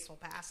husband's face will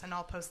pass. And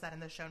I'll post that in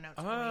the show notes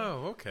when we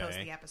okay. post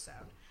the episode.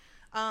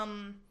 There's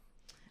going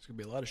to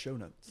be a lot of show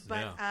notes.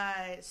 But,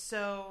 Yeah.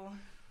 so,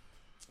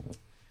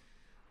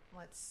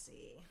 let's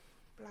see.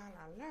 Blah,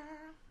 blah, blah.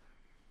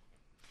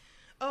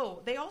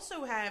 Oh, they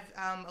also have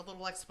a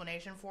little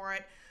explanation for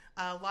it.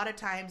 A lot of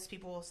times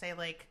people will say,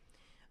 like,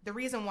 the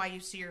reason why you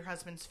see your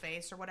husband's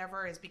face or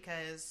whatever is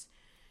because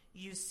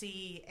you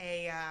see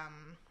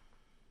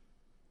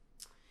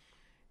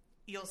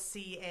you'll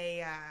see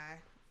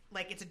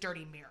like, it's a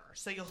dirty mirror,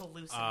 so you'll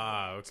hallucinate.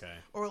 Ah, okay.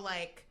 Or,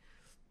 like,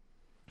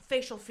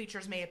 facial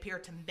features may appear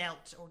to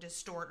melt or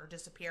distort or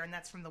disappear, and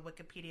that's from the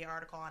Wikipedia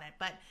article on it.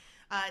 But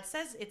it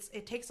says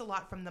it takes a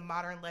lot from the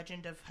modern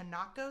legend of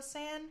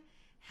Hanako-san,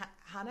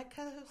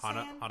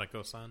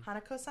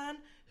 Hanako-san,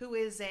 who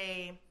is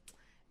a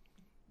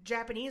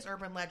Japanese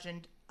urban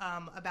legend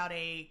about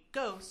a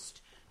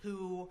ghost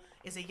who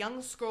is a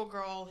young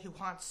schoolgirl who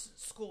haunts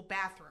school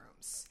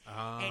bathrooms.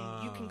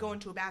 And you can go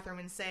into a bathroom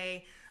and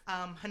say,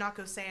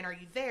 Hanako-san, are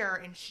you there?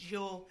 And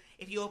she'll,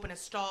 if you open a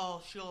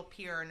stall, she'll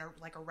appear in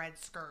like a red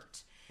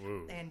skirt.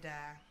 Woo. And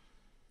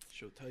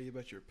She'll tell you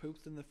about your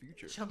poops in the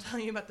future. she'll tell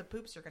you about the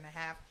poops you're gonna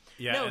have.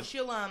 Yeah, no, and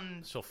she'll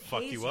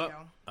fuck haze you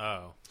up.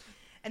 Oh.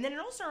 And then it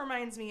also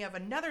reminds me of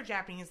another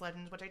Japanese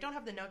legend, which I don't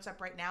have the notes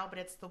up right now, but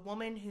it's the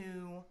woman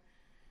who.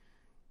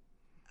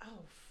 Oh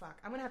fuck!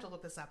 I'm gonna have to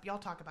look this up. Y'all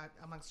talk about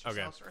amongst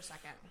yourselves for a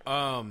second.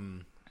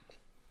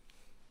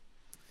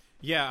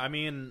 Yeah, I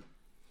mean,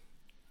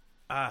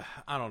 I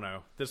don't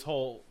know. This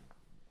whole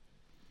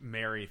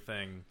Mary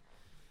thing.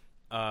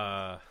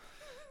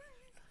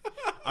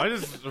 I'm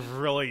just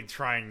really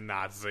trying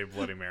not to say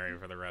Bloody Mary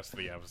for the rest of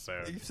the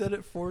episode. You've said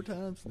it 4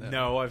 times now.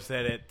 No, I've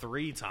said it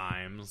 3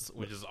 times,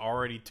 which is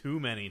already too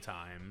many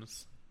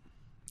times.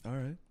 All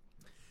right.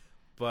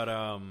 But,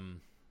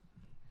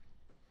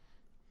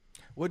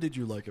 What did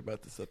you like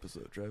about this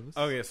episode, Travis?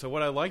 okay, so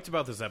what I liked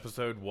about this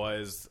episode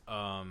was,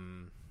 I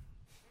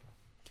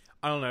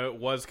don't know, it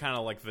was kind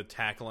of like the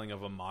tackling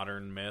of a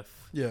modern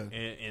myth. Yeah.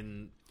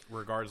 In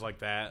regards like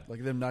that.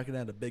 Like them knocking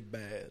out a big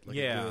bad. Like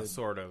Yeah, a good,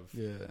 sort of.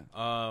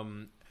 Yeah.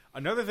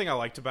 Another thing I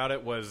liked about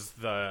it was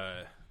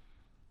the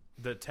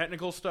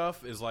technical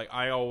stuff is like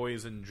I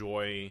always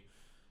enjoy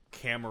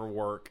camera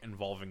work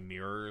involving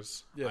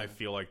mirrors. Yeah. I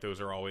feel like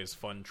those are always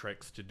fun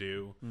tricks to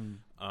do.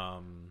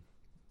 And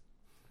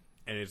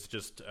it's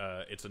just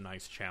it's a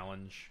nice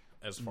challenge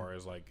as far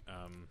as like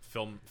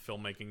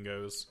filmmaking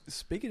goes.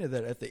 Speaking of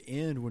that, at the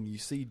end when you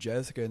see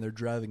Jessica and they're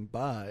driving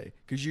by,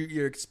 because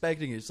you're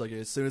expecting it's like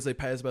as soon as they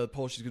pass by the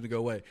pole, she's going to go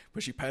away.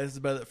 But she passes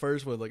by that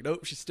first one, like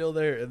nope, she's still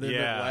there. And then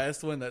Yeah. the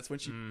last one, that's when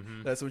she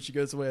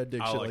goes away. I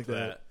dig I shit like like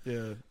that.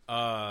 Yeah.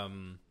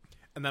 And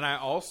then I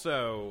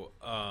also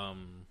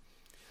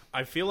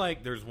I feel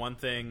like there's one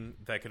thing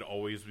that could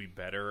always be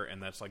better,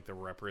 and that's like the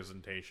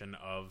representation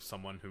of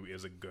someone who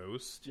is a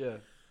ghost. Yeah.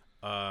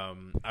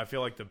 I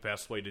feel like the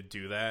best way to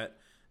do that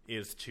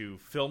is to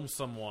film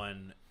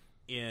someone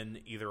in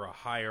either a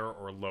higher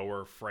or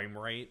lower frame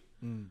rate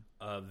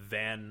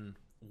than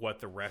what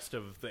the rest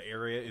of the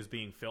area is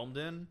being filmed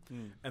in,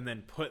 and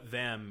then put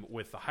them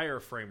with the higher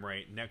frame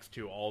rate next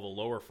to all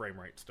the lower frame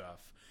rate stuff.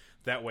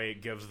 That way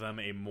it gives them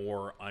a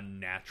more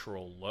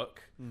unnatural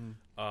look.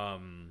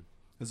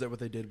 Is that what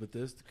they did with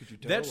this? Could you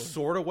tell? That's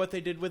sort of what they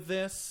did with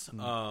this,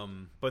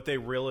 but they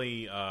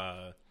really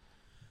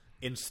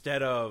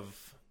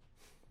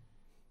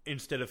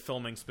instead of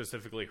filming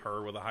specifically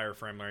her with a higher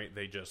frame rate,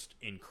 they just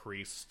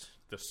increased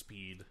the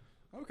speed.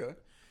 Okay.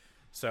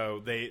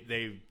 So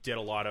they did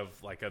a lot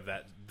of like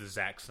the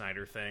Zack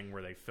Snyder thing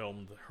where they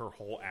filmed her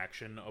whole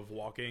action of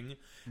walking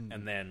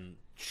and then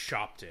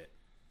chopped it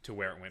to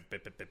where it went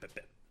bit bit bit bit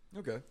bit.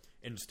 Okay.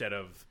 Instead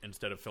of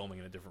filming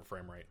in a different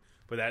frame rate.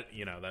 But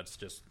that's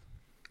just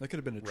That could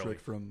have been a Really. trick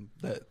from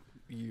that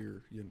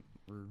year.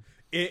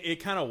 it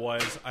kind of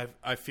was.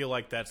 I feel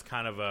like that's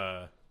kind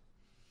of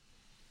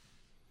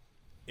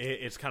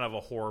it's kind of a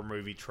horror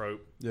movie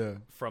trope Yeah.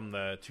 from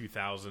the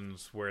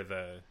 2000s where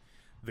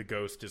the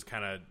ghost is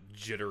kind of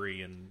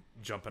jittery and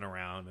jumping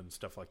around and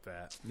stuff like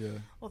that. Yeah.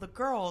 Well, the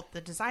girl,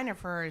 the designer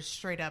for her is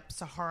straight up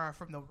Sahara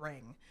from The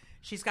Ring.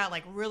 She's got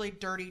like really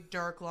dirty,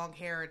 dark, long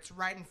hair. It's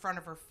right in front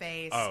of her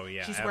face. Oh,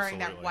 yeah, She's wearing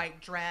that absolutely.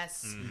 white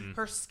dress.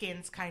 Her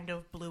skin's kind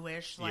of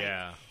bluish. Like,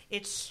 Yeah.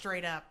 It's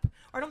straight up.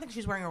 Or I don't think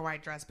she's wearing a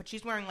white dress, but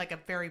she's wearing like a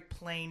very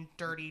plain,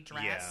 dirty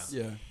dress.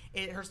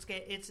 Yeah. Her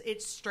skin,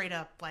 it's straight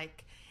up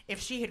like if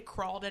she had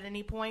crawled at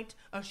any point.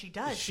 Oh, she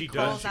does. She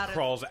crawls does. She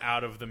crawls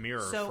out of the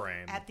mirror so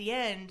frame. at the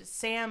end,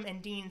 Sam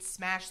and Dean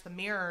smash the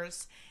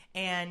mirrors,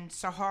 and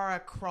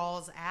Sahara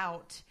crawls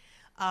out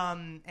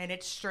And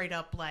it's straight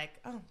up like,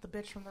 oh, the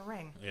bitch from The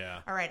Ring. Yeah.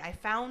 All right, I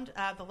found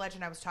the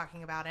legend I was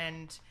talking about,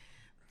 and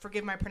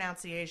forgive my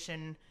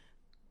pronunciation,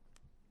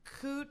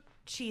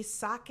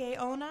 Kuchisake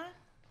Onna?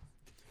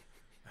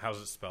 How's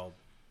it spelled?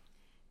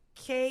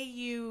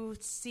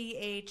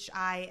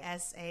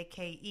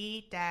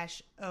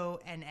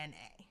 Kuchisake-Onna.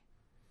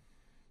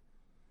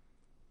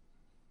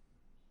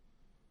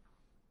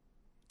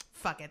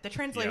 Fuck it. The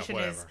translation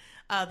is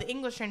the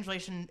English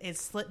translation is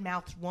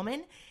slit-mouthed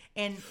woman,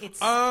 and it's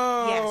she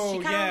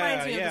kind of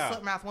reminds me of the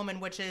slit-mouthed woman,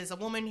 which is a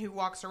woman who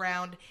walks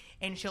around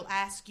and she'll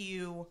ask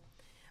you.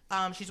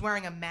 She's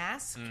wearing a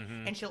mask,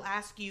 and she'll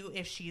ask you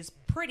if she's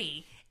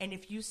pretty, and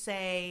if you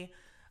say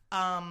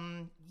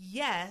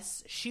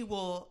yes, she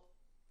will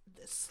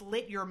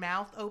slit your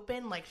mouth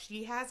open like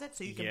she has it,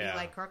 so you can be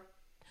like her.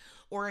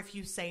 Or if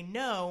you say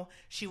no,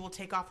 she will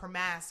take off her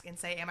mask and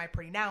say, "Am I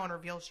pretty now?" and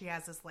reveal she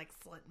has this like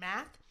slit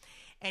mouth.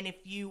 And if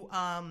you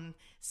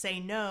say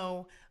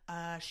no,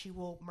 she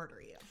will murder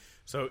you.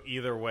 So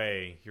either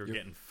way, you're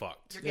getting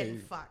fucked. You're getting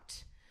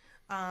fucked.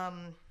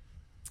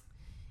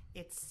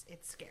 It's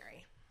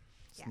scary.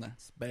 It's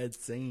nice. Bad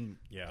scene.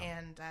 Yeah.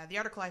 And the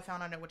article I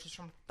found on it, which is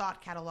from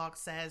Thought Catalog,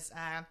 says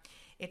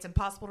it's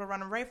impossible to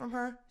run away from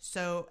her,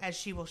 so as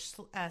she will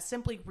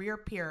simply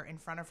reappear in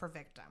front of her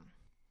victim.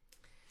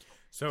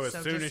 So as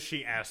soon as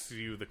she asks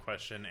you the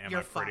question, "Am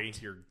I pretty?"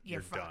 fucked.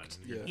 You're done.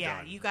 Yeah,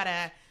 done. you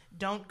gotta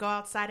don't go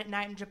outside at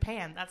night in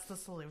Japan. That's the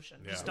solution.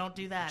 Yeah. Just don't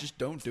do that. Just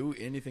don't do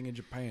anything in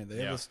Japan.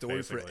 They have a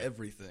story for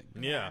everything.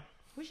 Yeah.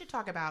 We should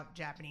talk about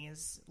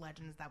Japanese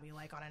legends that we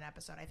like on an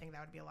episode. I think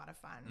that would be a lot of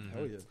fun.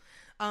 Oh yeah.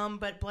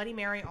 But Bloody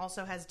Mary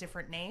also has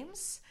different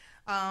names.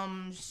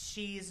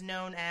 She's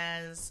known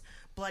as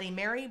Bloody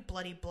Mary,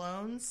 Bloody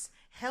Blones,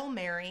 Hail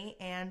Mary,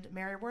 and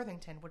Mary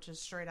Worthington, which is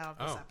straight out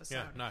of this episode.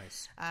 Yeah,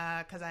 nice.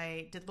 Because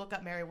I did look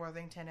up Mary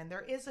Worthington, and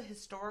there is a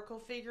historical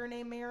figure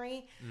named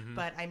Mary,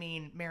 but I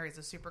mean, Mary's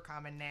a super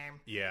common name.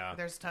 Yeah.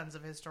 There's tons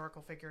of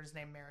historical figures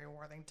named Mary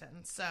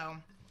Worthington. So,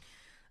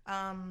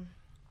 I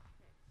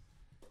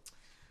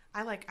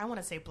want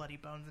to say Bloody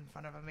Bones in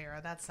front of a mirror.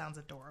 That sounds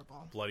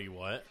adorable. Bloody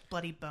what?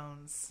 Bloody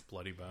Bones.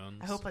 Bloody Bones.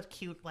 I hope a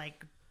cute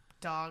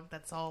dog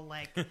that's all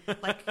like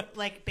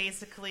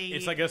basically.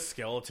 It's like a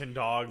skeleton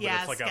dog, but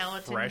it's like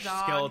a fresh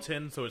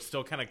skeleton, so it's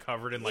still kind of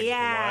covered in blood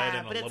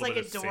and but a it's little like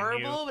bit of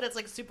adorable, sinew. but it's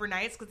like super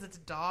nice because it's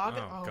a dog.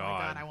 Oh, my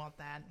god, I want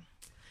that.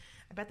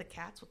 I bet the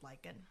cats would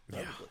like it.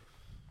 Yeah.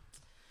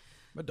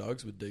 My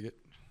dogs would dig it.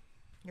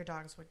 Your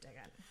dogs would dig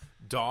it.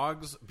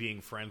 Dogs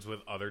being friends with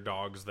other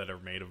dogs that are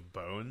made of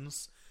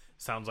bones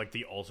sounds like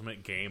the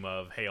ultimate game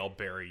of, hey, I'll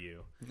bury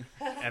you.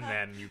 And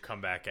then you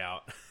come back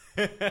out.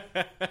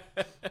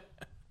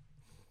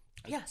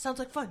 Yeah, sounds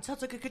like fun.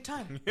 Sounds like a good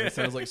time. That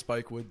sounds like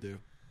Spike would do.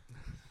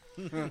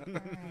 Right.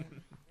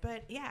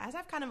 But yeah, as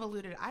I've kind of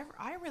alluded,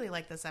 I really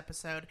like this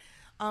episode,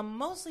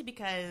 mostly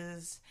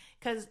because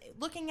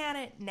looking at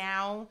it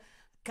now,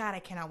 God, I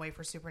cannot wait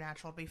for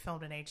Supernatural to be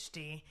filmed in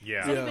HD.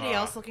 Yeah. Is anybody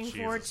else looking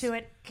forward to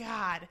it?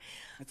 God.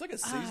 It's like a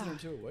season or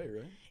two away,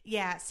 right?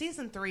 Yeah,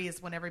 season 3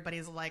 is when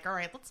everybody's like, all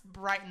right, let's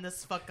brighten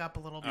this fuck up a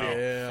little bit. Oh,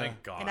 Yeah.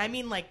 thank God. And I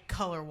mean, like,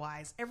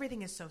 color-wise.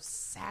 Everything is so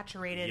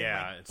saturated. yeah,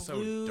 and, like, it's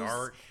blues. so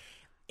dark.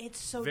 It's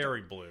so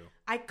Very dark. blue.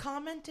 I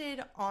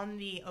commented on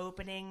the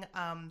opening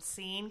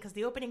scene, because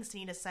the opening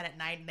scene is set at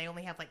night and they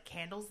only have, like,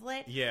 candles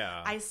lit.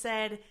 Yeah. I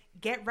said,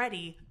 get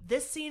ready.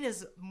 This scene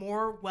is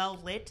more well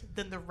lit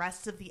than the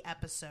rest of the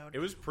episode. It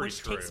was pretty which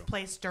true. takes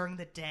place during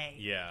the day.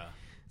 Yeah.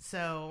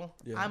 So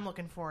Yeah. I'm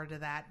looking forward to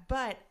that.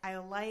 But I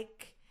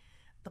like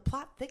the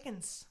plot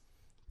thickens.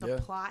 The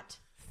plot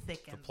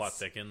thickens. The plot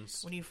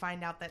thickens. When you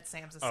find out that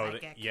Sam's a Oh,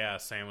 psychic. yeah,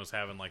 Sam was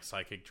having, like,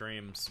 psychic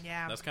dreams.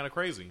 Yeah. That's kind of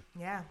crazy.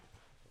 Yeah.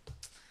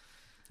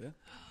 Yeah.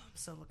 I'm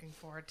so looking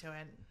forward to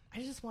it. I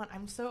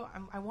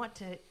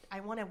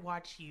want to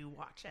watch you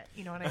watch it.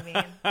 You know what I mean?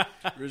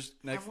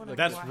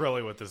 That's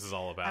really what this is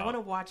all about. I want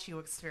to watch you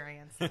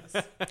experience this.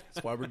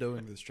 That's why we're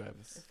doing this,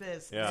 Travis. It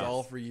is. Yeah. It's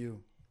all for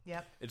you.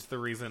 Yep. It's the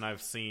reason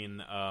I've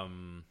seen,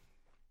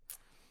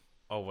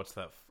 what's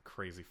that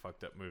crazy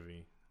fucked up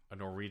movie? A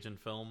Norwegian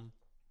film?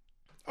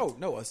 Oh,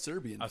 no, a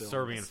Serbian A film.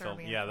 Serbian film.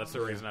 Serbian Yeah, that's the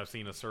film. reason I've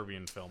seen a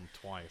Serbian film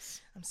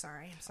twice. I'm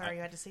sorry you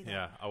had to see that.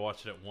 Yeah, I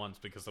watched it once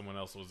because someone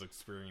else was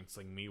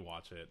experiencing me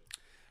watch it.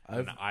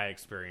 I've- And I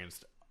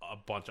experienced a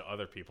bunch of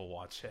other people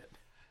watch it.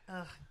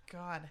 Oh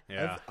God.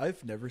 Yeah.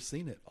 I've never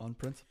seen it on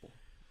principle.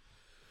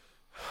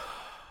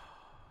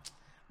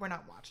 We're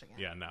not watching it.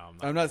 Yeah, no,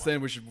 I'm not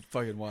saying we should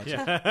fucking watch it.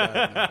 Yeah.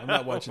 God, no, I'm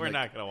not watching We're that.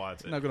 not going to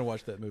watch it. I'm not going to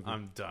watch that movie.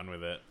 I'm done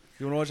with it.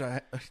 You want to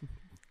watch a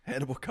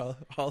Hannibal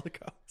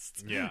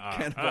Holocaust? Yeah.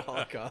 Cannibal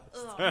Holocaust.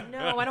 Oh,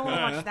 no, I don't want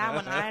to watch that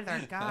one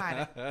either.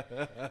 God.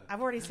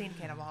 I've already seen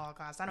Cannibal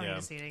Holocaust. I don't Yeah. need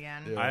to see it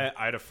again. Yeah.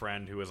 I had a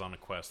friend who was on a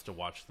quest to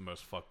watch the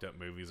most fucked up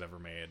movies ever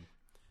made.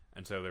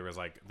 And so there was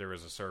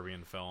a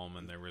Serbian film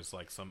and there was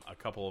like a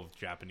couple of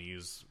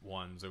Japanese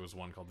ones. There was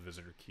one called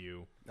Visitor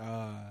Q.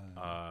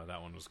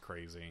 That one was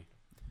crazy.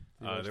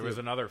 There was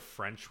another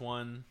French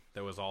one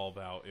that was all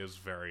about, it was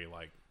very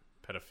like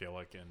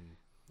pedophilic and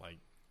like,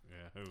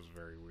 yeah, it was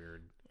very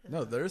weird.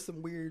 No, there's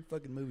some weird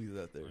fucking movies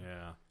out there.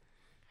 Yeah.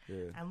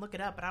 Yeah. and look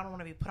it up, but I don't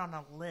want to be put on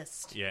a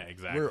list. Yeah,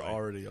 exactly. We're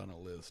already on a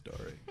list,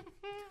 Ari.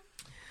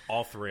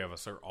 All three of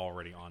us are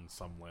already on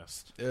some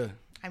list. Yeah.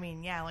 I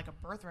mean, yeah, like a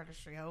birth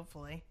registry,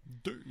 hopefully.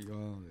 Oh,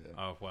 yeah.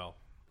 Oh, well,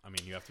 I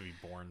mean, you have to be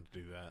born to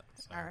do that.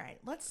 So. All right,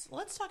 let's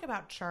talk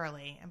about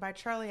Charlie, and by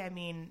Charlie I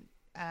mean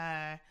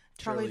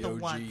Charlie the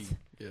OG. One.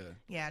 Yeah.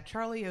 Yeah,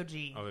 Charlie OG.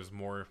 Oh, there's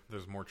more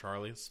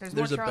Charlies? There's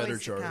There's more a better Charlies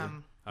to Charlie.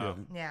 come. Oh.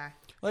 Yeah.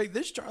 Like,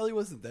 this Charlie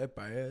wasn't that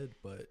bad,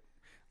 but,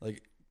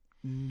 like,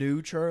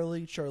 new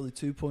Charlie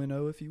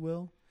 2.0, if you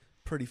will,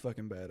 pretty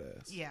fucking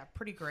badass. Yeah,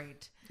 pretty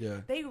great.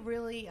 Yeah. They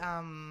really,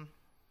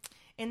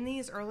 in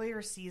these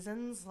earlier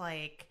seasons,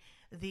 like,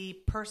 the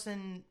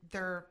person,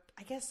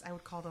 I guess I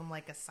would call them,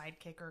 like, a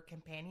sidekick or a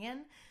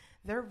companion.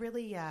 They're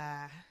really,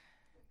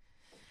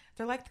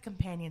 they're like the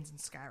companions in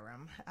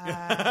Skyrim.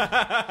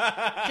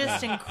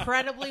 Just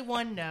incredibly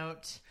one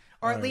note.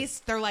 Or at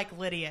least they're like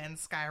Lydia in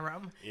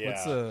Skyrim.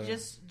 Yeah.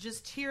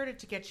 Just here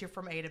to get you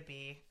from A to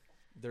B.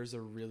 There's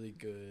a really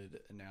good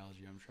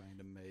analogy I'm trying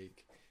to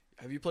make.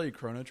 Have you played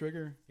Chrono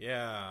Trigger?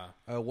 Yeah.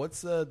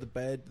 What's the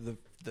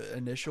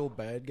initial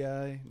bad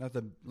guy? Not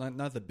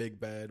the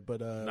big bad,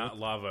 but Not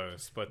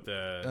Lavos, but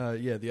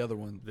the the other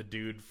one. the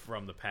dude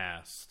from the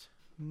past.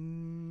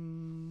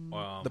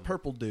 The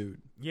purple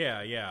dude.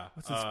 Yeah.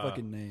 What's his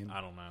fucking name? I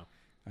don't know.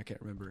 I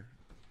can't remember.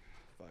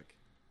 Fuck.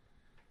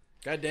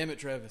 God damn it,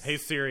 Travis. Hey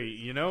Siri,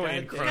 you know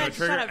in Chrono God,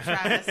 Trigger. shut up,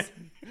 Travis.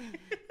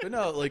 But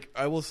no, like,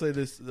 I will say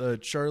this: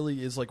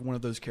 Charlie is like one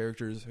of those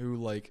characters who,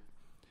 like,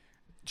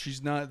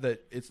 it's not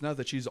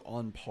that she's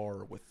on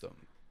par with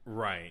them.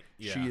 Right.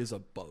 Yeah. She is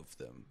above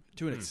them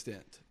to an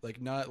extent.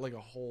 Like, not like a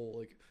whole,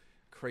 like,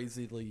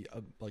 crazily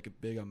like a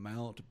big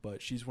amount,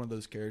 but she's one of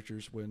those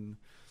characters when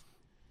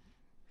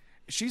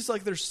she's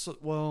like their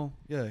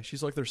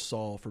she's like their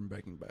Saul from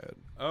Breaking Bad,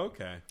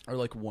 Okay. or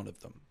like one of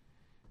them.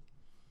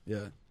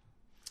 Yeah,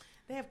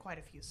 They have quite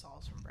a few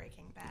Sauls from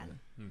Breaking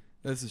Bad.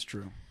 this is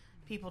true.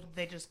 People,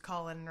 they just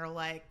call in and are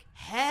like,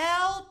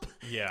 help!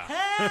 Yeah.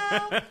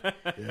 Help!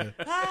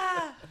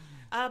 Yeah.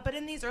 But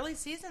in these early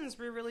seasons,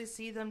 we really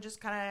see them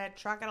just kind of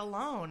truck it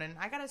alone. And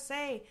I gotta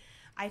say,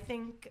 I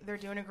think they're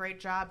doing a great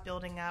job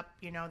building up,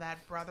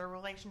 that brother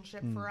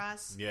relationship for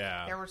us.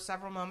 Yeah. There were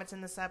several moments in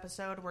this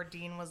episode where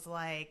Dean was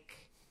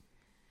like,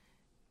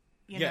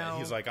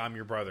 He's like, I'm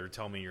your brother.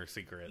 Tell me your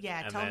secret.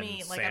 yeah, And tell then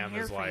me, like, Sam I'm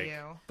here is for like,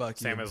 you. Fuck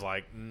Sam you. is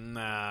like,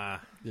 nah,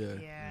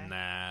 Yeah.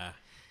 nah.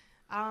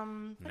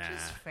 Which is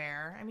Nah.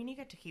 fair. I mean, you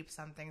get to keep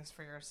some things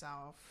for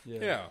yourself.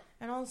 Yeah.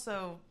 And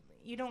also,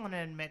 you don't want to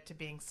admit to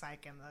being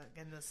psych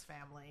in this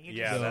family. You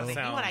Yeah, just that think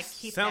you want to sounds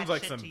keep sounds that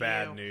like shit some to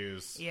bad you.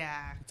 news.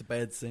 Yeah. It's a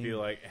bad scene. Be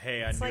like,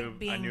 hey, It's I like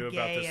being knew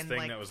about gay this and thing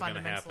like that was going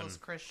to happen. fundamentalist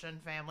Christian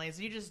families.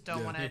 You just don't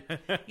Yeah. want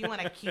to. You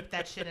want to keep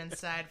that shit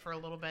inside for a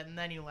little bit and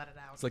then you let it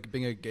out. It's like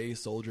being a gay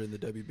soldier in the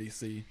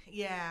WBC.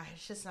 Yeah,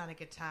 it's just not a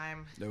good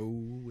time.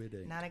 No, it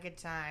ain't. Not a good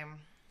time.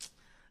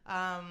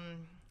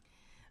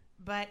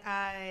 But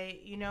I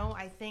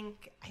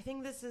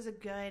think this is a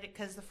good,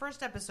 because the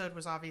first episode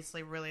was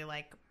obviously really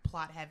like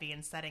plot heavy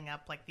and setting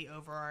up like the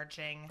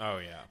overarching, Oh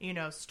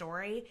yeah.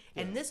 story.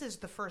 And this is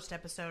the first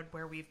episode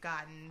where we've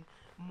gotten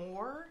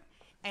more,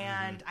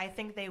 and I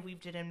think they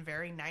weaved it in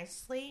very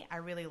nicely. I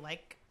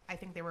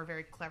think they were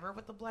very clever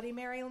with the Bloody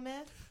Mary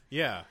myth.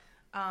 Yeah.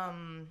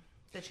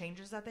 The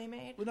changes that they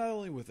made. Well, not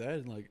only with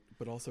that,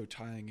 but also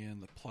tying in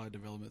the plot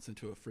developments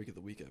into a Freak of the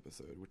Week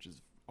episode, which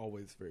is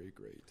always very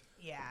great.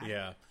 Yeah.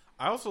 Yeah.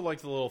 I also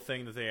liked the little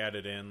thing that they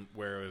added in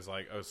where it was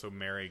like, oh, so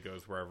Mary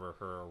goes wherever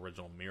her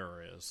original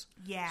mirror is.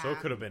 Yeah. So it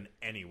could have been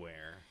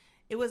anywhere.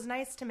 It was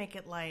nice to make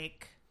it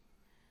like,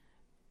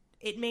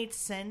 it made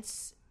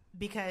sense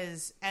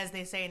because, as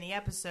they say in the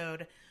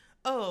episode,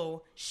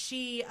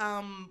 she,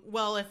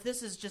 if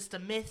this is just a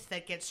myth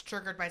that gets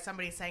triggered by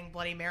somebody saying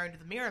Bloody Mary into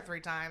the mirror 3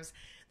 times,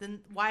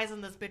 then why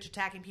isn't this bitch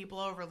attacking people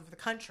all over the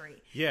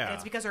country? Yeah. And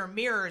it's because her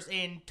mirror's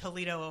in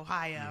Toledo,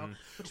 Ohio,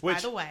 which,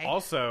 by the way...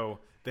 Also,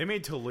 they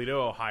made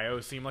Toledo, Ohio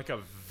seem like a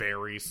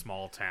very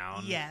small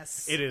town.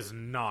 Yes. It is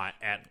not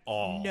at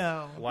all.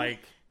 No. Like,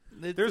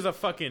 there's a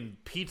fucking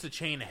pizza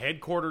chain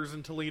headquarters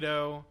in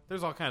Toledo.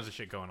 There's all kinds of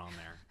shit going on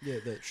there. Yeah,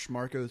 that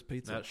Schmarko's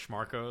Pizza. That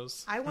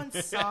Schmarko's. I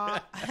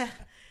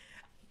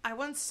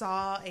once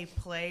saw a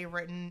play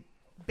written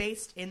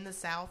based in the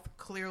South,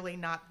 clearly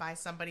not by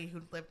somebody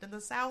who lived in the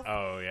South.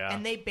 Oh, yeah.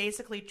 And they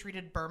basically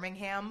treated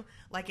Birmingham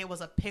like it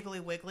was a Piggly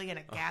Wiggly and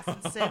a gas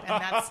and sip,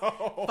 and that's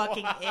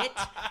fucking it.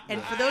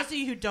 And for those of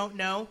you who don't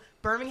know,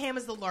 Birmingham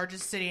is the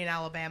largest city in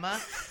Alabama,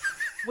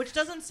 which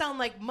doesn't sound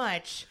like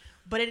much,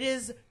 but it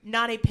is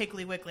not a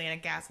Piggly Wiggly and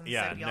a gas and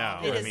Yeah, sip,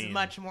 y'all. no, It I is mean-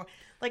 much more...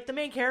 Like, the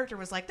main character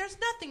was like, there's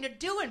nothing to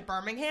do in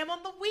Birmingham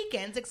on the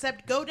weekends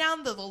except go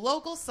down to the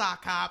local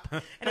sock hop.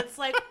 And it's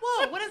like,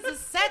 whoa, what is this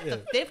set?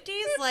 The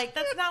 50s? Like,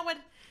 that's not what...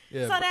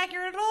 Yeah, It's not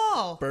accurate at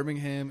all.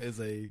 Birmingham is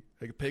a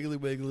Piggly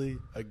Wiggly,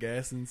 a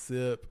gas and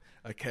sip,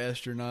 a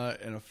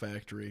Castronaut, and a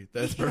factory.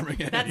 That's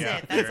Birmingham. That's Yeah,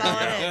 it. That's there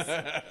all you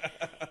it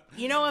is.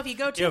 You know, if you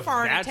go too If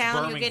far into that's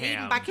town, you get Birmingham-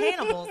 eaten by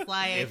cannibals.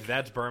 Like, If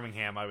that's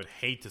Birmingham, I would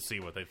hate to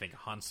see what they think of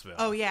Huntsville.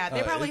 oh yeah,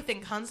 they probably it-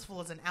 think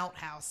Huntsville is an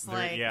outhouse. There-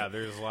 Like, yeah,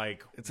 there's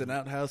like It's an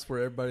outhouse where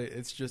everybody.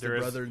 It's just a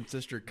There's- brother and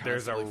sister.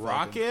 there's a constantly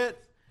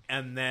rocket,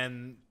 and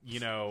then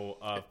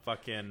fucking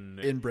fucking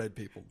inbred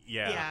people.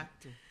 yeah.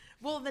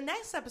 Well, the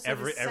next episode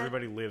is set,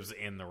 Everybody lives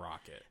in the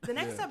rocket. the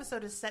next Yeah.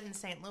 episode is set in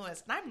St.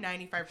 Louis, and I'm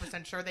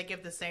 95% sure they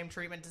give the same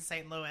treatment to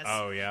St. Louis.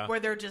 Oh, yeah? where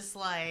they're just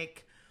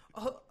like,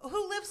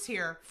 who lives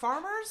here?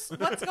 Farmers?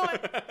 What's going?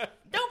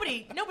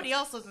 Nobody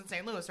else lives in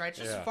St. Louis, right? It's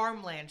just Yeah.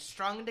 farmland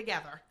strung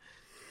together.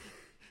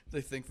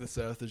 They think the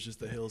South is just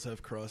the hills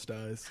have crossed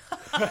eyes.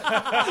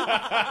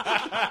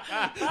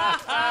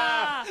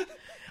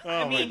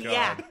 I mean,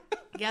 God.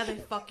 yeah, they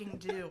fucking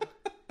do.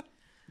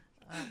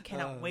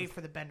 Cannot wait for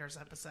the Benders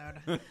episode.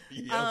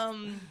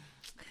 Yep.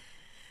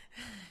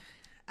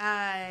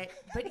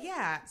 But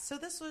yeah, so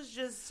this was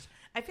just.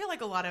 I feel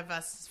like a lot of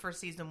us for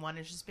season 1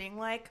 is just being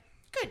like,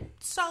 good,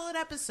 solid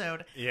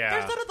episode. Yeah.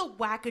 There's none of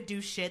the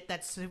wackadoo shit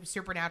that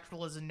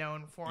Supernatural is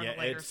known for Yeah, in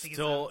the later it's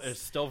seasons.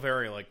 still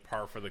very like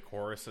par for the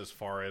course as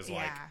far as like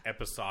Yeah.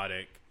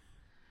 episodic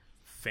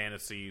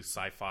fantasy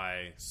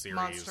sci-fi series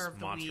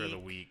Monster of the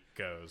Week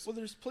goes. Well,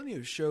 there's plenty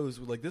of shows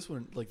with, like this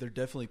one. Like they're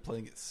definitely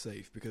playing it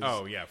safe because.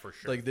 Oh yeah, for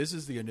sure. Like this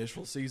is the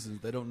initial season.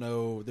 They don't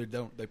know. They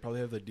probably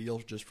have the deal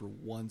just for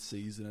one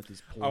season at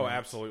this point. Oh,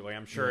 absolutely.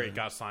 I'm sure Yeah. it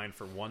got signed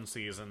for one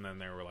season, then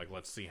they were like,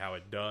 let's see how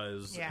it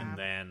does, Yeah. and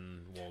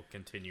then we'll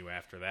continue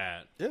after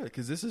that. Yeah,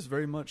 because this is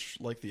very much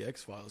like the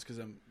X-Files. Because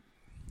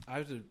I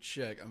have to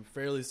check. I'm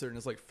fairly certain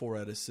it's like 4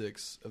 out of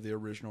 6 of the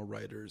original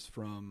writers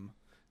from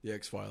the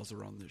X-Files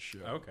are on this show.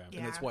 Okay. and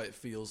Yeah. that's why it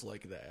feels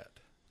like that.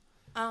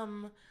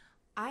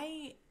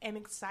 I am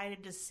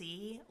excited to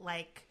see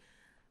like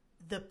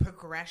the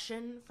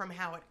progression from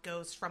how it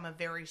goes from a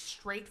very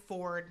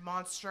straightforward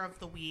monster of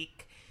the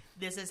week,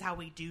 this is how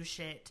we do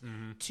shit,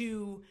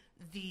 to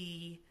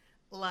the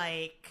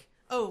like,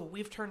 oh,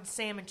 we've turned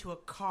Sam into a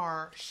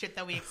car shit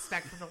that we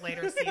expect from the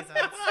later seasons.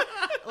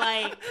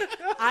 Like,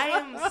 I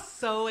am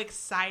so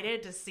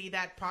excited to see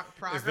that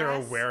progress. Is there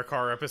a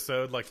Werecar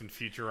episode like in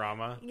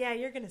Futurama? Yeah,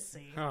 you're gonna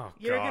see. Oh,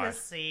 you're God. gonna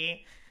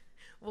see.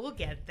 We'll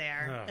get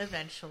there Ugh.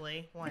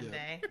 eventually one Yeah.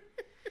 day.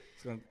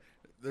 So,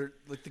 they're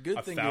like the good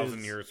A thing 1,000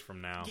 is years from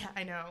now. Yeah,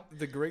 I know.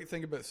 the great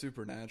thing about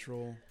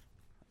Supernatural.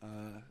 I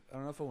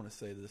don't know if I want to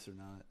say this or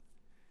not.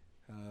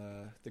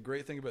 The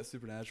great thing about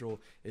Supernatural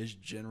is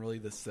generally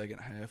the second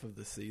half of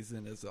the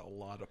season is a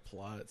lot of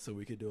plot, so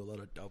we could do a lot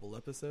of double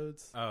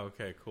episodes Oh,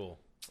 okay, cool.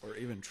 or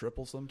even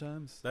triple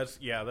sometimes. That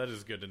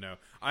is good to know.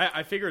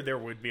 I figured there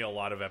would be a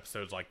lot of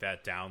episodes like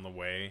that down the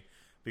way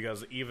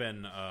because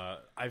even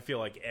I feel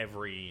like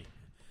every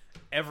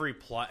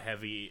plot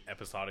heavy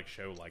episodic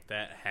show like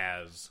that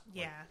has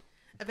Yeah. part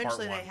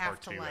Eventually one, they have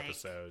part to two like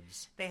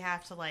episodes. they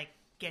have to like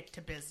get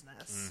to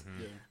business.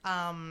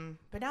 Yeah.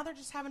 But now they're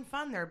just having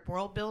fun. They're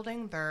world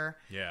building. They're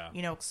Yeah.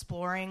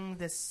 exploring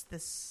this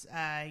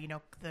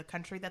the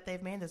country that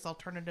they've made, this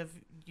alternative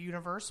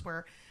universe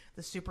where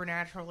the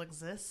supernatural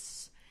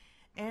exists.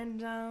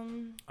 And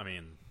I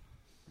mean,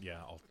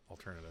 yeah,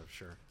 alternative,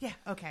 sure. yeah,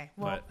 okay.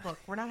 Well, But- look,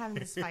 we're not having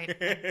this fight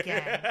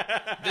again.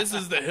 This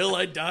is the hill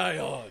I die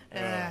on.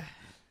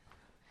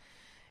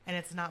 And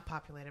it's not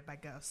populated by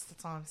ghosts.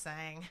 That's all I'm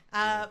saying.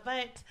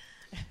 But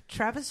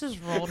Travis just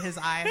rolled his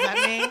eyes at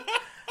me.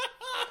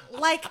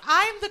 Like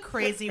I'm the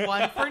crazy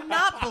one for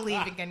not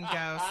believing in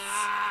ghosts.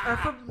 Or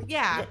for,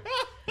 yeah.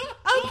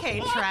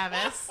 Okay,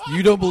 Travis.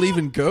 You don't believe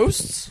in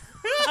ghosts?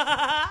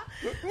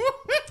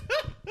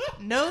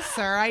 No,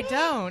 sir, I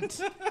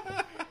don't.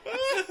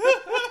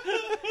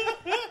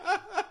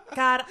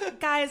 God,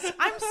 guys,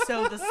 I'm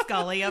so the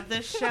Scully of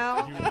this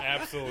show. You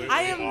absolutely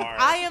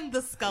I am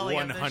the Scully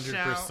of this show.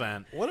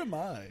 100%. What am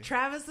I?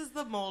 Travis is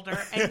the Mulder,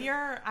 and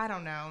you're, I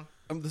don't know.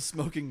 I'm the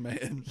smoking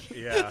man.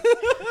 Yeah.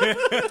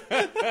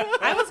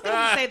 I was going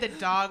to say the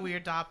dog we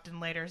adopt in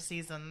later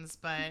seasons,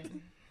 but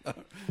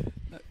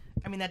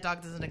I mean that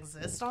dog doesn't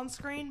exist on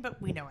screen, but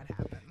we know it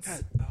happens.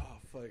 God, oh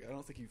fuck! I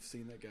don't think you've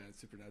seen that guy in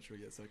Supernatural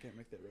yet, so I can't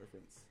make that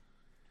reference.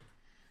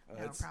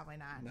 No, probably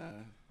not.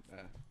 Nah.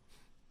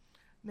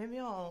 Maybe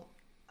I'll.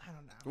 I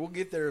don't know. We'll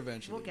get there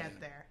eventually. We'll get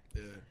man. there.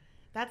 Yeah.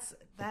 That's.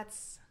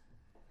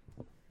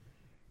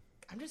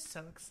 I'm just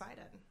so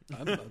excited.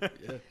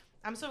 Yeah.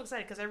 I'm so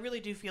excited because I really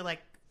do feel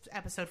like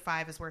episode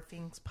 5 is where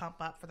things pump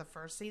up for the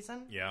first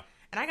season. Yeah.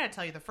 And I gotta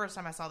tell you, the first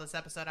time I saw this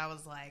episode, I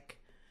was like,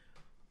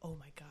 "Oh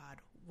my god,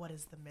 what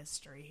is the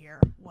mystery here?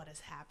 What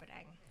is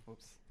happening?"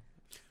 Whoops.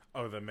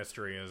 Oh, the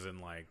mystery is in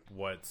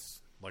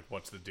what's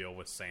the deal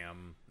with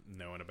Sam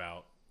knowing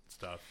about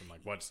stuff and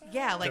what's the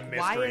like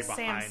why mystery is Sam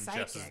behind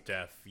psychic? Jess's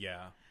death?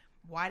 Yeah.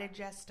 Why did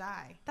Jess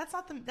die?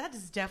 That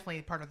is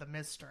definitely part of the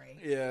mystery.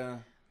 Yeah.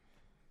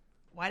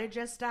 Why did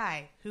Jess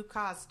die? Who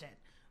caused it?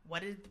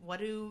 What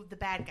do the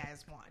bad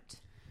guys want?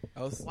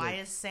 Why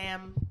is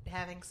Sam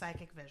having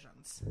psychic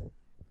visions?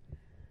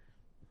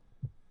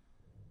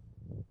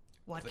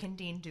 What can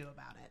Dean do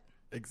about it?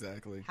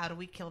 Exactly. How do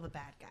we kill the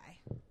bad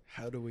guy?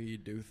 How do we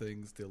do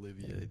things to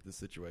alleviate the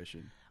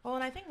situation? Well,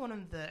 and I think one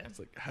of the... It's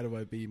like, how do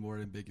I be more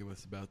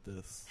ambiguous about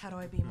this? How do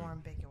I be more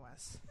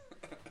ambiguous?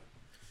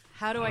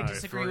 How do I If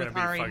disagree we're with gonna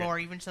be Ari fucking- more,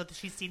 even though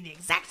she's seen the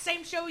exact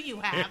same show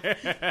you have?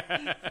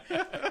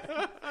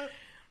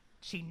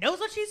 She knows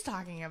what she's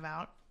talking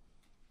about.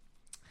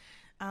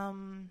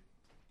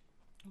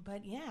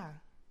 But yeah.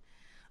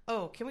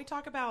 Oh, can we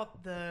talk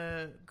about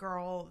the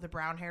girl, the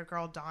brown-haired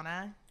girl,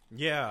 Donna?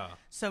 Yeah.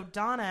 So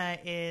Donna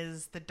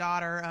is the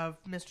daughter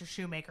of Mr.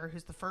 Shoemaker,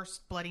 who's the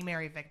first Bloody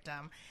Mary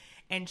victim.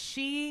 And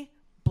she,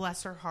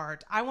 bless her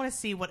heart, I want to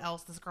see what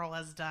else this girl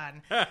has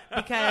done.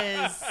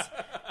 Because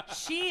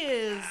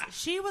she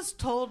was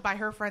told by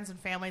her friends and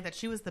family that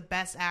she was the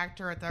best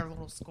actor at their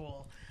little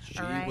school. She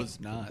all right? was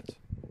not.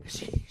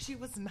 She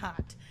was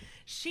not.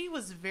 She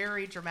was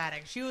very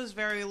dramatic. She was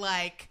very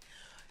like,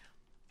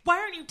 why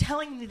aren't you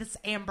telling me this,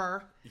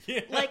 Amber?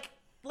 Yeah.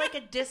 Like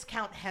a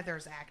discount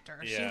Heathers actor.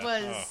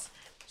 Yeah.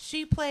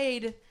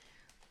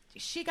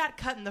 She got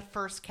cut in the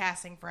first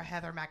casting for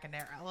Heather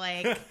McNamara.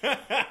 Like,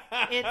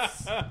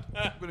 it's... I'm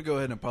going to go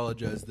ahead and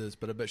apologize this,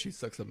 but I bet she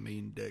sucks a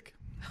mean dick.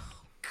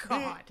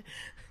 God.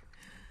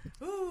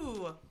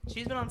 Ooh.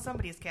 She's been on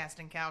somebody's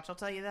casting couch, I'll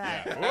tell you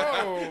that.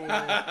 Whoa.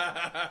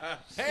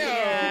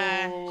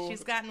 Yeah,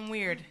 she's gotten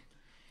weird.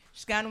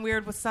 She's gotten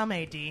weird with some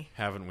AD.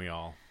 Haven't we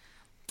all?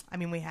 I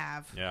mean, we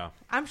have. Yeah.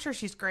 I'm sure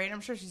she's great.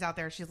 I'm sure she's out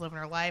there. She's living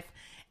her life.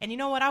 And you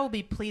know what? I will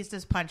be pleased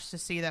as punch to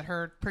see that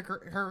her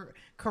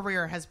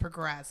career has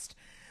progressed.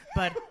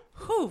 But,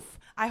 hoof,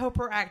 I hope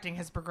her acting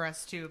has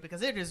progressed too,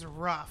 because it is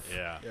rough.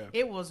 Yeah. Yeah.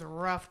 It was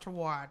rough to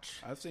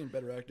watch. I've seen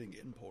better acting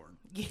in porn.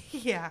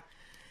 Yeah.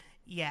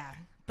 Yeah.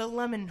 The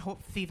lemon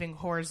thieving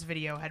whores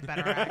video had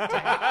better acting.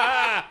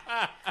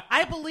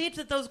 I believed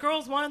that those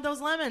girls wanted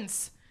those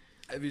lemons.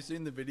 Have you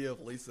seen the video of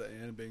Lisa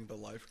Ann being the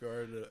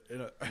lifeguard in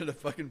a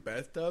fucking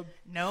bathtub?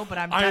 No, but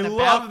I'm I kind of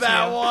love about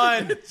that to.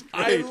 one.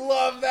 I great.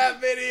 love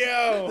that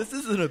video. This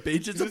isn't a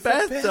beach, it's a It's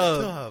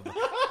bathtub.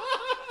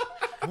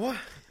 What?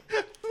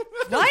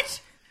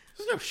 What?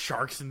 There's no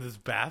sharks in this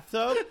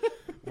bathtub.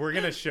 We're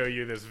gonna show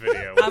you this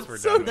video once we're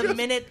done. The with this.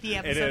 minute the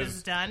episode is.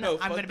 is done, No, I'm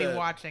fuck going to be that.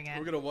 watching it.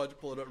 We're going to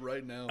pull it up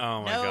right now.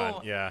 Oh my No.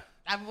 god! Yeah.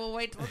 I will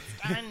wait till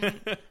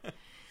it's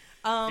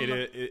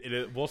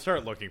done. We'll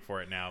start looking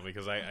for it now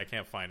because I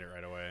can't find it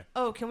right away.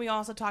 Oh, can we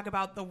also talk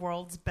about the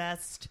world's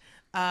best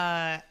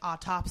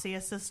autopsy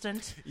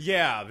assistant?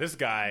 Yeah, this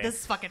guy.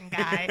 This fucking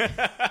guy.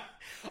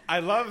 I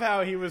love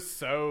how he was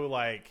so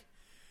like.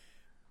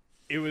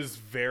 It was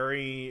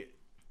very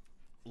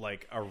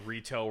like a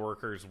retail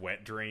worker's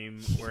wet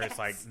dream, where it's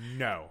like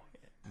no,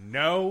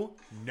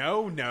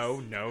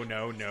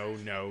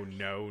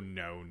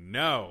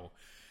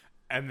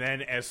 and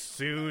then as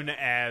soon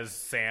as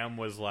Sam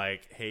was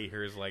like, "Hey,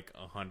 here's like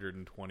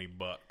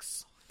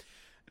 $120,"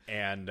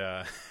 and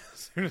as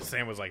soon as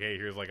Sam was like, "Hey,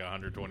 here's like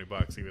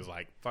 $120," he was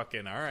like,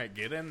 "Fucking all right,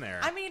 get in there."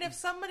 I mean, if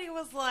somebody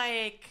was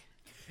like,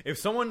 If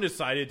someone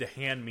decided to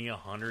hand me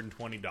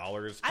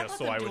 $120 I'd just let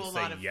so them I do would a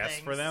say lot of yes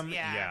for things, them,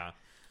 yeah.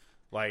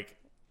 like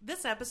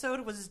this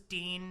episode was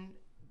Dean,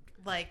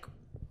 like,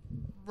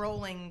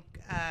 rolling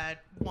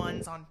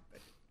ones on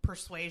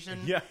persuasion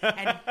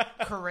and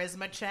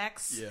charisma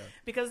checks. Yeah.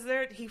 Because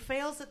he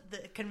fails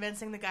at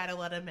convincing the guy to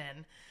let him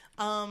in.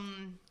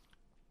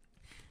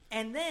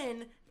 And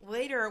then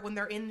later, when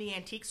they're in the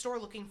antique store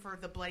looking for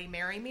the Bloody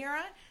Mary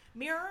mirror,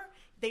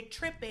 they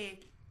trip a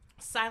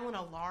silent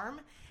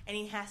alarm, and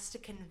he has to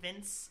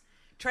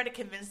try to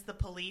convince the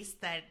police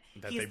that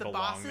he's they the belong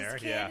boss's there,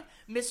 kid, yeah.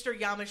 Mr.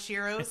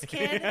 Yamashiro's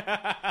kid.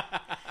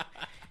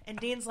 And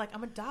Dean's like,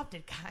 I'm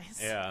adopted, guys.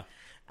 yeah.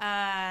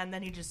 And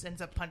then he just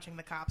ends up punching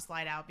the cop's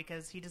light out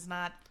because he does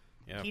not.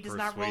 Yeah, He does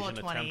not roll a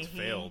persuasion 20. attempt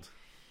failed.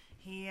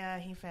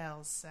 He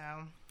fails. So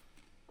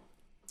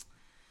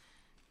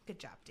good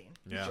job, Dean.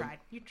 Yeah.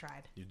 You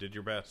tried. You did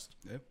your best.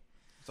 Yep.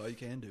 That's all you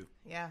can do.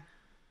 Yeah.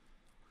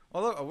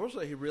 Although I will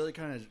say he really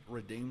kind of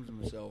redeems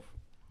himself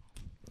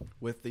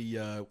with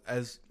the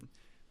as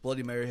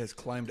Bloody Mary has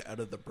climbed out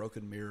of the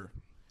broken mirror,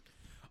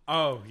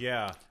 Oh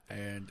yeah.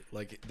 and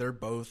like they're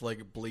both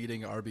like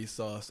bleeding Arby's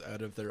sauce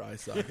out of their eye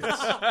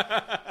sockets.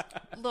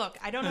 Look,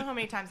 I don't know how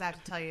many times I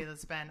have to tell you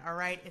this, Ben. All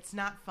right, it's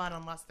not fun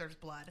unless there's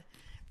blood.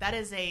 That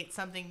is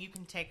something you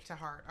can take to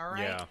heart. All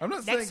right. Yeah. I'm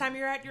not Next saying- time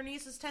you're at your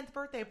niece's 10th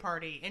birthday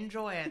party,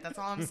 enjoy it. That's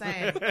all I'm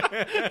saying.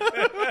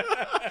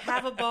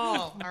 Have a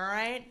ball. All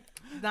right.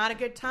 Not a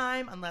good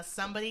time unless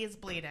somebody is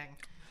bleeding.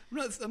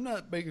 I'm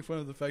not making fun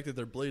of the fact that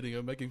they're bleeding.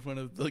 I'm making fun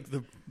of like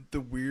the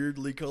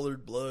weirdly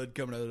colored blood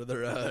coming out of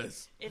their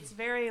eyes. It's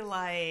very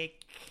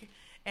like,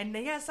 and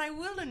yes, I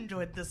will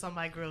enjoy this on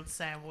my grilled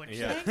sandwich.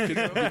 Yeah. Thank you.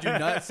 Did you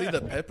not see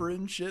the pepper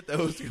and shit that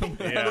was coming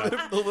Yeah. out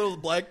of the little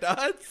black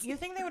dots? You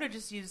think they would have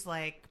just used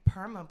like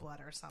perma blood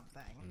or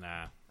something.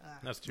 Nah,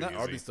 that's too Not easy.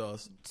 Arby's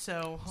sauce.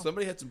 So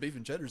Somebody had some beef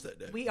and cheddars that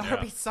day. we Yeah.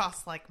 Arby's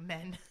sauce like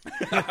men.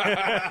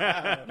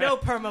 No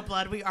perma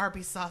blood. We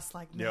Arby's sauce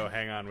like men. Yo,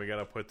 hang on. We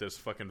gotta put this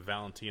fucking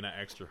Valentina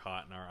extra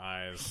hot in our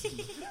eyes.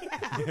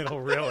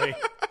 It'll really...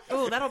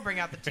 Ooh, that'll bring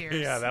out the tears.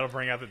 Yeah, that'll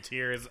bring out the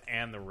tears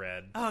and the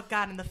red. Oh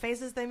God, and the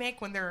faces they make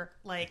when they're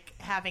like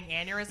having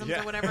aneurysms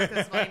Yeah. or whatever.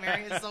 Because Bloody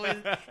Mary is always.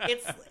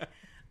 It's.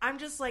 I'm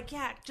just like,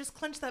 yeah, just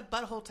clench that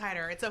butthole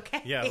tighter. It's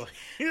okay. Yeah.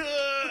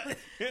 Like,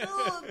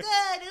 Oh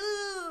God,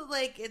 ooh,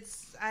 like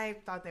it's. I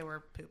thought they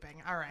were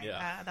pooping. All right,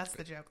 Yeah. that's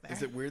the joke there.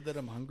 Is it weird that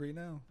I'm hungry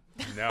now?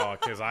 no,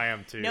 because I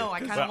am too. No, I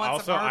kinda But want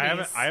also, some I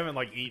Arby's. haven't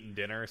like eaten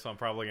dinner, so I'm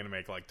probably gonna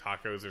make like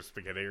tacos or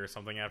spaghetti or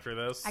something after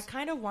this. I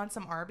kind of want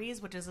some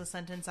Arby's, which is a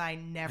sentence I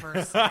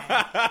never say.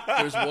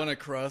 There's one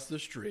across the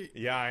street.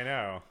 Yeah, I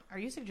know. Are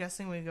you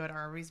suggesting we go to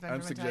Arby's? I'm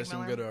Benjamin suggesting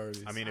we Tagmiller? go to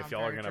Arby's. I mean, if I'm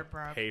y'all are very gonna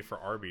broke. pay for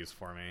Arby's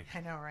for me. I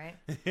know, right?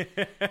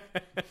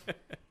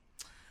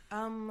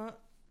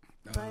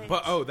 But,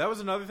 But oh, that was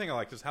another thing I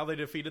liked is how they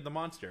defeated the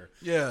monster.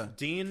 yeah.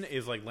 Dean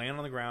is like laying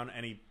on the ground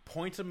and he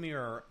points a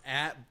mirror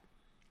at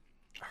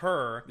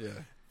her, Yeah.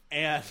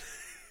 and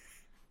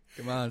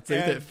Come on, say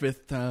And that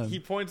fifth time. he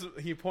points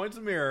a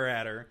mirror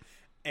at her,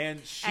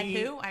 and she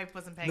at who? I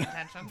wasn't paying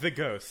attention. the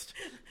ghost,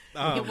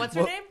 What's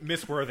her name?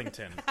 Miss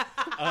Worthington.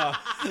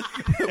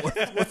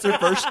 What's her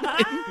first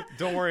name?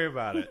 Don't worry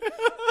about it.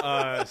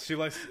 She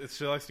likes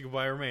to go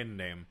by her maiden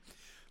name,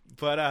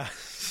 but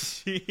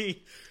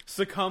she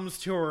succumbs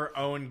to her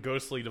own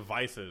ghostly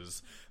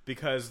devices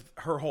because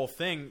her whole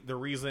thing, the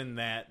reason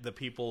that the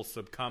people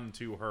succumb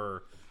to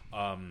her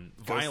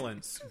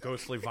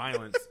ghostly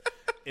violence,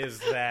 is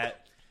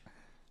that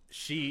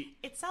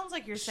It sounds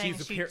like you're saying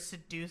she's she appear-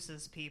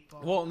 seduces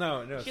people. well,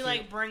 no, she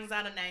like brings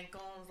out an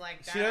ankle and is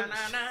like, she da,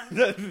 doesn't-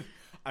 na, na.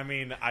 I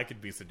mean, I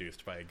could be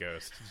seduced by a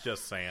ghost.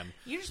 Just saying.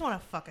 You just want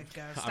to fuck a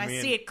ghost. I I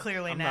mean, see it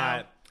clearly I'm now.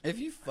 not- If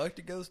you fucked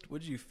a ghost,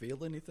 would you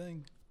feel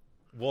anything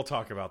We'll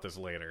talk about this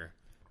later.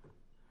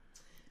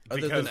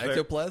 other Because than there-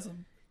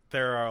 ectoplasm?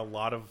 There are a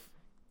lot of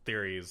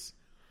theories,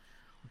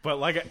 but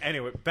like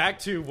anyway, back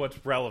to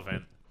what's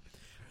relevant.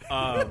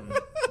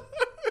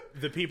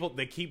 The people,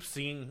 they keep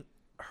seeing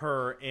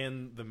her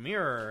in the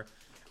mirror,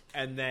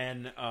 and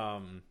then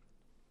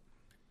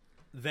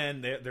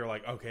they're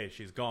like, okay,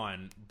 she's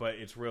gone, but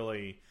it's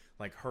really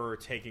like her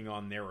taking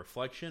on their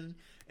reflection,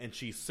 and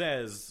she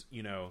says,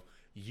 you know,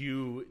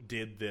 you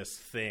did this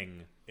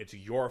thing. It's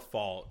your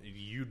fault.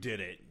 You did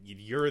it.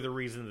 You're the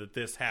reason that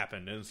this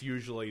happened. And it's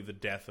usually the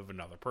death of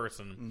another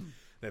person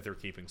that they're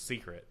keeping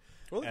secret.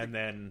 Well, and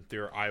then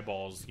their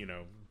eyeballs, you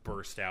know,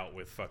 burst out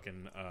with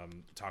fucking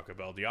Taco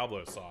Bell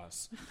Diablo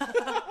sauce.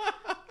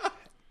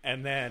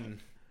 And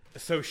then,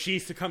 so she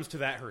succumbs to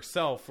that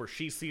herself, where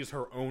she sees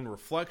her own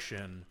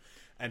reflection,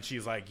 and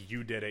she's like,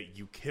 you did it.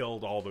 You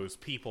killed all those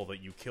people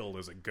that you killed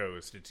as a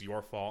ghost. It's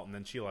your fault. And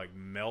then she like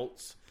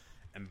melts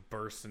and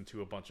bursts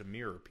into a bunch of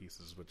mirror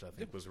pieces, which I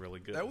think was really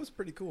good. That was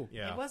pretty cool.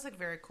 yeah. It was a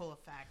very cool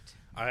effect.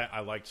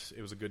 I liked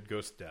it. Was a good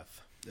ghost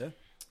death. Yeah.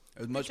 It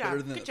was much Good job,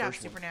 better than good the job,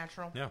 first one.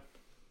 Supernatural. Yeah.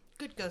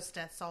 Good ghost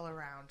deaths all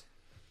around.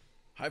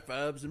 High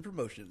fives and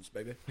promotions,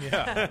 baby.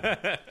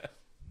 Yeah.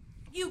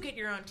 You get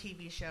your own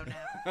TV show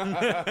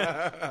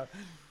now.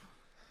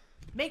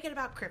 Make it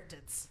about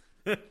cryptids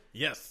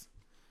Yes.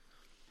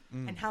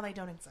 and how they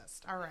don't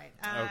exist. All right.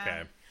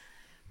 Okay.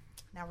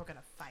 Now we're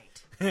gonna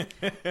fight.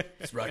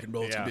 It's rock and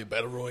roll. It's Yeah. gonna be a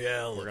battle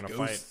royale. We're of gonna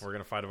ghosts. fight. We're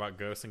gonna fight about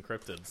ghosts and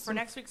cryptids. For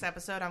next week's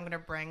episode, I'm gonna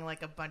bring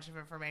like a bunch of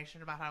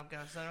information about how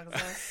ghosts don't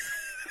exist.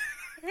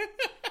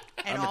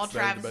 And I'm all excited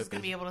Travis about is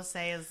gonna this. be able to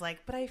say is like,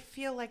 but I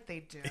feel like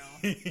they do.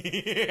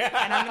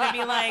 And I'm gonna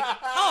be like,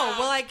 oh,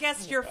 well, I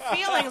guess your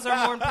feelings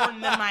are more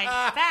important than my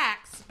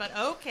facts, but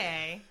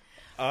okay.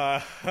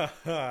 Well,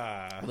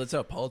 that's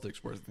how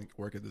politics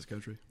work in this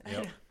country.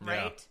 Yep.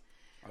 Right?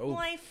 Oh, Well,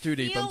 I too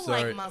deep. I'm feel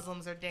sorry. like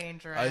Muslims are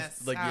dangerous.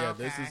 This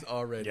Okay. is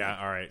already Yeah.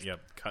 All right.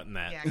 Yep. Cutting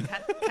that. Yeah,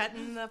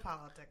 cutting the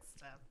politics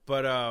stuff.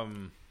 But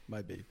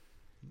might be.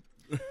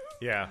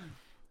 yeah.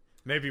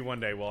 Maybe one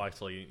day we'll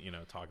actually, you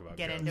know, talk about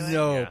Get ghosts. into it.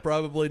 No, Yeah.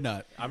 probably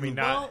not. I mean,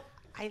 not. Well,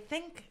 I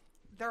think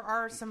there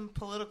are some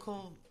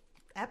political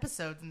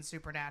episodes in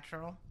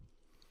Supernatural.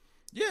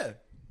 Yeah,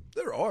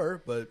 there are,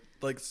 but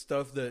like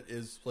stuff that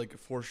is like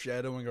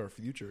foreshadowing our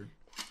future.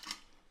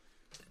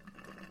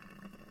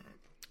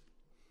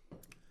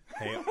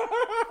 Hey,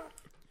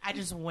 I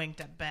just winked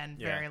at Ben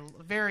Yeah. very,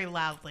 very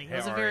loudly. It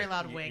was hey, a very Ari,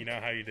 loud you- wink. You know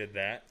how you did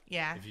that?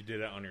 Yeah. If you did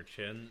it on your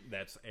chin,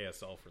 that's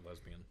ASL for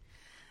lesbian.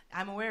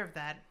 I'm aware of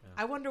that.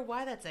 I wonder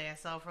why that's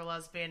ASL for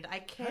lesbian. I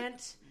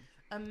can't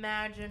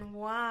imagine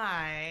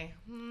why.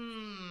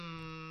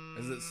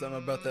 Is it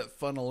something about that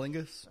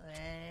funnelingus?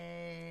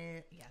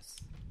 Yes.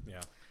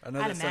 Yeah. I know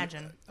I'd that's some-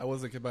 imagine. I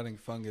wasn't combining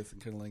fungus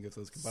and cunnilingus.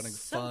 I was combining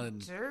So fun.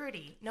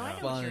 dirty. No, I know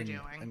Fun. what you're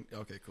doing. And,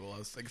 okay, cool. I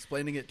was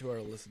explaining it to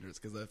our listeners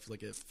because I feel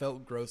like it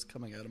felt gross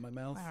coming out of my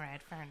mouth. All right,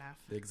 fair enough.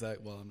 The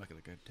exact. Well, I'm not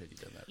going to continue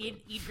down that road.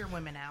 Eat your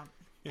women out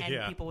and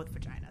Yeah. people with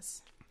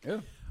vaginas. Yeah,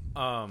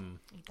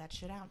 Eat that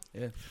shit out.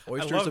 yeah.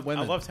 Oysters loved- and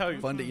women. I loved how you-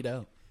 fun to eat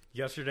out.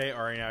 Yesterday,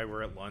 Ari and I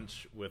were at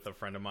lunch with a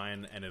friend of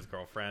mine and his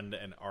girlfriend,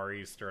 and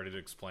Ari started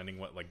explaining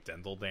what like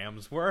dental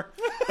dams were.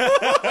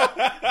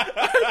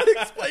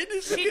 Explain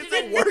this shit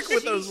to work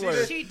with those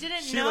words. She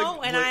didn't She, know,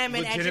 like, and I am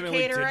an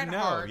legitimately educator at didn't know,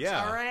 heart.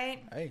 yeah. All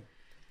right. Hey,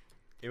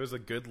 It was a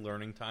good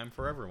learning time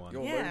for everyone. you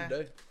gonna Yeah. learn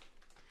today?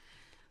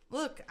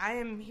 Look, I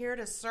am here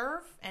to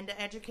serve and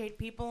to educate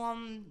people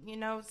on,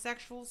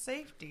 sexual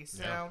safety.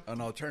 So, Yeah.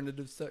 On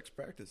alternative sex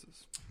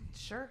practices.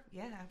 sure,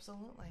 yeah,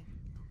 absolutely.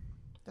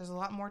 There's a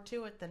lot more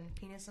to it than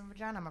penis and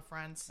vagina, my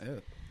friends. Yeah.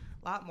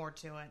 A lot more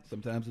to it.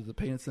 Sometimes it's a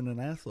penis in an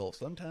asshole.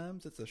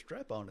 Sometimes it's a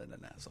strap-on in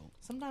an asshole.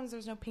 Sometimes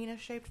there's no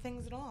penis-shaped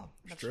things at all.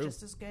 That's true.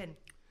 just as good.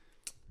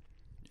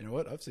 You know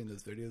what? I've seen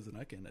those videos and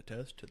I can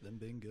attest to them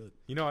being good.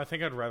 You know, I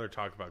think I'd rather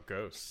talk about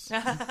ghosts.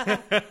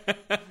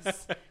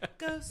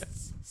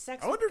 Ghosts,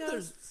 sex I wonder with if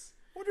there's ghosts.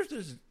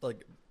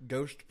 like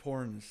ghost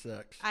porn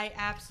sex. I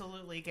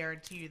absolutely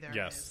guarantee you there is.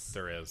 Yes,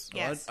 there is.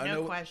 Yes, I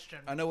no know, question.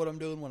 I know what I'm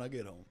doing when I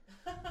get home.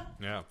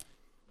 Yeah.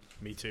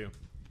 Me too.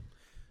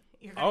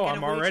 You're gonna Oh, get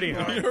I'm a Ouija already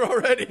board. home. You're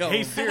already home.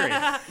 Hey Siri.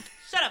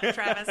 Shut up,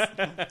 Travis.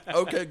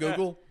 Okay,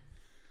 Google.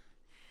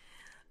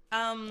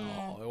 Um,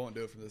 Oh, I won't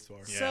do it from this far.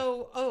 Yeah.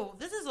 So,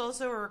 this is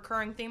also a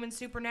recurring theme in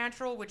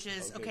Supernatural, which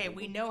is, Okay,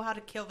 we know how to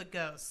kill the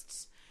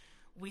ghosts.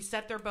 We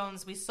set their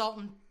bones, we salt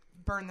and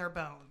burn their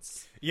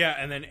bones. Yeah,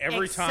 and then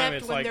every time Except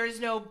it's when like, there's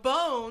no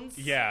bones,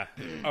 yeah,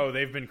 oh,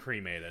 they've been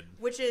cremated.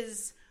 which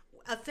is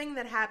a thing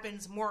that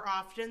happens more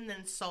often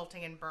than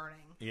salting and burning.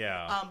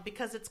 Yeah.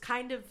 Because it's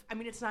kind of,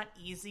 it's not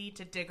easy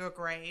to dig a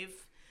grave,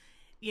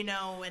 and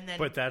then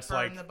But that's burn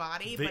like the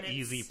body. the but it's,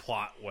 easy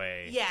plot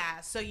way. Yeah,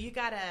 so you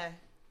gotta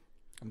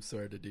I'm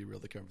sorry to derail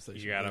the conversation.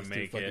 You gotta It's too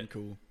make fucking it-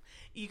 cool.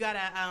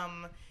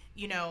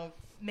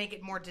 make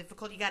it more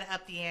difficult. You gotta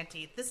up the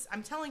ante.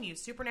 I'm telling you,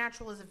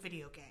 Supernatural is a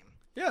video game.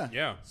 Yeah.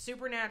 Yeah.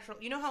 Supernatural.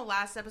 You know how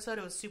last episode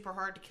it was super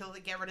hard to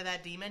get rid of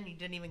that demon? You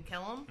didn't even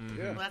kill him. Mm-hmm.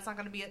 Yeah. Well, that's not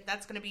going to be.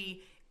 That's going to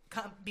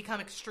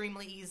become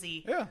extremely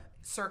easy. Yeah.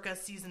 Circa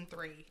season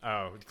 3.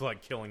 Oh,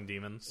 like killing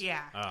demons.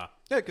 Yeah. Yeah,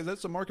 because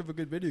that's the mark of a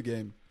good video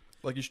game.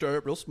 Like you start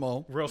up real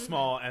small. Real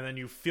small, and then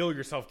you feel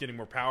yourself getting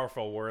more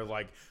powerful. Where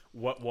like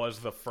what was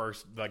the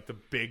first, like the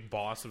big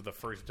boss of the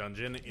first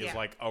dungeon is Yeah.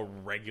 like a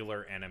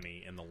regular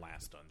enemy in the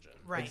last dungeon.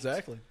 Right.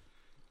 Exactly.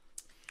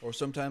 Or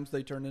sometimes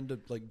they turn into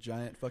like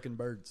giant fucking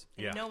birds.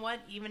 And Yeah. You know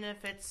what? Even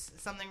if it's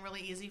something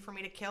really easy for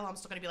me to kill, I'm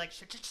still going to be like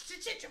shit,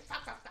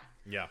 fuck, fuck, fuck.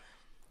 Yeah.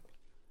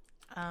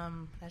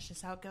 That's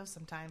just how it goes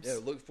sometimes. Yeah,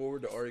 look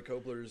forward to Ari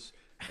Kopler's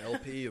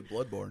LP of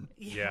Bloodborne.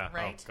 Yeah.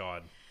 Right. Oh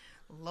God.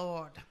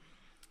 Lord.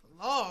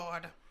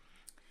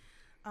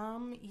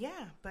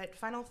 Yeah, but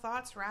final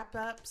thoughts,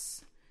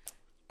 wrap-ups,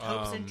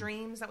 hopes and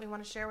dreams that we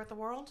want to share with the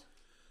world?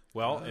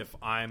 Well, if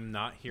I'm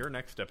not here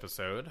next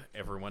episode,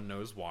 everyone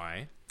knows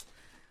why.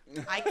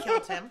 I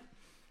killed him.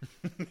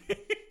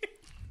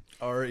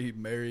 Ari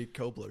Mary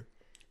Kopler.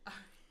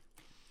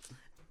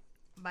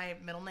 My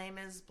middle name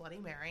is Bloody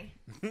Mary.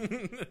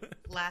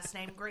 Last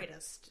name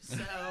Greatest.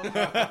 So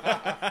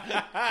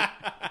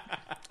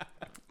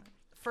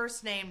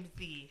first named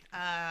The.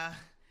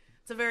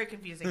 It's a very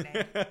confusing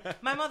name.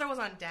 My mother was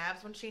on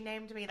dabs when she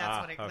named me.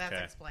 That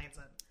okay. explains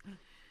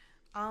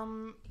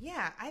it.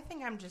 Yeah, I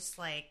think I'm just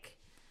like,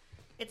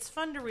 it's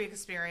fun to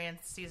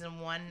re-experience season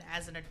 1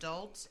 as an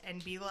adult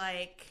and be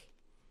like,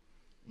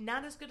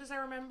 not as good as I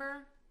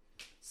remember.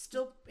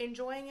 Still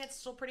enjoying it.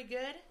 Still pretty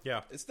good.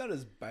 Yeah. It's not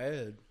as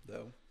bad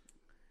though.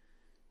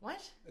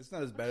 What? It's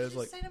not as What bad did as you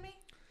like just say to me?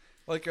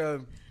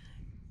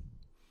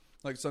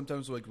 like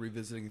sometimes like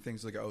revisiting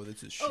things like, oh,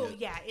 this is shit. Oh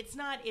yeah, it's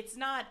not.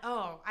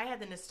 Oh, I had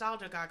the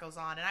nostalgia goggles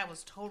on, and I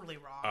was totally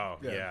wrong. Oh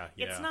Yeah.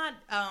 yeah. It's not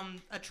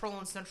a Troll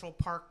in Central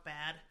Park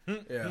bad.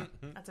 Yeah.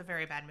 That's a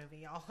very bad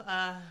movie, y'all.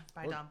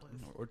 By Don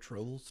Bluth. Or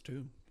Trolls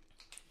too.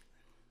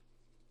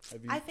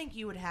 Have you? I think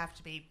you would have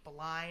to be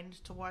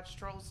blind to watch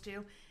Trolls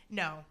 2.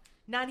 No,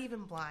 not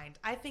even blind.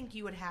 I think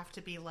you would have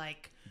to be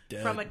like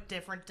Dead. from a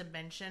different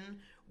dimension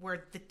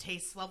where the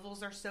taste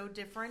levels are so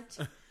different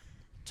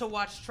to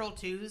watch Troll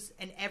 2s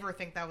and ever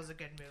think that was a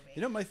good movie.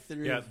 You know my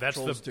theory Yeah, of that's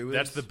Trolls the 2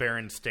 that's is? the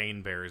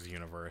Berenstain Bears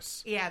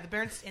universe. Yeah,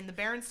 in the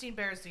Berenstein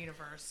Bears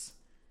universe,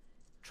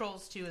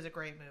 Trolls 2 is a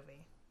great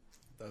movie.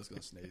 I was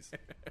gonna sneeze.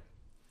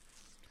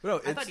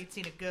 But no, I thought you'd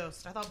seen a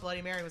ghost. I thought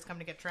Bloody Mary was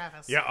coming to get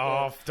Travis. Yeah.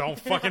 Oh, don't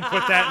fucking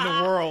put that in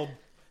the world.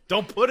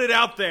 Don't put it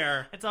out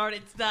there. It's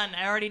done.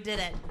 I already did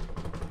it.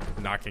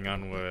 Knocking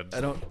on wood.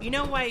 I don't. You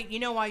know why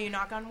you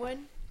knock on wood?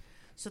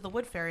 So the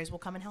wood fairies will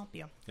come and help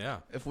you. Yeah.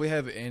 If we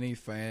have any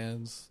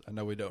fans, I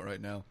know we don't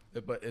right now,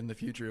 but in the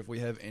future, if we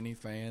have any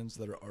fans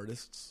that are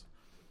artists,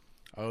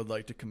 I would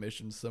like to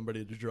commission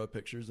somebody to draw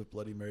pictures of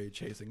Bloody Mary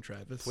chasing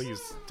Travis.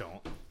 Please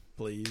don't.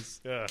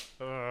 Please. Uh.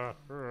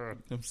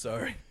 I'm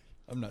sorry.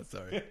 I'm not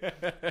sorry.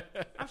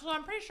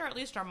 I'm pretty sure at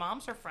least our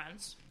moms are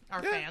friends,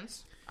 our Yeah.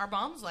 fans. Our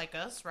moms like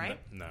us, right?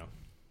 No.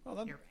 Well,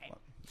 then, You're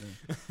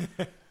right.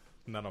 yeah.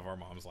 None of our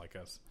moms like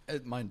us.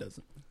 Mine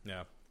doesn't.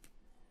 Yeah.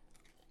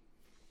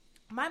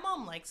 My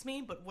mom likes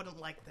me, but wouldn't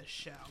like this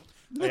show.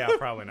 Yeah,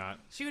 probably not.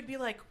 She would be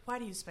like, "Why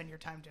do you spend your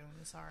time doing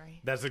this,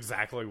 Ari?" That's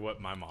exactly what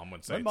my mom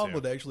would say My mom too.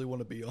 would actually want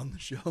to be on the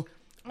show.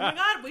 Oh my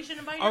god, we should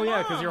invite your Oh yeah,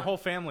 mom. because your whole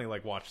family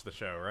like watched the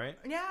show, right?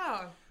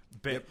 Yeah.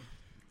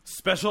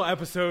 Special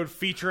episode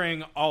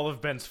featuring all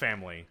of Ben's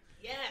family.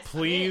 Yes.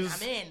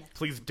 Please, I'm in.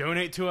 please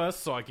donate to us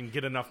so I can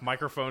get enough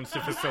microphones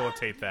to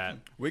facilitate that.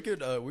 We could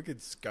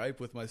Skype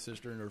with my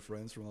sister and her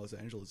friends from Los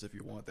Angeles if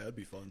you want. That'd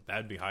be fun.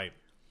 That'd be hype.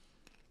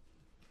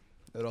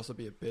 That'd also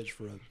be a bitch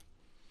for a.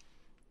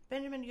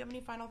 Benjamin, do you have any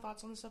final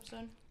thoughts on this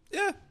episode?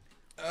 Yeah.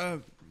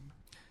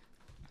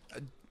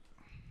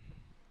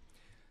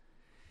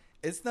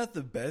 It's not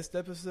the best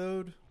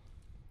episode,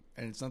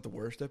 and it's not the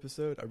worst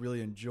episode. I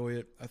really enjoy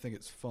it. I think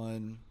it's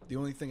fun. The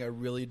only thing I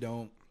really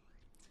don't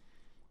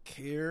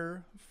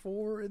care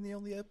for in the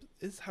only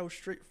is how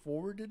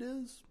straightforward it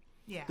is.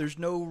 Yeah. There's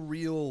no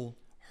real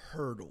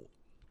hurdle.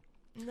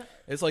 No,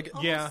 It's like,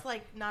 almost Yeah.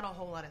 like not a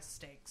whole lot of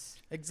stakes.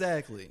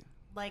 exactly.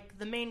 Like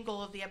the main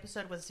goal of the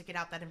episode was to get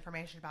out that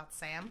information about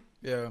Sam.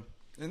 Yeah.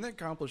 And they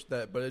accomplished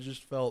that, but it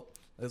just felt,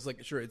 it's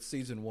like, sure, it's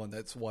season 1.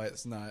 That's why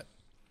it's not.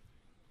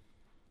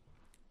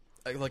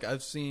 Like,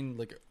 I've seen,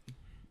 like,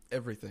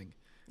 everything.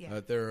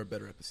 Yeah. There are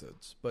better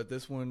episodes. But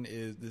this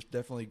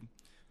definitely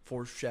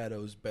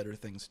foreshadows better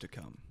things to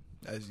come,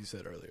 as you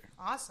said earlier.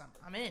 Awesome.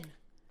 I'm in.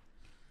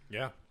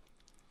 Yeah.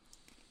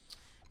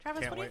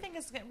 Travis, Can't what do you wait. think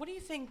is what do you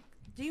think?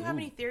 Do you have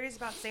any theories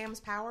about Sam's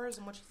powers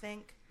and what you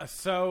think?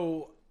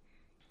 So,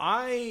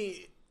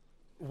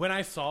 when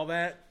I saw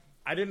that,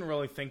 I didn't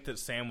really think that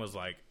Sam was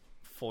like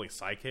fully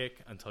psychic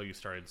until you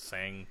started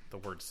saying the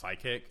word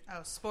psychic.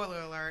 Oh,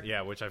 spoiler alert.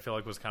 Yeah, which I feel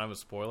like was kind of a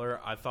spoiler.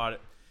 I thought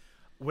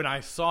when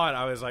I saw it,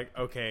 I was like,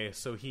 okay,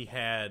 so he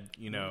had,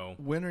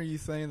 When are you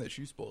saying that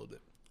she spoiled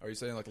it? Are you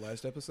saying, like,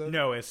 last episode?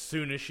 no, as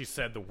soon as she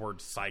said the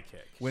word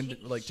psychic.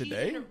 Like, She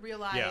today? didn't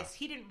realize, Yeah.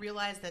 He didn't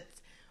realize that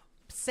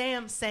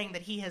Sam saying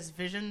that he has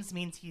visions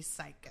means he's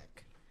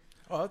psychic.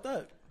 Oh, I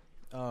thought.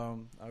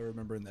 I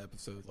remember in the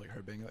episode, like,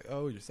 her being like,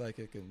 oh, you're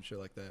psychic and shit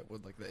like that.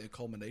 With, like, the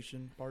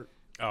culmination part.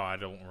 Oh, I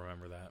don't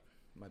remember that.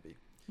 Might be.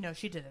 No,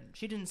 she didn't.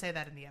 She didn't say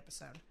that in the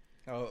episode.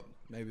 Oh,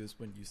 maybe it's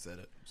when you said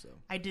it, so.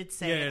 I did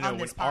say it on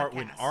this when, podcast.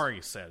 when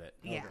Ari said it.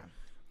 Yeah.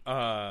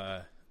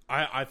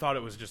 I thought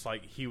it was just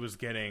like he was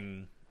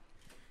getting,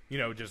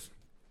 just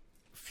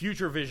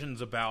future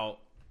visions about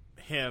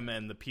him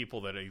and the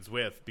people that he's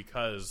with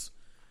because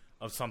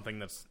of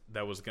something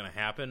that was going to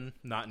happen.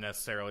 Not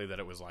necessarily that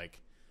it was like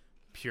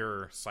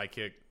pure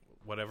psychic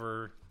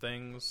whatever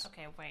things.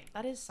 Okay, wait.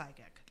 That is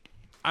psychic.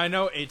 I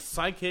know it's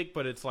psychic,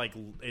 but it's like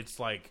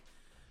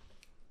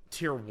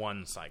tier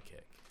 1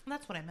 psychic.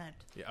 That's what I meant.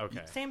 Yeah.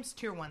 Okay. Sam's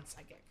tier 1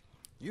 psychic.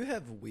 You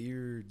have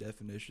weird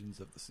definitions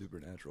of the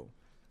supernatural.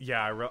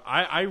 Yeah,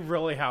 I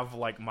really have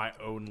like my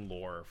own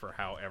lore for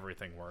how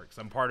everything works,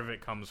 and part of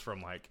it comes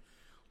from like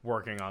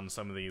working on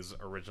some of these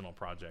original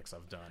projects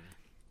I've done.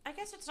 I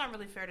guess it's not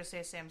really fair to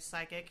say Sam's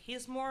psychic.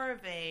 He's more of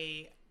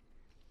a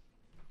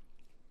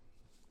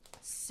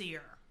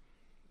seer.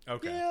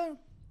 Okay. Yeah.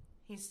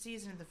 He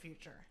sees into the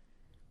future.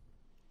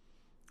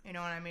 You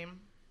know what I mean?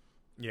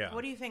 Yeah.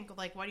 What do you think?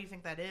 Like, why do you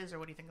think that is, or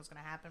what do you think is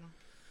going to happen?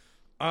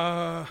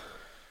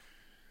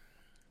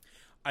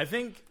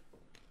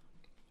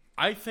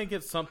 I think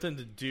it's something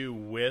to do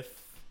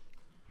with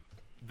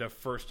the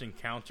first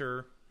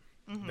encounter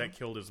that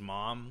killed his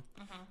mom.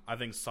 I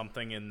think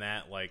something in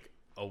that like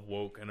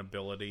awoke an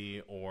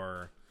ability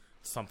or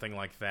something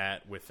like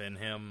that within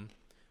him,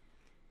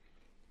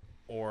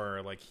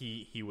 or like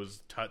he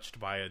was touched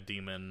by a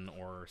demon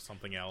or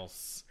something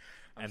else.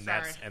 I'm And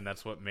sorry.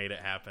 that's what made it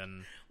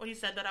happen. When he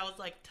said that, I was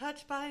like,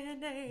 touched by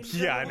an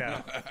angel. Yeah, I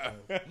know.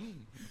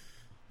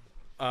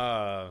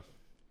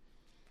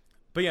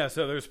 But yeah,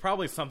 so there's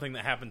probably something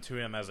that happened to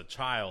him as a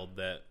child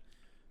that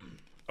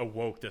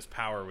awoke this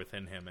power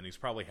within him, and he's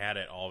probably had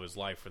it all of his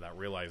life without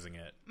realizing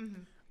it.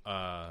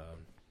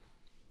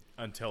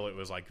 Until it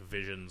was like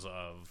visions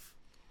of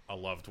a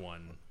loved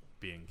one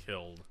being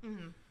killed.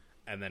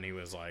 And then he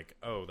was like,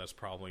 oh, that's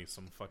probably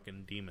some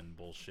fucking demon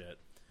bullshit.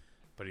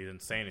 But he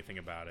didn't say anything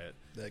about it.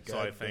 That so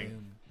I think,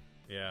 goddamn-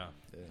 yeah.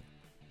 Yeah.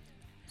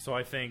 So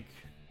I think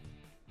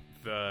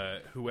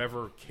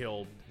whoever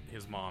killed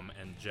his mom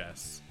and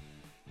Jess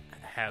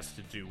has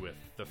to do with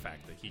the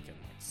fact that he can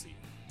like see.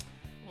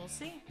 We'll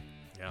see.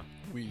 Yeah.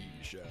 We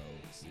shall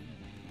see.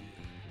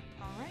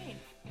 All right.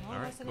 Well, All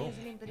right, unless cool.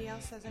 anybody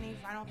else has any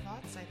final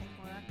thoughts, I think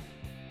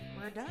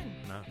we're done.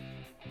 No.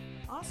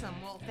 Awesome.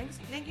 Well,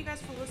 thank you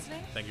guys for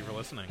listening. Thank you for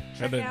listening.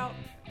 Check been- out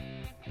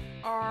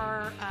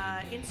our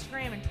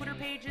Instagram and Twitter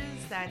pages.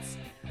 That's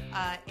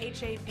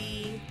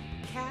HABcast.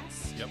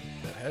 Yep.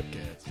 That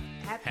Habcast.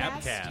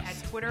 Habcast Habcast.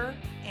 at Twitter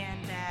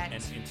and at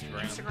And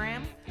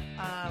Instagram.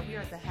 We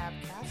are the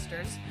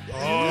Habcasters. There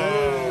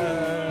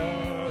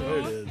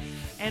it is.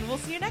 And we'll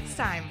see you next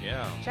time.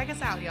 Yeah. Check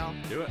us out, y'all.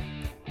 Do it.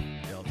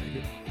 Y'all take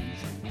it.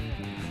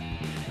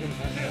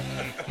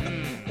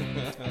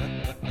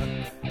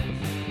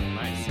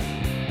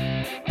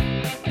 Nice.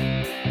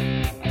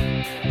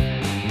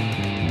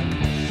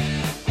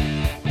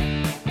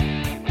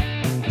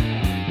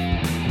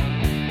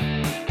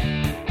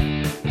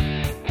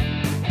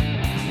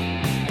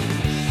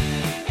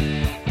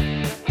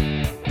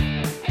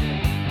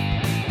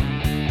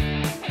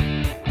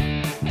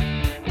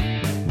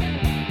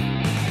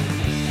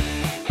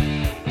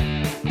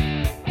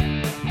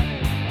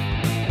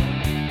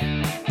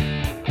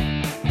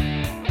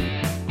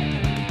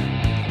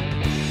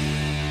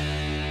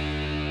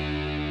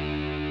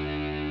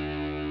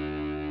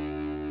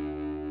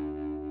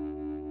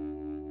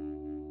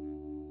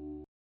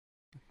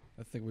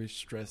 think we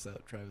stress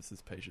out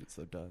Travis's patience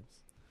sometimes.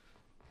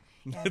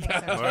 Yeah, I think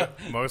so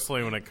too.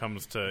 Mostly when it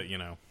comes to,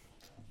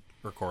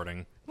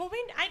 recording. Well,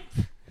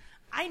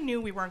 I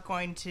knew we weren't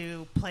going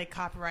to play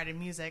copyrighted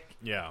music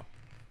Yeah.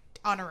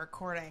 on a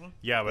recording.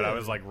 Yeah, but I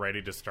was like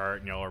ready to start,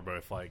 and y'all are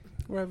both like,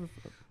 Wherever.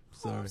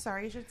 Sorry. Oh, I'm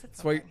sorry. You should have said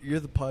That's why something. you're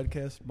the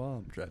podcast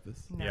mom,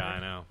 Travis. No. yeah, I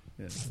know.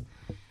 Yeah.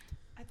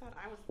 I thought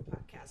I was the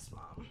podcast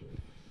mom.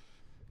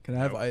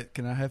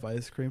 Can I have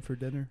ice cream for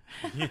dinner?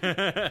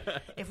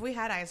 If we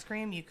had ice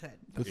cream, you could.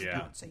 But you Yeah.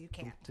 don't, so you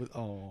can't.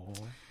 Oh,